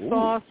hollandaise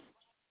sauce,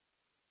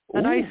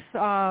 a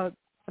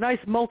nice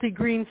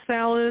multi-green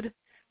salad,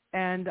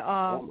 and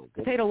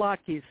potato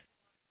latkes.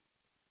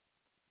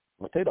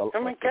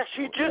 Oh my gosh,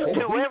 you just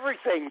do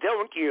everything,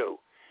 don't you?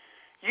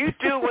 You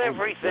do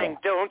everything,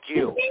 don't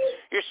you?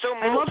 You're so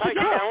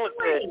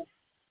multi-talented.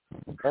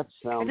 That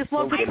sounds I just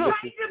love to cook.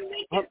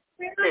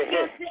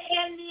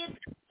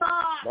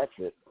 That's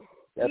it.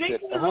 Honey,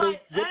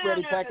 get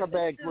ready, pack our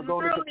bags. We're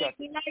going to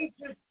Kentucky.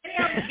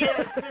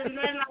 And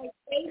then I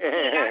tasted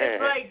it. I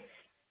was like,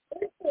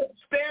 this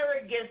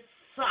asparagus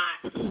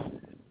sucks.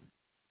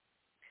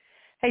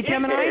 Hey,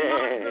 Gemini?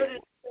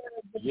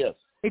 Yes.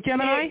 Hey,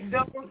 Gemini?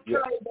 Don't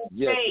try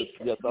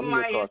Yes, I'm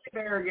my here,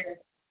 asparagus.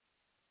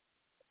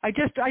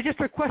 I just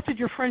requested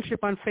your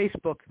friendship on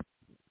Facebook.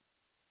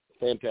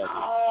 Fantastic.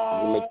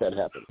 We'll make that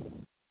happen.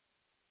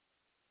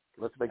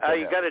 Let's make that happen.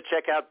 You got to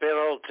check out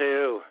Bill,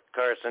 too,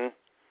 Carson.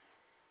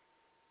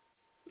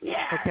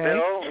 Yeah. Okay.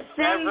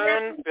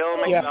 Reverend Bill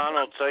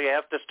McDonald. So you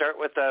have to start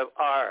with a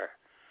R.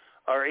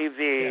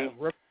 R-E-V.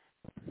 Yeah,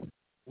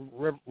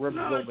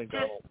 Reverend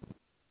McDonald.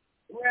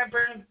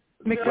 Reverend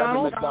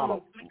McDonald?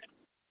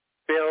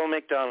 Bill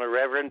McDonald.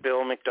 Reverend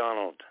Bill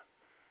McDonald.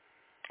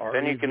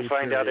 Then you can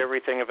find out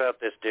everything about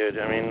this dude.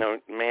 I mean,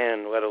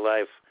 man, what a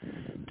life,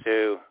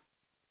 too.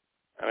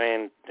 I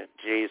mean,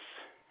 geez.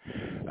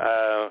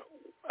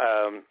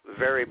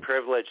 Very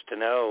privileged to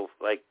know,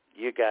 like,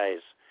 you guys.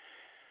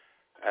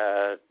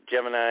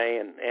 Gemini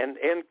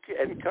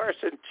and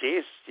Carson,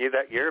 geez,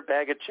 you're a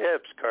bag of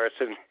chips,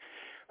 Carson.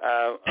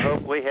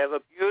 Hope we have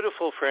a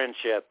beautiful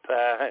friendship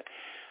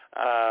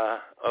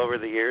over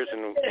the years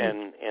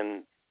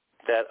and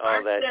that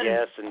all that.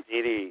 Yes,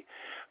 indeedy.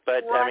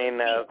 But I mean,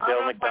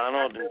 Bill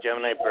McDonald and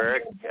Gemini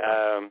Burke.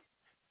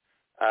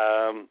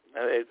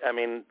 I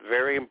mean,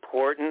 very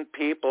important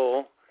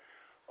people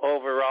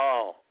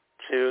overall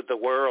to the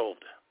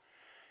world.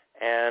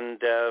 And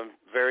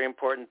very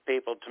important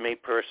people to me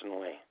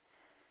personally.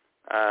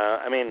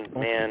 I mean,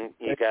 man,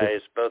 you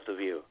guys, both of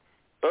you,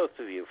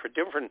 for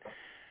different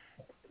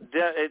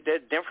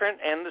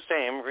and the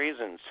same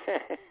reasons.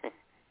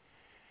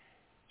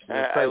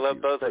 I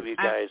love both of you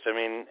guys. I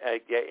mean,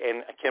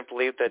 and I can't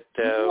believe that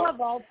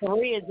love all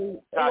 3 of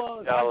them.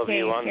 All of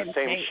you on the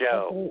same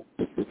show,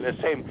 the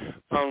same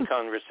phone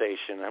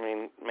conversation. I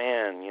mean,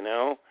 man,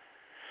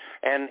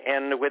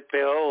 And with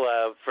Bill,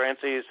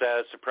 Francie's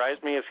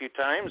surprised me a few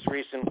times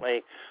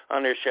recently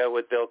on her show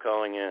with Bill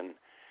calling in,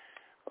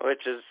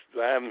 which is,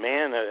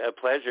 man, a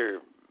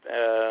pleasure.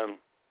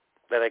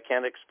 that I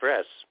can't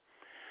express.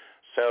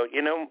 So,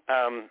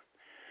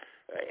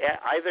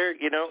 either,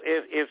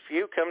 if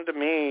you come to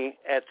me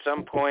at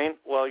some point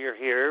while you're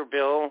here,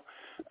 Bill,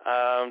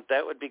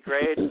 that would be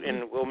great,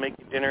 and we'll make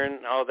you dinner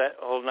and all that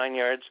whole 9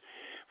 yards.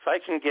 If I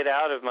can get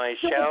out of my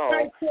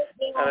shell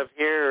out of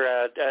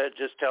here,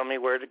 just tell me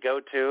where to go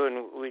to,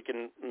 and we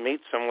can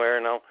meet somewhere,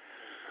 and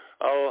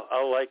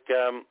I'll like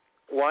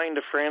whine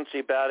to Francie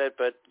about it,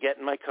 but get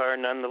in my car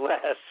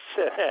nonetheless.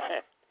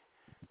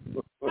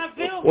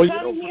 Bill, Well,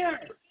 come here.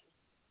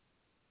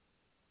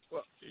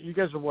 Well, you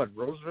guys are what,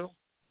 Roseville?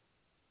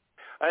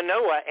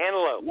 No,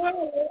 Antelope.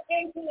 No,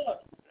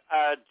 Antelope.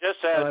 Just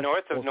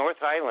north of North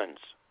Highlands.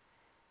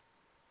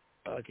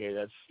 Okay,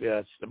 that's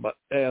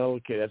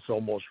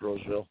almost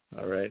Roseville.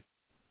 All right.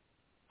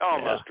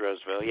 Almost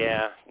Roseville,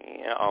 yeah,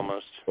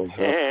 almost.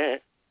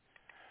 Okay.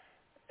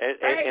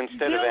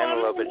 Instead of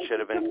Antelope, it should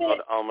have been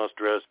called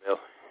Almost Roseville.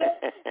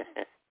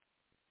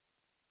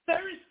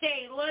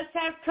 Thursday, let's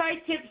have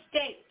tri-tip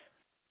steak.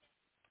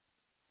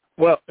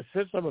 Well,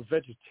 since I'm a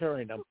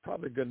vegetarian, I'm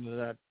probably going to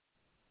not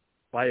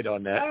bite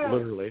on that,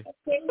 literally.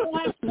 Okay, we'll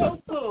have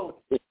tofu.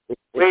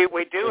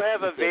 We do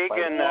have a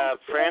vegan,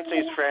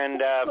 Francie's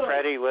friend,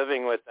 Freddie,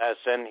 living with us,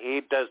 and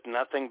he does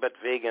nothing but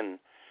vegan.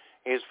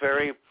 He's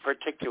very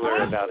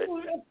particular about it.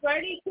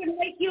 Freddie can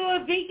make you a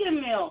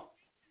vegan meal.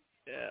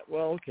 Yeah,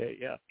 well, okay,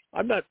 yeah.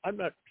 I'm not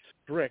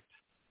strict.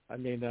 I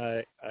mean,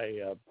 I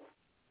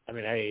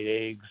eat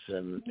eggs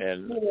and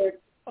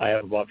I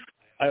have about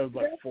 4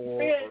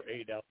 or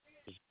 8 ounces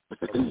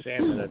of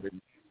salmon every.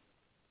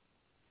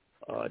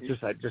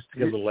 Just to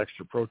get a little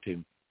extra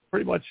protein.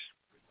 Pretty much,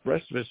 the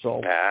rest of it's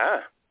all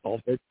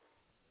big.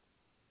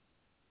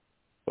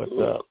 But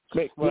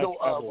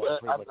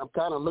I'm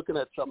kind of looking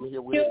at something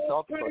here we didn't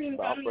talk much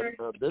about,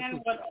 but this is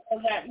what all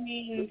that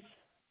means.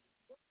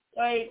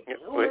 Like,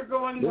 we're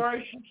going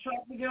grocery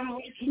shopping. I'm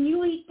like, can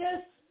you eat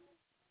this?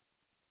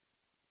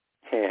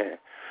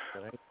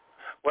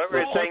 What were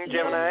you saying,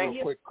 Gemini?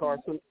 Real quick,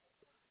 Carson.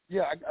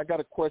 Yeah, I got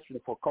a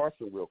question for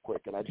Carson real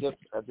quick, and I just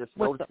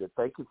noticed it.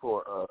 Thank you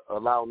for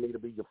allowing me to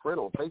be your friend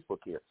on Facebook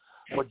here.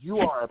 But you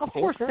are a painter. Of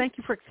course, thank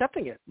you for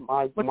accepting it.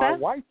 My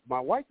wife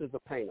is a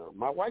painter.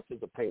 My wife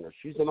is a painter.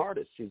 She's an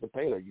artist. She's a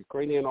painter,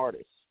 Ukrainian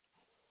artist.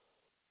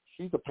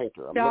 She's a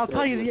painter. I'll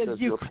tell you,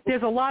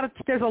 there's a lot of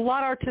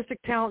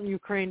artistic talent in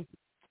Ukraine.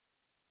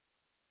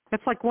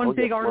 That's like one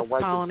big artist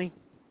colony.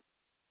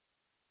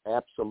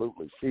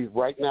 Absolutely. She's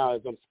right now,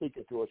 as I'm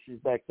speaking to her, she's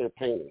back there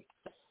painting.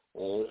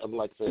 And I'm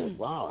like saying,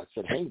 wow. I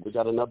said, hey, we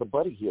got another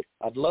buddy here.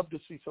 I'd love to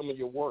see some of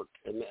your work.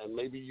 And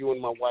maybe you and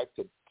my wife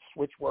could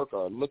switch work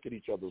or look at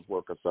each other's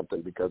work or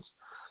something, because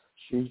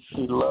she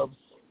loves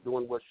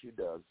doing what she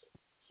does.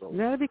 So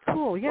that'd be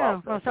cool. Yeah.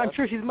 Wow, I'm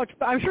sure she's much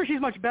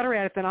better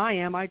at it than I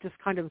am. I just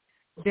kind of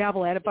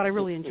dabble at it, but I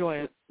really enjoy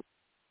it.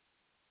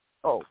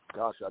 Oh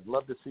gosh, I'd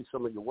love to see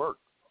some of your work.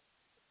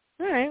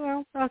 All right.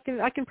 Well, I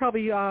can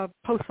probably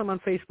post some on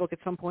Facebook at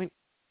some point.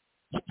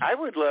 I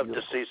would love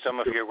to see some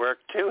of your work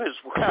too, as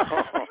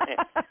well.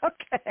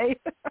 Okay.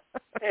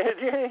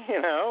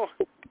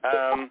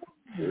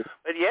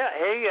 But yeah,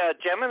 hey,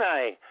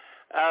 Gemini,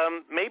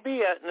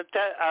 maybe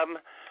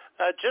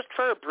just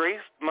for a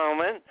brief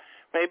moment,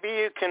 maybe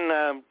you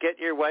can get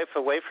your wife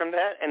away from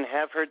that and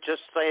have her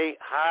just say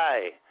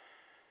hi.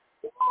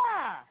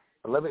 Yeah.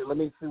 Let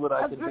me see what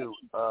I can do.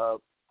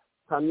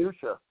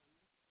 Tanyusha,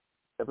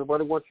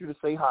 everybody wants you to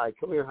say hi.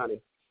 Come here,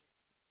 honey.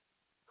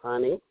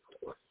 Honey.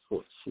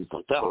 She's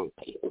on down.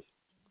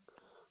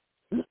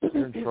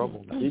 You're in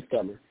trouble now. She's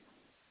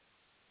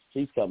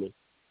coming.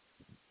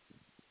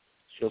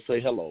 She'll say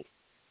hello.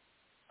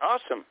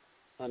 Awesome.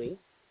 Honey,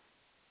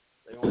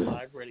 they're on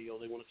live radio.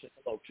 They want to say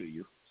hello to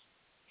you.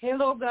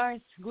 Hello,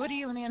 guys. Good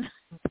evening.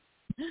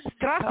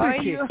 How are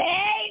you?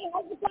 Hey,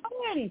 how's it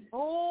going?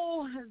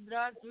 Oh,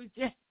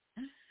 здравствуйте.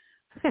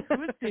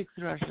 Who speaks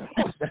Russian?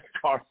 That's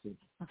Carson.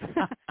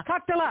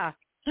 Как дела?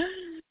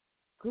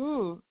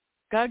 Cool.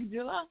 Как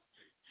дела?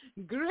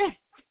 Great.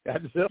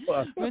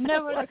 Godzilla.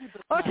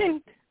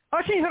 Очень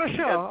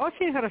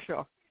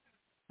хорошо.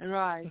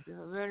 Right.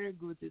 Very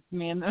good. It's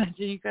me.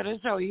 Очень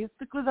хорошо. You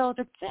speak without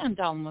accent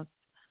almost.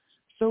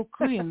 So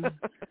clean.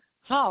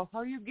 How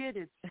you get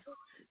it?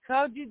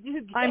 How did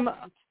you get it?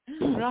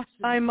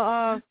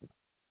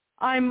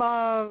 I'm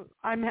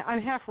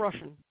half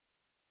Russian.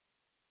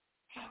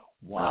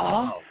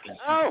 Wow.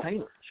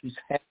 She's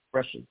half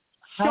Russian.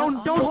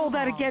 Don't hold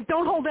that against.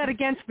 Don't hold that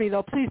against me,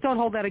 though. Please don't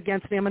hold that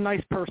against me. I'm a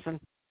nice person.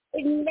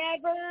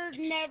 Never.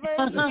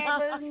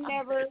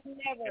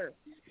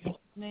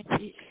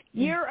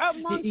 You're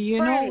amongst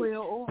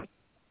friends.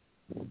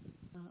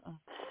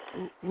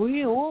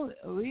 We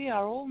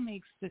are all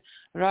mixed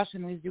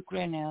Russian with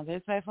Ukrainian.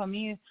 That's why for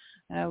me,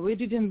 we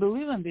didn't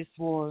believe in this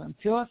war.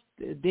 First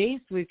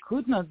days we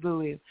could not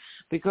believe,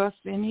 because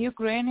in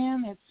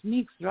Ukrainian it's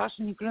mixed,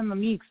 Russian Ukrainian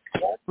mixed.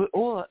 We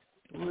all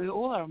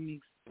are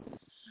mixed.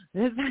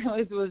 That's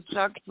why it was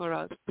shock for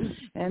us.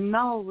 And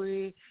now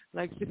we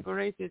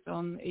separated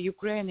on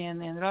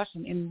Ukrainian and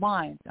Russian in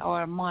mind,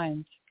 our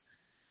minds.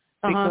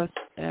 Because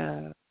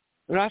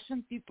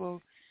Russian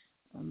people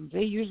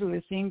they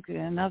usually think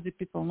other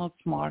people not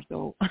smart,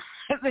 though.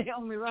 The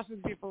only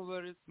Russian people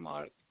very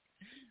smart.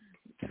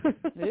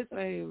 This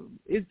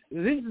is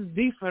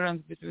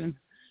difference between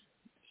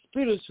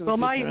spiritual. Well,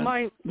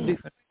 my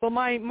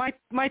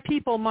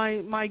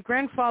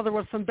grandfather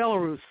was from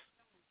Belarus.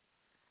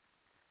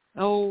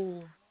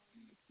 Oh.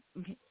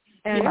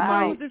 And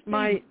wow.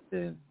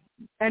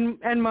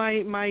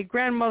 my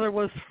grandmother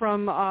was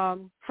from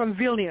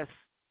Vilnius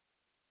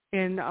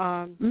in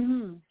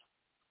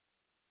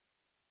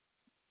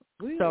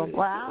So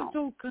wow.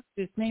 All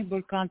countries,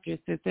 neighbor countries,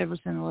 that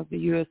everything was the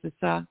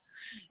USSR,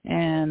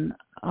 and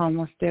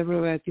almost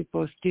everywhere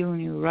people still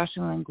knew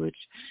Russian language.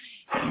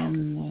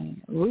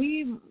 And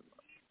we,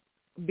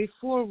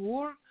 before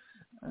war,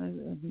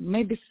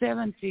 maybe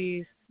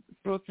 70%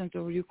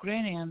 of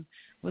Ukrainians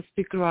would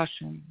speak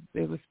Russian.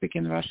 They were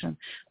speaking Russian,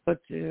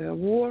 but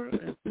war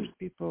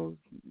people,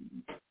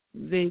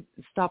 they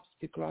stopped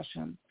speak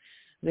Russian.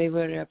 They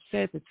were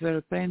upset. It's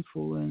very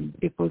painful, and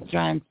people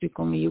try and speak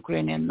only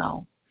Ukrainian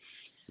now.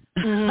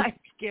 I'm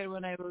scared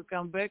when I will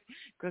come back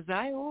because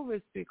I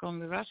always speak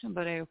only Russian,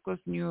 but I of course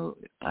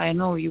I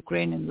know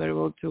Ukrainian very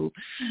well too.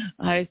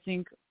 I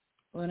think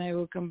when I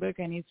will come back,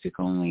 I need to speak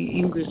only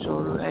English,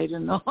 or I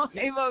don't know.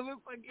 Maybe I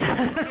will forget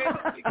Ukrainian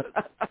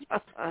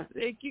because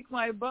they kick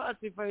my butt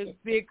if I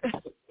speak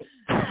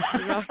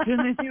Russian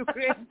and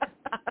Ukrainian.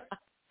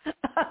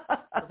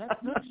 That's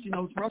good. She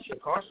knows Russian.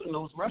 Carson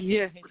knows Russian.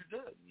 Yeah, pretty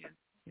good. Yeah.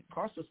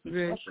 Carson speaks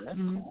Russian. That's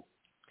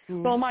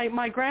cool. Well,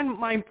 my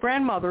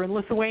grandmother in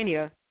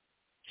Lithuania,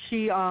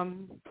 she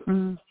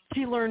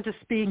learned to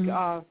speak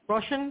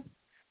Russian,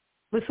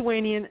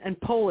 Lithuanian, and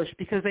Polish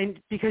because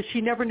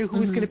she never knew who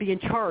was going to be in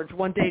charge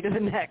one day to the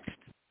next.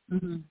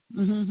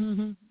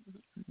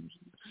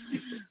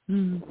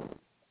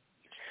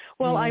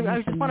 Well, I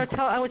just want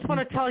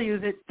to tell you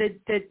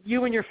that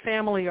you and your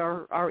family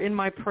are in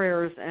my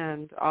prayers,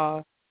 and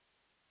I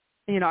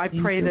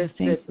pray that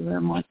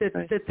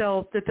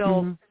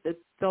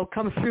they'll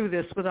come through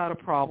this without a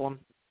problem.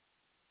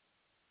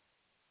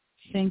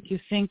 Thank you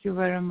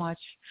very much,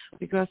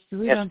 because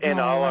we don't know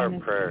all our when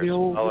prayers, it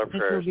will be over. all our It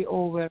prayers. will be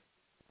over.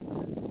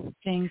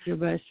 Thank you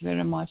guys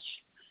very much.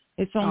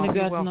 It's only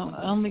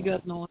only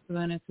God knows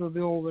when it will be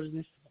over,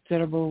 this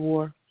terrible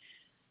war.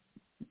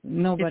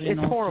 Nobody it's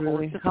knows horrible.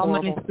 really. It's How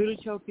horrible. many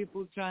spiritual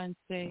people try and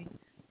say,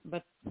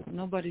 but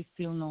nobody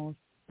still knows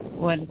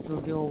when it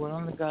will be over.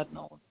 Only God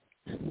knows.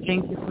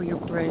 Thank you for your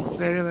prayers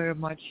very, very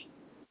much.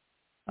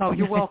 Oh,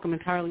 you're welcome,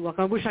 entirely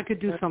welcome. I wish I could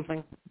do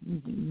something.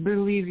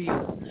 Believe you,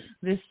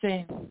 the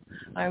same.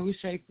 I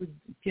wish I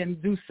can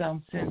do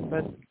something,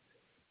 but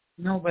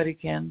nobody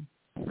can.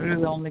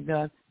 Really, only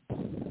God.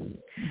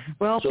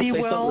 Well, So be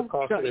well.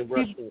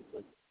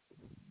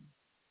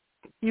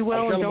 Be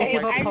well, and don't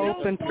give up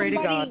hope, and pray to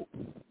God.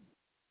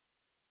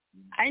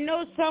 I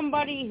know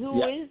somebody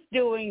who is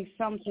doing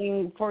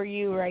something for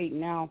you right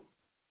now.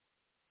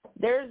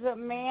 There's a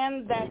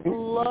man that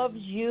loves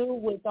you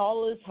with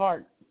all his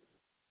heart.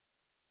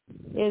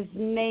 His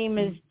name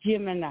is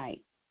Gemini.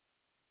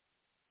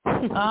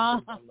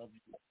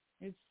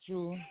 It's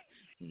true.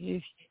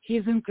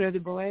 He's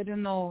incredible. I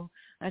don't know.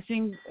 I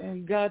think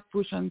God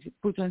put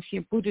it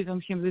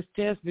on him this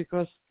test,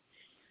 because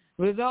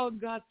without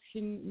God,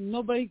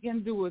 nobody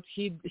can do what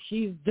he's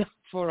done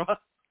for us.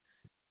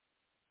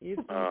 It's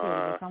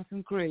incredible,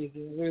 something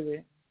crazy,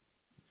 really.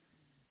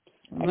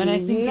 When I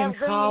think of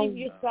how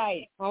it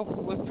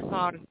was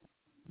hard.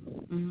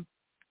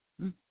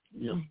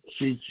 Yeah,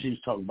 she's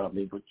talking about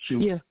me, but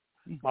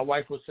my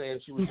wife was saying,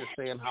 she was just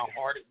saying how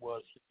hard it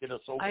was to get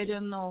us over. I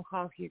don't know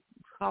how he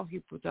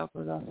put up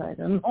with us. I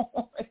don't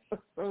know.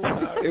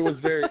 It was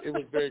very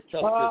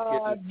tough.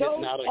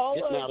 Getting out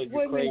of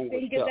Ukraine.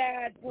 Think of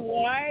that.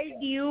 Why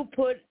do you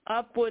put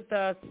up with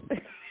us?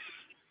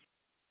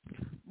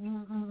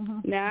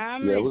 Now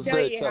I'm going to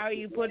tell you how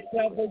he puts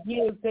up with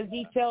you, because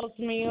he tells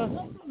me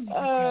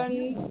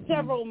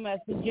several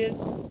messages.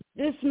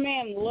 This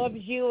man loves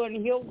you, and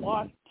he'll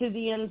walk to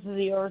the ends of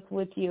the earth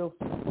with you.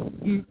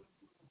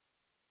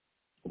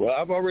 Well,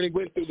 I've already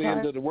went through the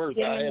end of the earth.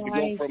 I had to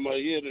go from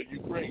here to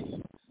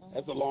Ukraine.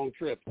 That's a long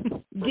trip.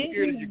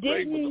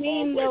 Didn't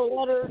mean to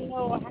let her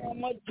know how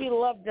much you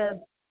loved her.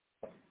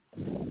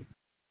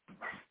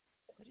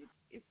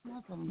 It's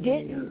not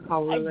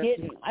I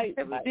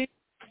didn't.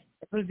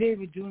 Every day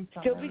we're doing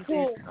something. Still be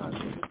cool.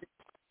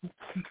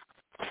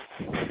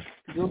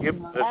 Yep,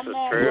 this is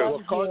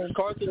true. Well,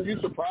 Carson, you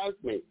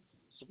surprised me.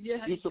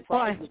 Yeah. You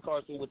surprised me,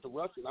 Carson, with the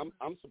Russian.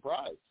 I'm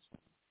surprised.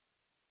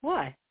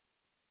 Why?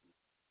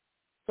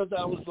 Because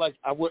I was like,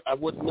 I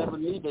would never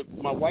knew that.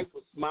 My wife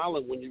was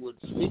smiling when you were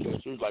speaking.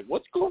 She was like,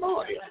 "What's going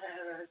on here?"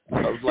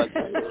 I was like,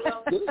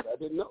 "Good, I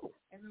didn't know."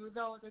 And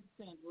without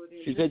accent,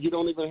 she said, "You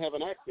don't even have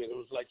an accent." It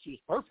was like she's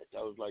perfect.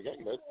 I was like,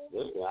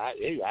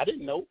 "Hey, I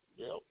didn't know."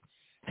 You know.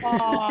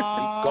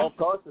 Golf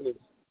Carson is.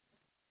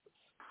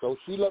 So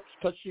she loves,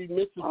 because she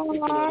misses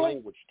speaking her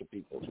language to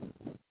people.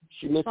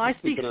 She misses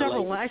speaking her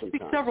language. I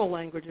speak several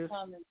languages.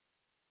 Oh,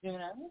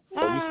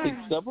 you speak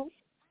several?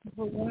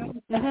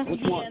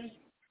 Which one?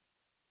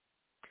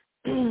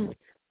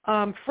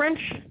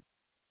 French,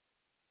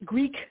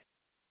 Greek,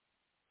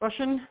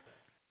 Russian.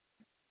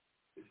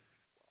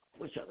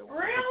 Which other one?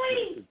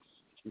 Really?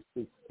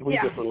 Three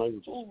different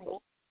languages.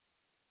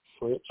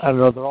 French. I don't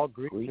know. They're all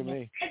Greek to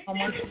me.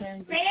 Spanish.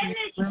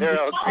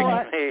 They're all Greek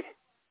to me.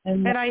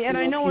 And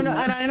I know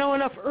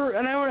enough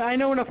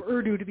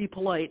Urdu to be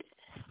polite.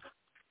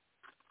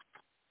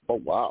 Oh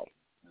wow!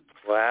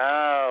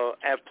 Wow,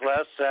 and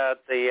plus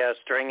the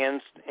string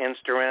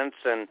instruments,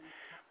 and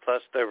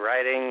plus the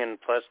writing,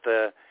 and plus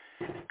the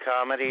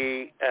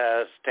comedy,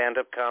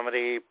 stand-up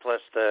comedy,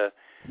 plus the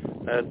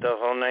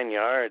whole 9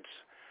 yards.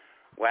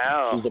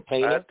 Wow, She's a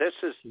painter. This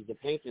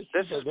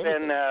has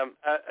been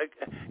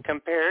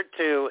compared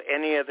to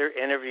any other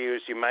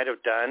interviews you might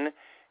have done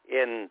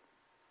in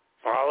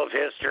all of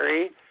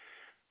history.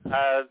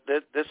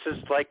 This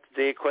is like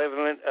the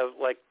equivalent of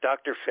like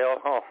Dr. Phil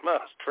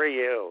almost for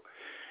you,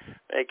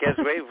 because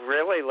we've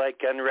really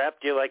like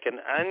unwrapped you like an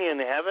onion,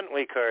 haven't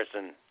we,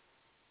 Carson?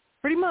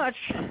 Pretty much.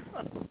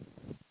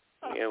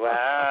 Yeah,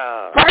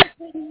 wow.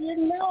 Carson,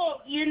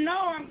 you know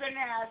I'm going to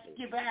ask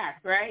you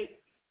back, right?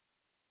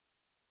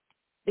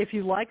 If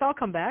you like, I'll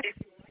come back.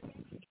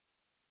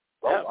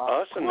 Yeah,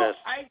 awesomeness.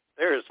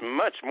 There's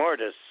much more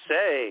to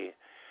say.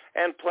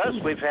 And plus,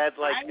 we've had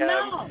like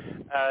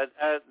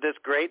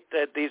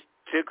these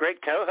two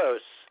great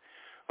co-hosts.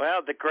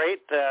 Wow, the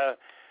great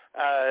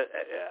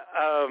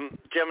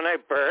Gemini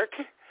Burke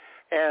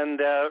and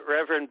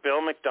Reverend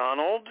Bill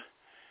McDonald.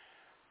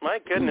 My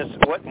goodness,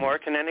 what more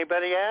can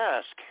anybody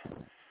ask?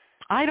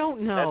 I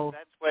don't know.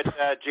 That's what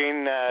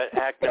Gene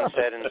Hackman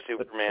said in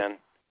Superman.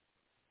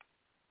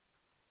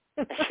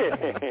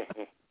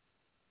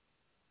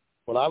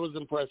 Well, I was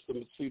impressed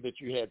to see that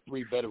you had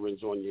 3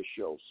 veterans on your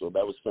show, so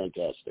that was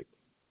fantastic.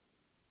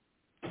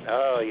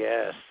 Oh,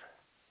 yes.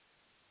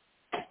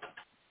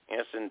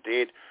 Yes,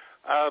 indeed.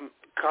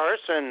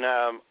 Carson,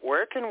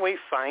 where can we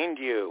find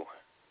you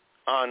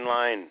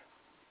online?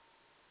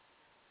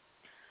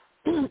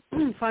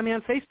 Find me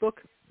on Facebook.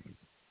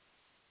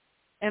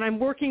 And I'm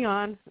working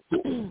on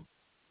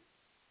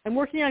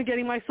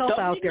getting myself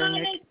out there,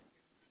 Nick,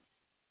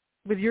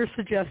 with your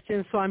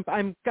suggestions. So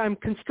I'm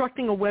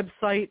constructing a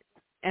website,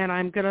 and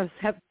I'm gonna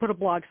put a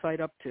blog site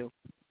up too.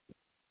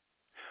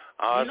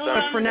 Awesome.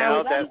 But for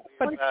now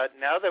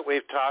that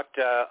we've talked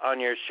on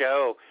your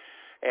show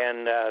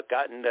and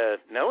gotten to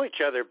know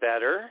each other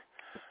better,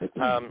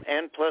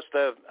 and plus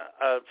the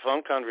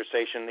phone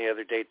conversation the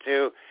other day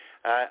too,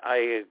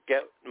 I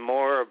get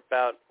more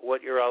about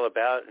what you're all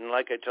about. And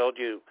like I told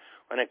you,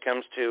 when it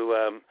comes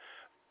to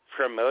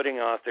promoting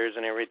authors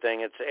and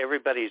everything,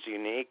 everybody's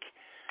unique.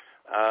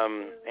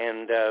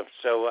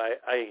 So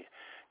I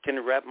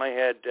can wrap my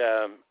head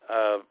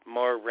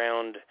more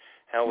around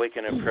how we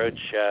can approach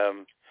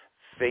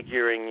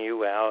figuring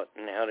you out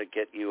and how to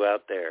get you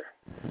out there.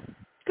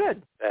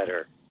 Good.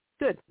 Better.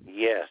 Good.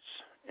 Yes,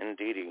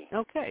 indeedy.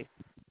 Okay.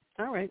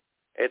 All right.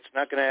 It's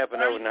not going to happen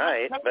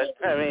overnight, but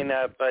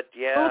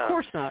yeah. Oh, of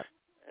course not.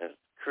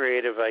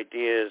 Creative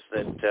ideas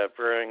that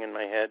brewing in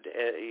my head,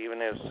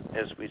 even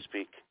as we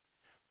speak.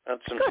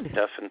 That's some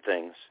stuff and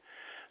things.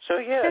 So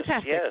yes,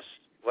 Fantastic. yes.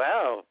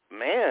 Wow,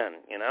 man,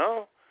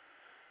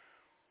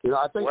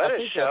 I think what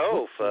a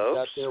show, folks!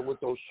 Out there with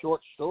those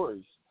short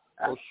stories.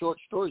 Those short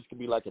stories could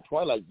be like a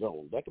Twilight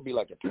Zone. That could be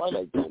like a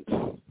Twilight Zone.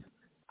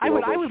 I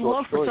would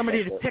love for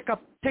somebody to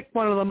pick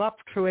one of them up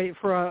for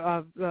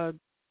a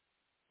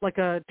like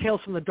a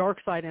Tales from the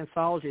Dark Side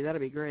anthology.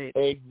 That'd be great.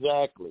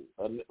 Exactly.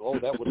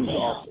 That would be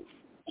awesome.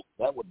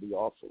 That would be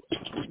awesome.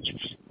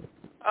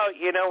 Oh,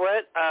 you know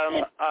what?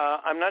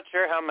 I'm not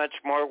sure how much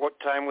more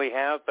time we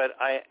have, but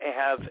I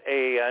have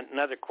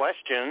another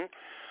question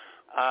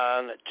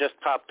that just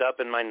popped up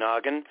in my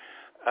noggin.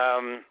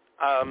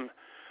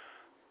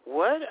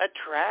 What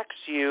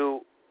attracts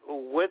you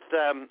with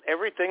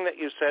everything that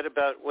you said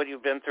about what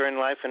you've been through in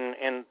life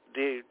and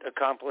the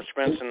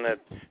accomplishments and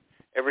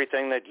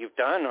everything that you've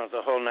done,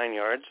 the whole 9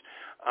 yards,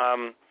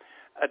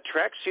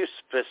 attracts you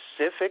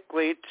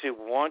specifically to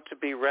want to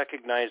be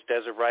recognized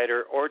as a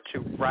writer or to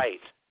write?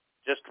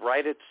 Just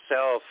write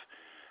itself,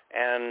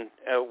 and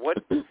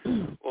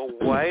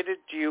why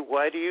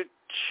do you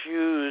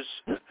choose?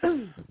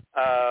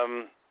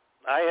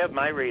 I have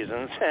my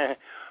reasons.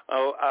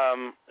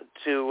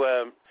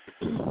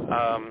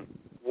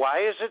 Why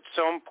is it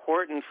so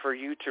important for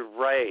you to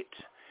write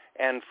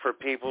and for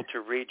people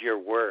to read your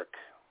work?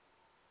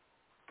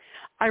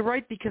 I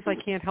write because I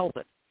can't help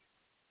it.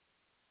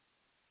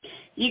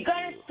 You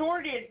got a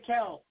story to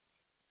tell.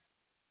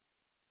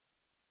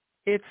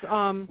 It's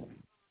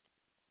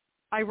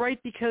I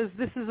write because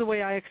this is the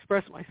way I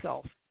express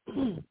myself.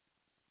 And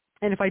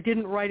if I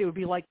didn't write, it would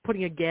be like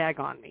putting a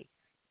gag on me.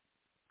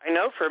 I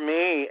know for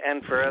me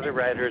and for other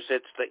writers,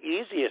 it's the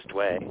easiest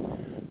way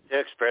to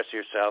express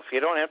yourself. You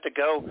don't have to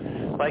go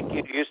like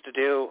you used to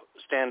do,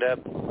 stand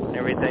up and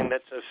everything.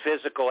 That's a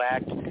physical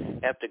act.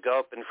 You have to go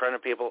up in front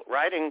of people.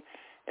 Writing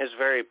is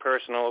very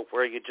personal,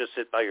 where you just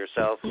sit by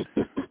yourself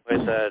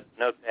with a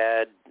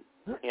notepad,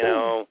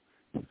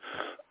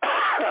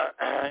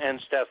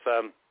 and stuff.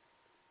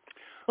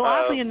 Well,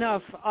 oddly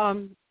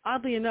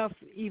enough,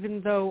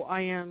 even though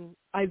I am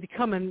I've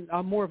become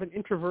more of an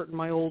introvert in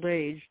my old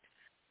age.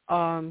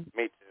 Me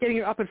too.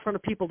 Getting up in front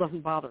of people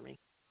doesn't bother me.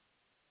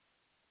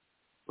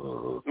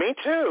 Me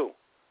too.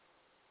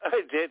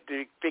 I did,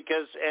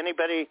 because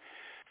anybody.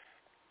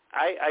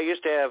 I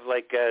used to have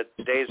like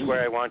days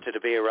where I wanted to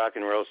be a rock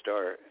and roll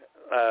star.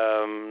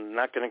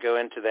 Not going to go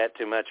into that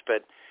too much,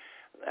 but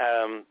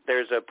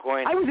there's a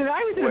point. I was in a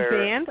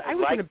band. I'd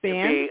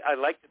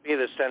like to be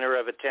the center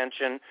of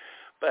attention,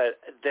 but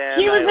then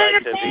I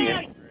like to be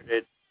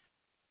introverted.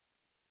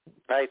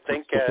 I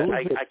think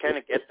I kind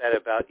of get that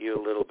about you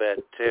a little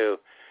bit too.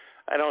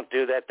 I don't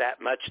do that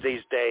much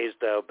these days,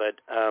 though.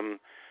 But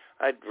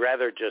I'd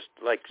rather just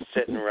like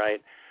sit and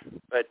write.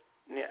 But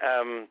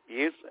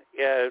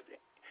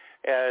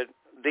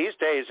these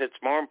days,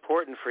 it's more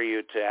important for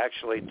you to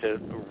actually to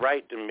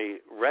write and be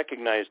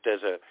recognized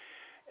as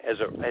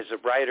a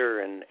writer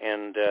and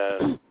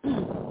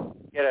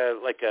get a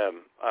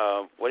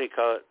what do you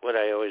call it? What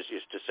I always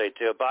used to say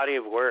too, a body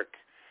of work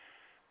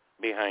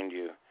behind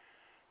you.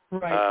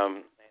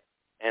 Right.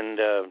 And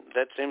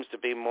that seems to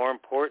be more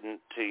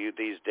important to you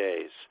these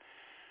days.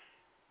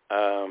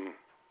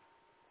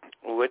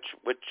 Which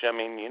I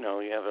mean, you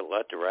know, you have a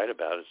lot to write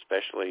about,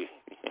 especially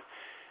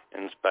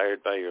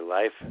inspired by your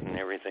life and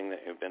everything that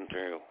you've been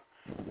through.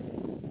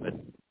 But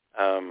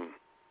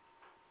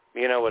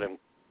you know what I'm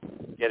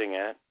getting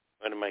at?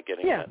 What am I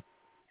getting at?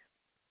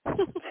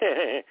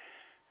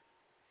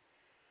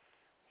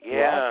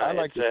 Yeah, well, I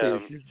like to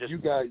say you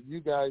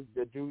guys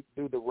that do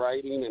the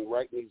writing and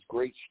writing these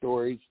great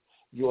stories,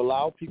 you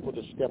allow people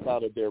to step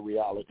out of their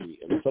reality,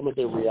 and some of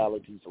their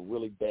realities are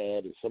really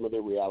bad, and some of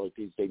their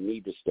realities they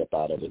need to step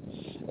out of it.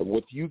 And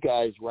with you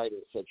guys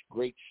writing such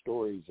great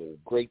stories and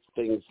great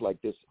things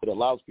like this, it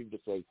allows people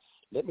to say,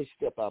 let me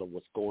step out of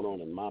what's going on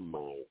in my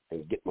mind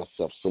and get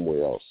myself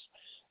somewhere else.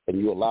 And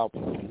you allow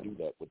people to do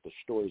that with the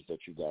stories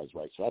that you guys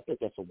write. So I think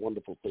that's a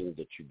wonderful thing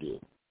that you do.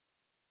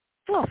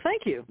 Well,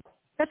 thank you.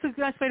 That's a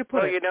nice way to put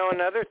it. Well, you know,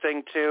 another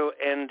thing, too,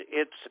 and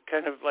it's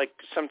kind of like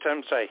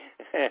sometimes I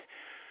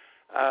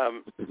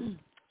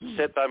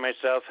sit by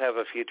myself, have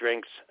a few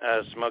drinks,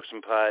 smoke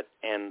some pot,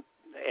 and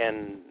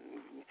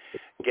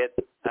get,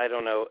 I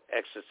don't know,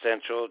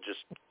 existential,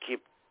 just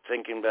keep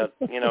thinking about,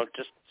 you know,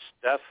 just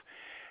stuff.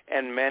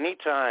 And many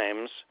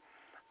times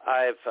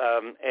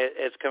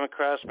it's come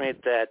across me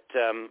that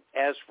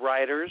as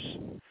writers,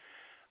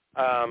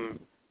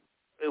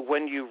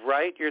 when you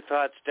write your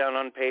thoughts down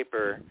on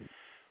paper,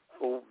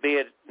 be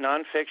it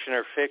nonfiction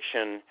or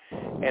fiction,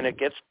 and it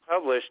gets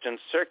published and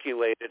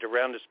circulated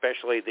around,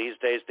 especially these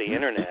days, the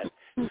internet,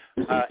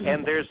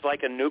 and there's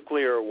like a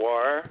nuclear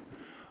war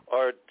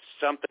or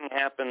something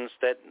happens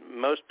that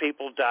most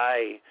people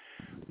die,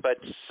 but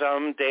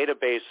some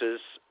databases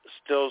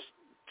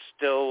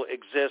still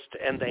exist,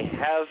 and they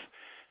have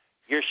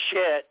your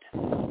shit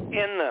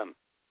in them.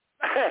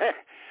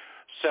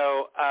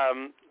 So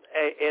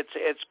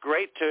it's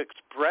great to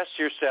express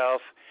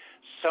yourself.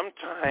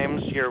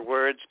 Sometimes your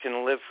words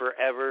can live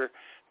forever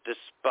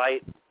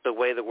despite the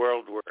way the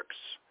world works.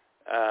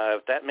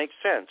 If that makes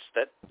sense.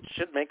 That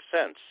should make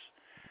sense.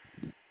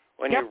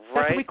 When you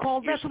write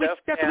your stuff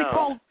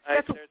down,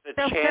 there's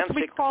a chance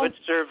it could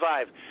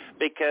survive,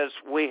 because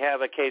we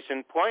have a case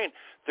in point.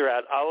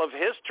 Throughout all of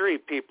history,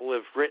 people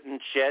have written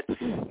shit,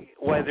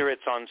 whether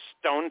it's on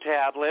stone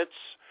tablets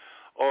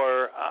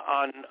or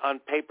on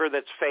paper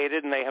that's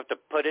faded and they have to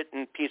put it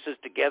in pieces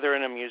together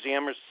in a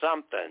museum or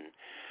something.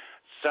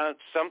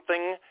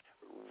 Something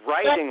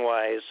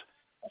writing-wise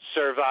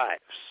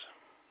survives.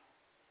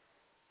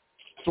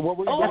 So what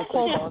were you let's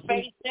just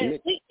face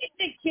it. We get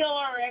to kill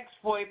our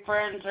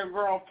ex-boyfriends or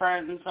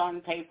girlfriends on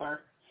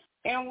paper,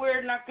 and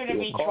we're not going to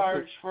be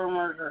charged for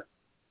murder.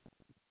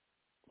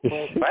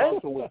 Carson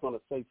was going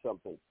to say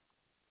something.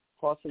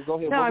 Carson, go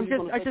ahead.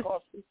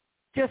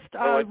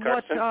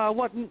 No,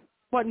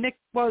 what Nick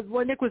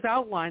was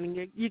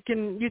outlining. You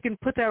can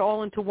put that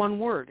all into one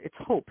word. It's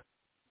hope.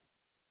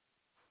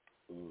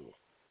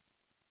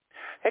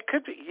 It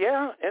could be,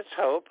 yeah, it's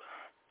hope.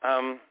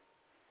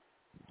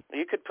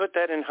 You could put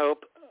that in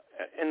hope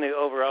in the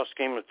overall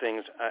scheme of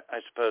things, I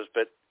suppose,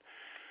 but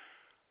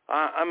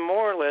I'm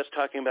more or less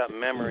talking about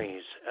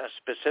memories,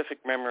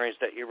 specific memories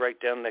that you write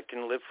down that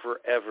can live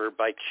forever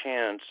by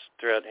chance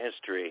throughout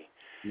history.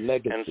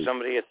 Legacy. And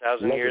somebody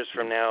 1,000 years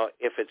from now,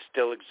 if it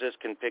still exists,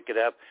 can pick it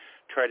up,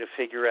 try to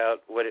figure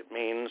out what it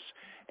means,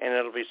 and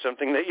it'll be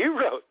something that you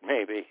wrote,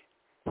 maybe.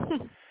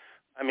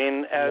 I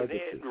mean,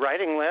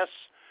 writing less,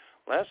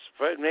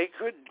 but they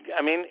could.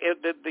 I mean,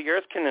 the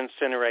Earth can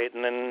incinerate,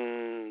 and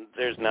then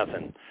there's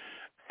nothing,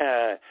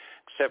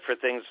 except for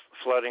things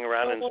floating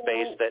around in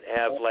space that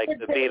have like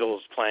the Beatles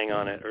playing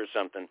on it or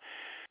something,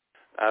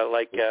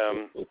 like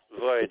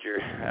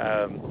Voyager,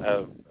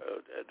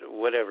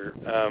 whatever.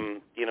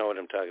 You know what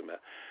I'm talking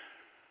about.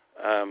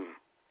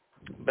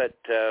 But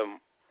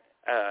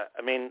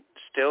I mean,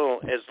 still,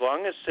 as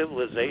long as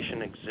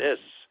civilization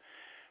exists,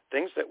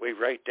 things that we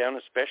write down,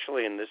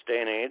 especially in this day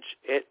and age,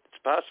 it's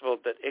possible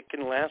that it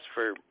can last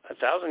for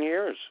 1,000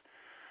 years.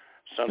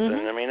 Something.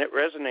 Mm-hmm. I mean, it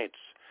resonates.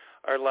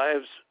 Our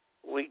lives,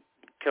 we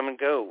come and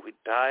go. We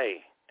die,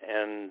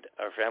 and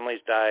our families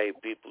die,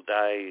 people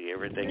die,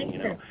 everything,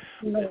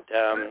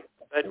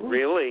 But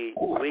really,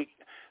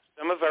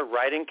 some of our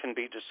writing can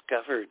be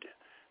discovered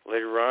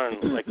later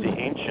on, like the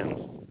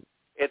ancients.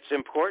 It's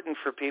important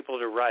for people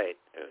to write,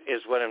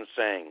 is what I'm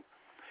saying,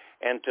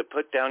 and to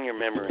put down your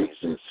memories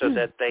so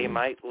that they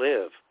might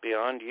live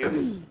beyond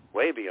you,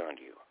 way beyond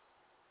you.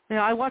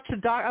 Yeah, I watched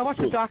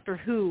a Doctor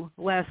Who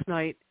last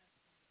night.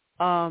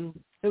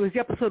 It was the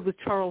episode with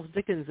Charles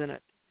Dickens in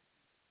it.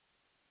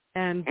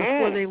 And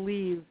before they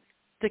leave,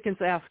 Dickens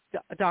asked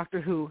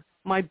Doctor Who,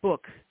 "My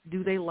books,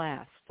 do they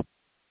last?"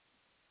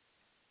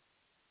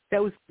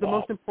 That was the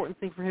most important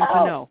thing for him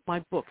to know. My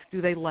books,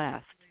 do they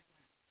last?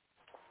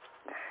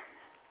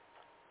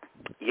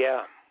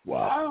 Yeah.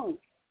 Wow.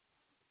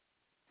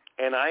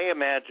 And I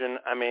imagine,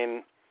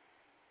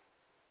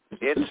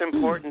 it's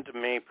important to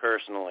me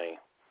personally.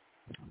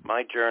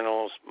 My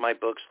journals, my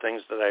books,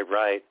 things that I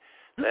write,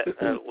 that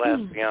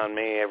last beyond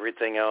me,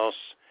 everything else,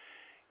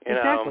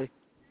 Exactly.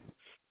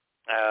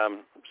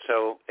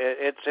 So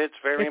it's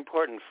very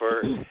important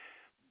for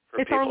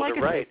people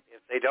to write.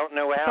 If they don't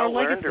know how,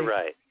 learn to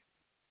write.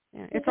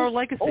 Yeah, it's our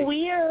legacy.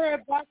 We are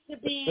about to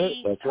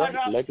be cut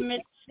off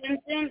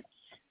mid-sentence.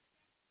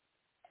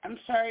 I'm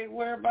sorry,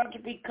 we're about to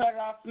be cut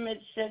off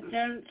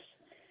mid-sentence.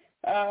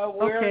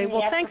 Okay,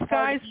 well, thanks,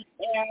 guys.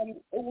 And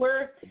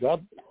we're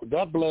God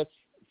bless.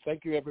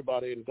 Thank you,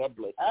 everybody, and God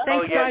bless.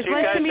 Thanks, guys. You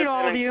nice guys to meet have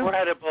all been of you.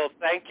 Incredible.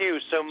 Thank you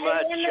so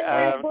much,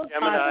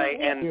 Gemini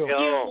and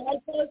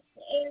Bill.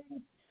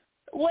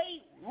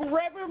 Wait,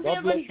 Reverend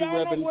God bless you,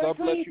 Reverend. where God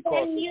can bless we you, find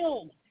Carson.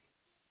 you?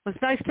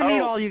 It's nice to meet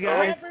all you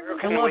guys. Where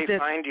I can loved we it.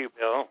 find you,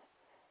 Bill?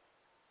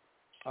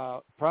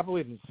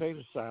 Probably an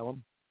insane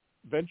asylum,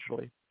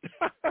 eventually.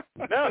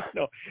 No.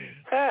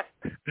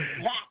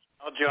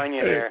 I'll join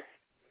you there.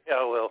 Yeah,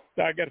 I will.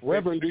 I got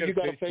Reverend, do you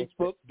got a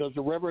Facebook? Does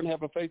the Reverend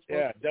have a Facebook?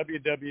 Yeah,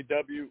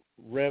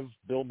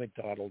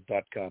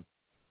 www.revbillmcdonald.com.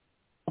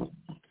 All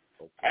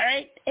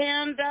right,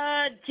 and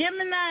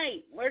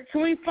Gemini, where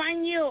can we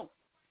find you?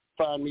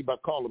 Find me by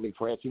calling me,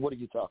 Francie. What are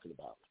you talking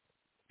about?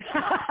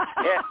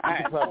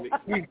 That's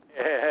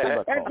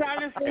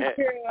honestly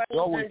true. You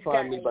always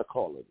find me by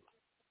calling.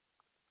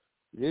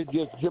 It's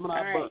just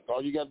Gemini Burke.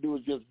 All you got to do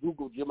is just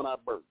Google Gemini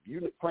Burke.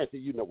 Francie,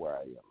 you know where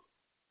I am.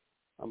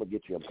 I'm going to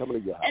get you. I'm coming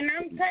to your house. And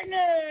I'm kind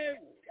of,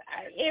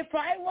 if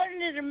I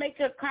wanted to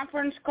make a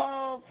conference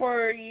call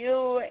for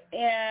you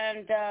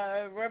and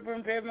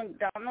Reverend Bill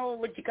McDonald,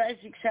 would you guys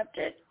accept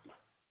it?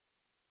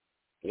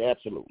 Yeah,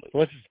 absolutely.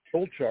 Well, it's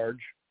full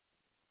charge.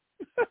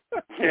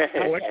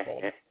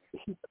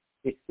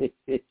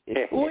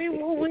 We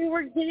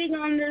were getting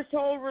on this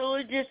whole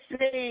religious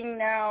thing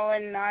now,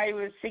 and I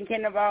was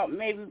thinking about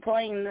maybe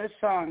playing this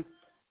song.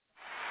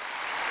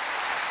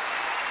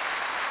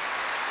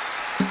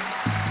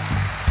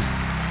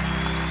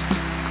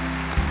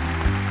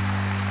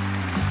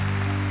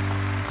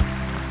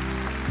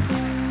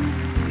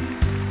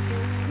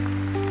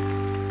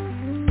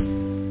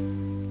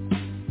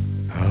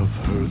 I've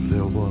heard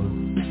there was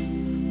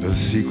a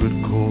secret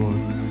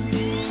chord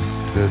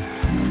that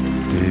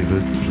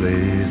David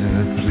played and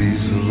it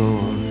pleased the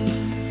Lord,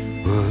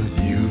 but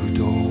you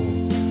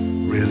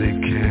don't really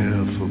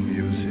care for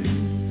music,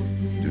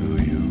 do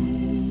you?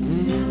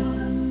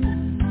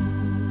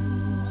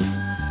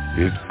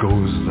 It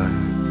goes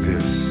like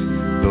this: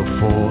 the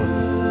fourth,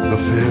 the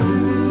fifth,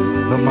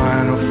 the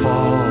minor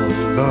fall,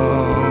 the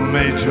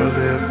major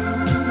lift,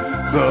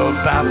 the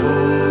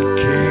baffled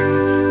king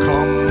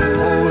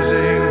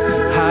composing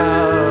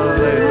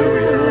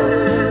hallelujah,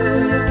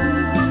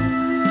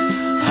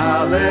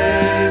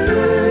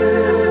 hallelujah,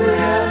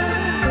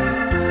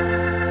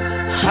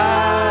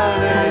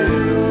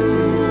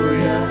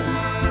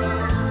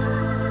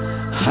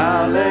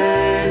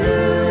 hallelujah,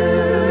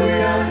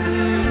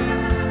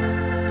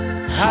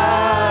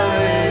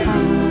 hallelujah,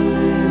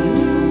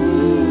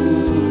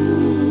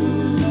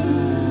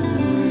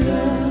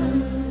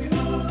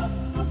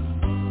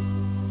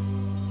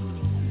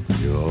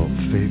 Your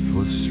faith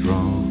was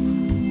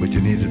strong, but you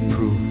needed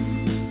proof.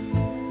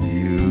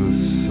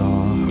 You saw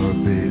her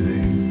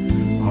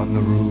bathing on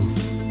the roof,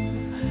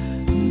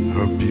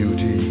 her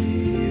beauty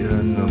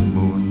in the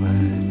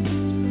moonlight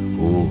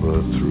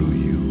overthrew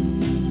you.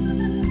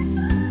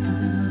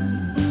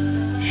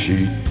 She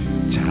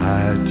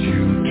tied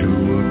you to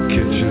a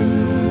kitchen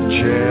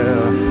chair,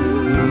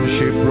 and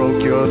she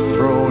broke your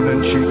throne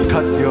and she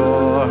cut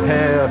your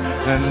hair,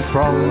 and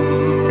from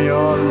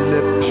your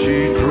lips she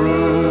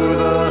drew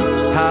the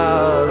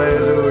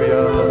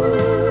hallelujah,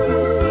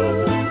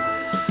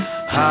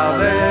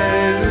 hallelujah,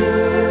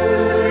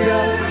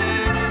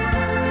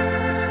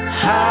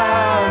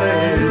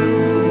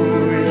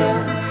 hallelujah,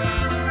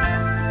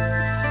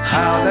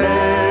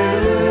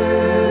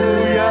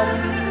 hallelujah,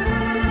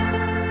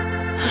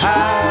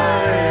 hallelujah.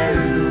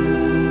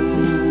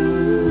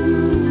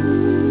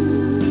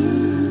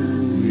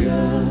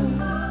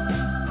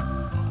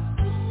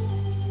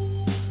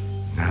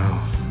 Now,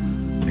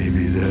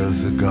 maybe there's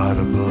a God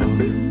above.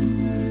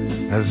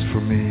 As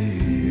for me,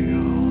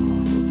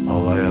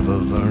 all I ever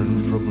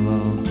learned from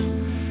love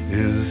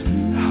is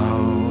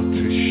how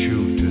to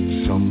shoot at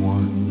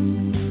someone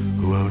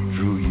who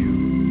outdrew you.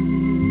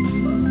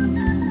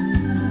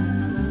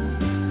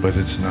 But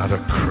it's not a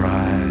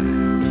cry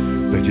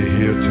that you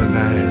hear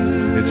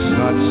tonight. It's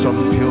not some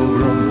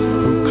pilgrim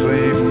who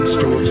claims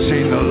to have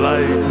seen the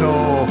light.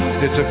 No,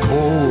 it's a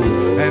cold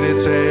and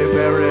it's a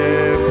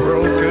very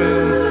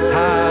broken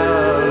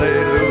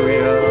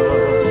hallelujah.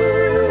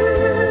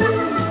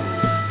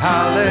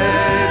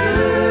 Hallelujah.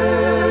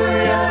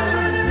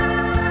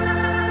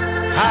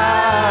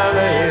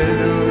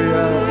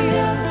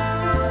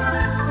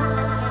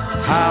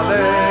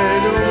 Hallelujah.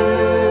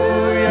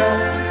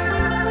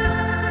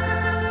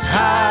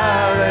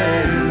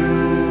 Hallelujah.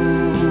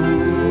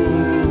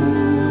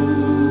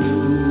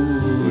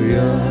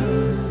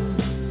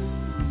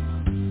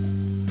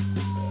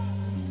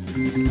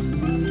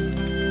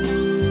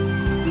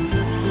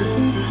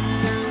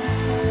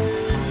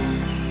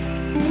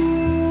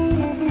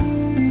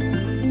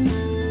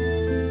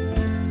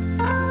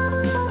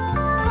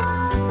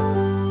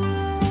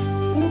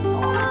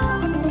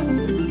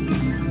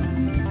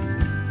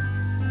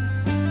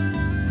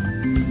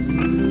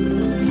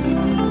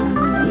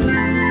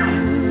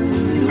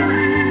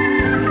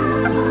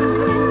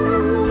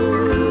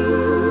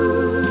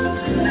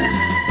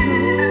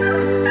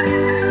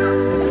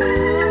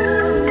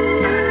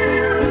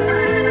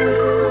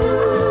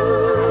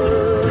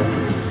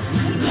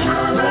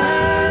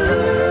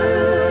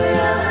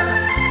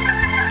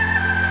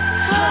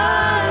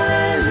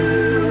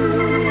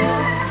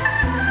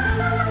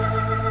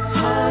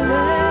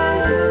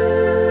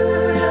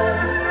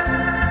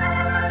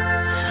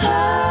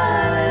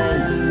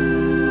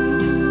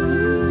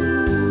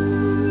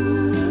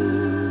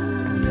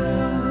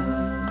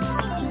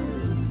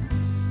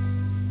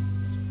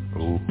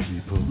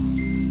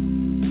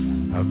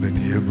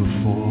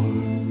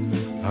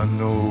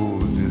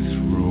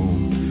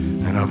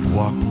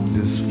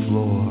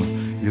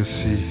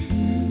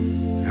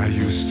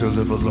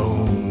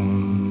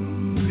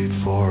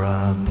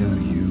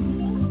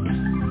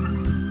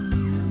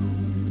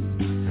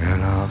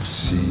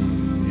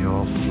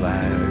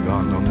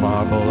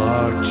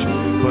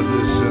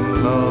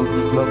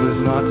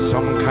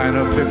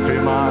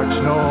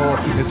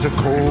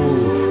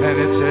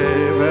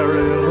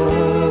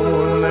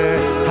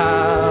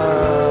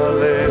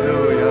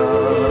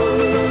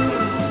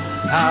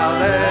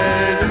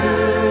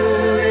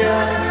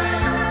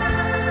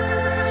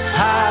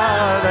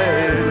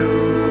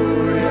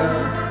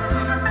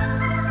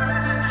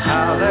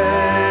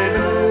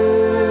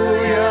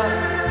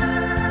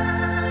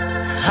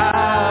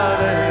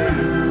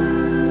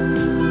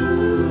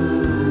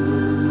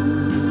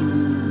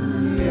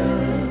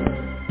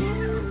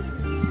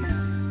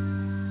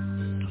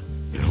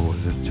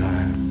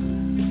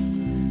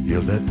 You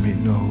let me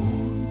know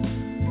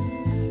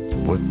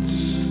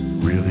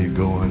what's really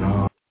going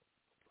on.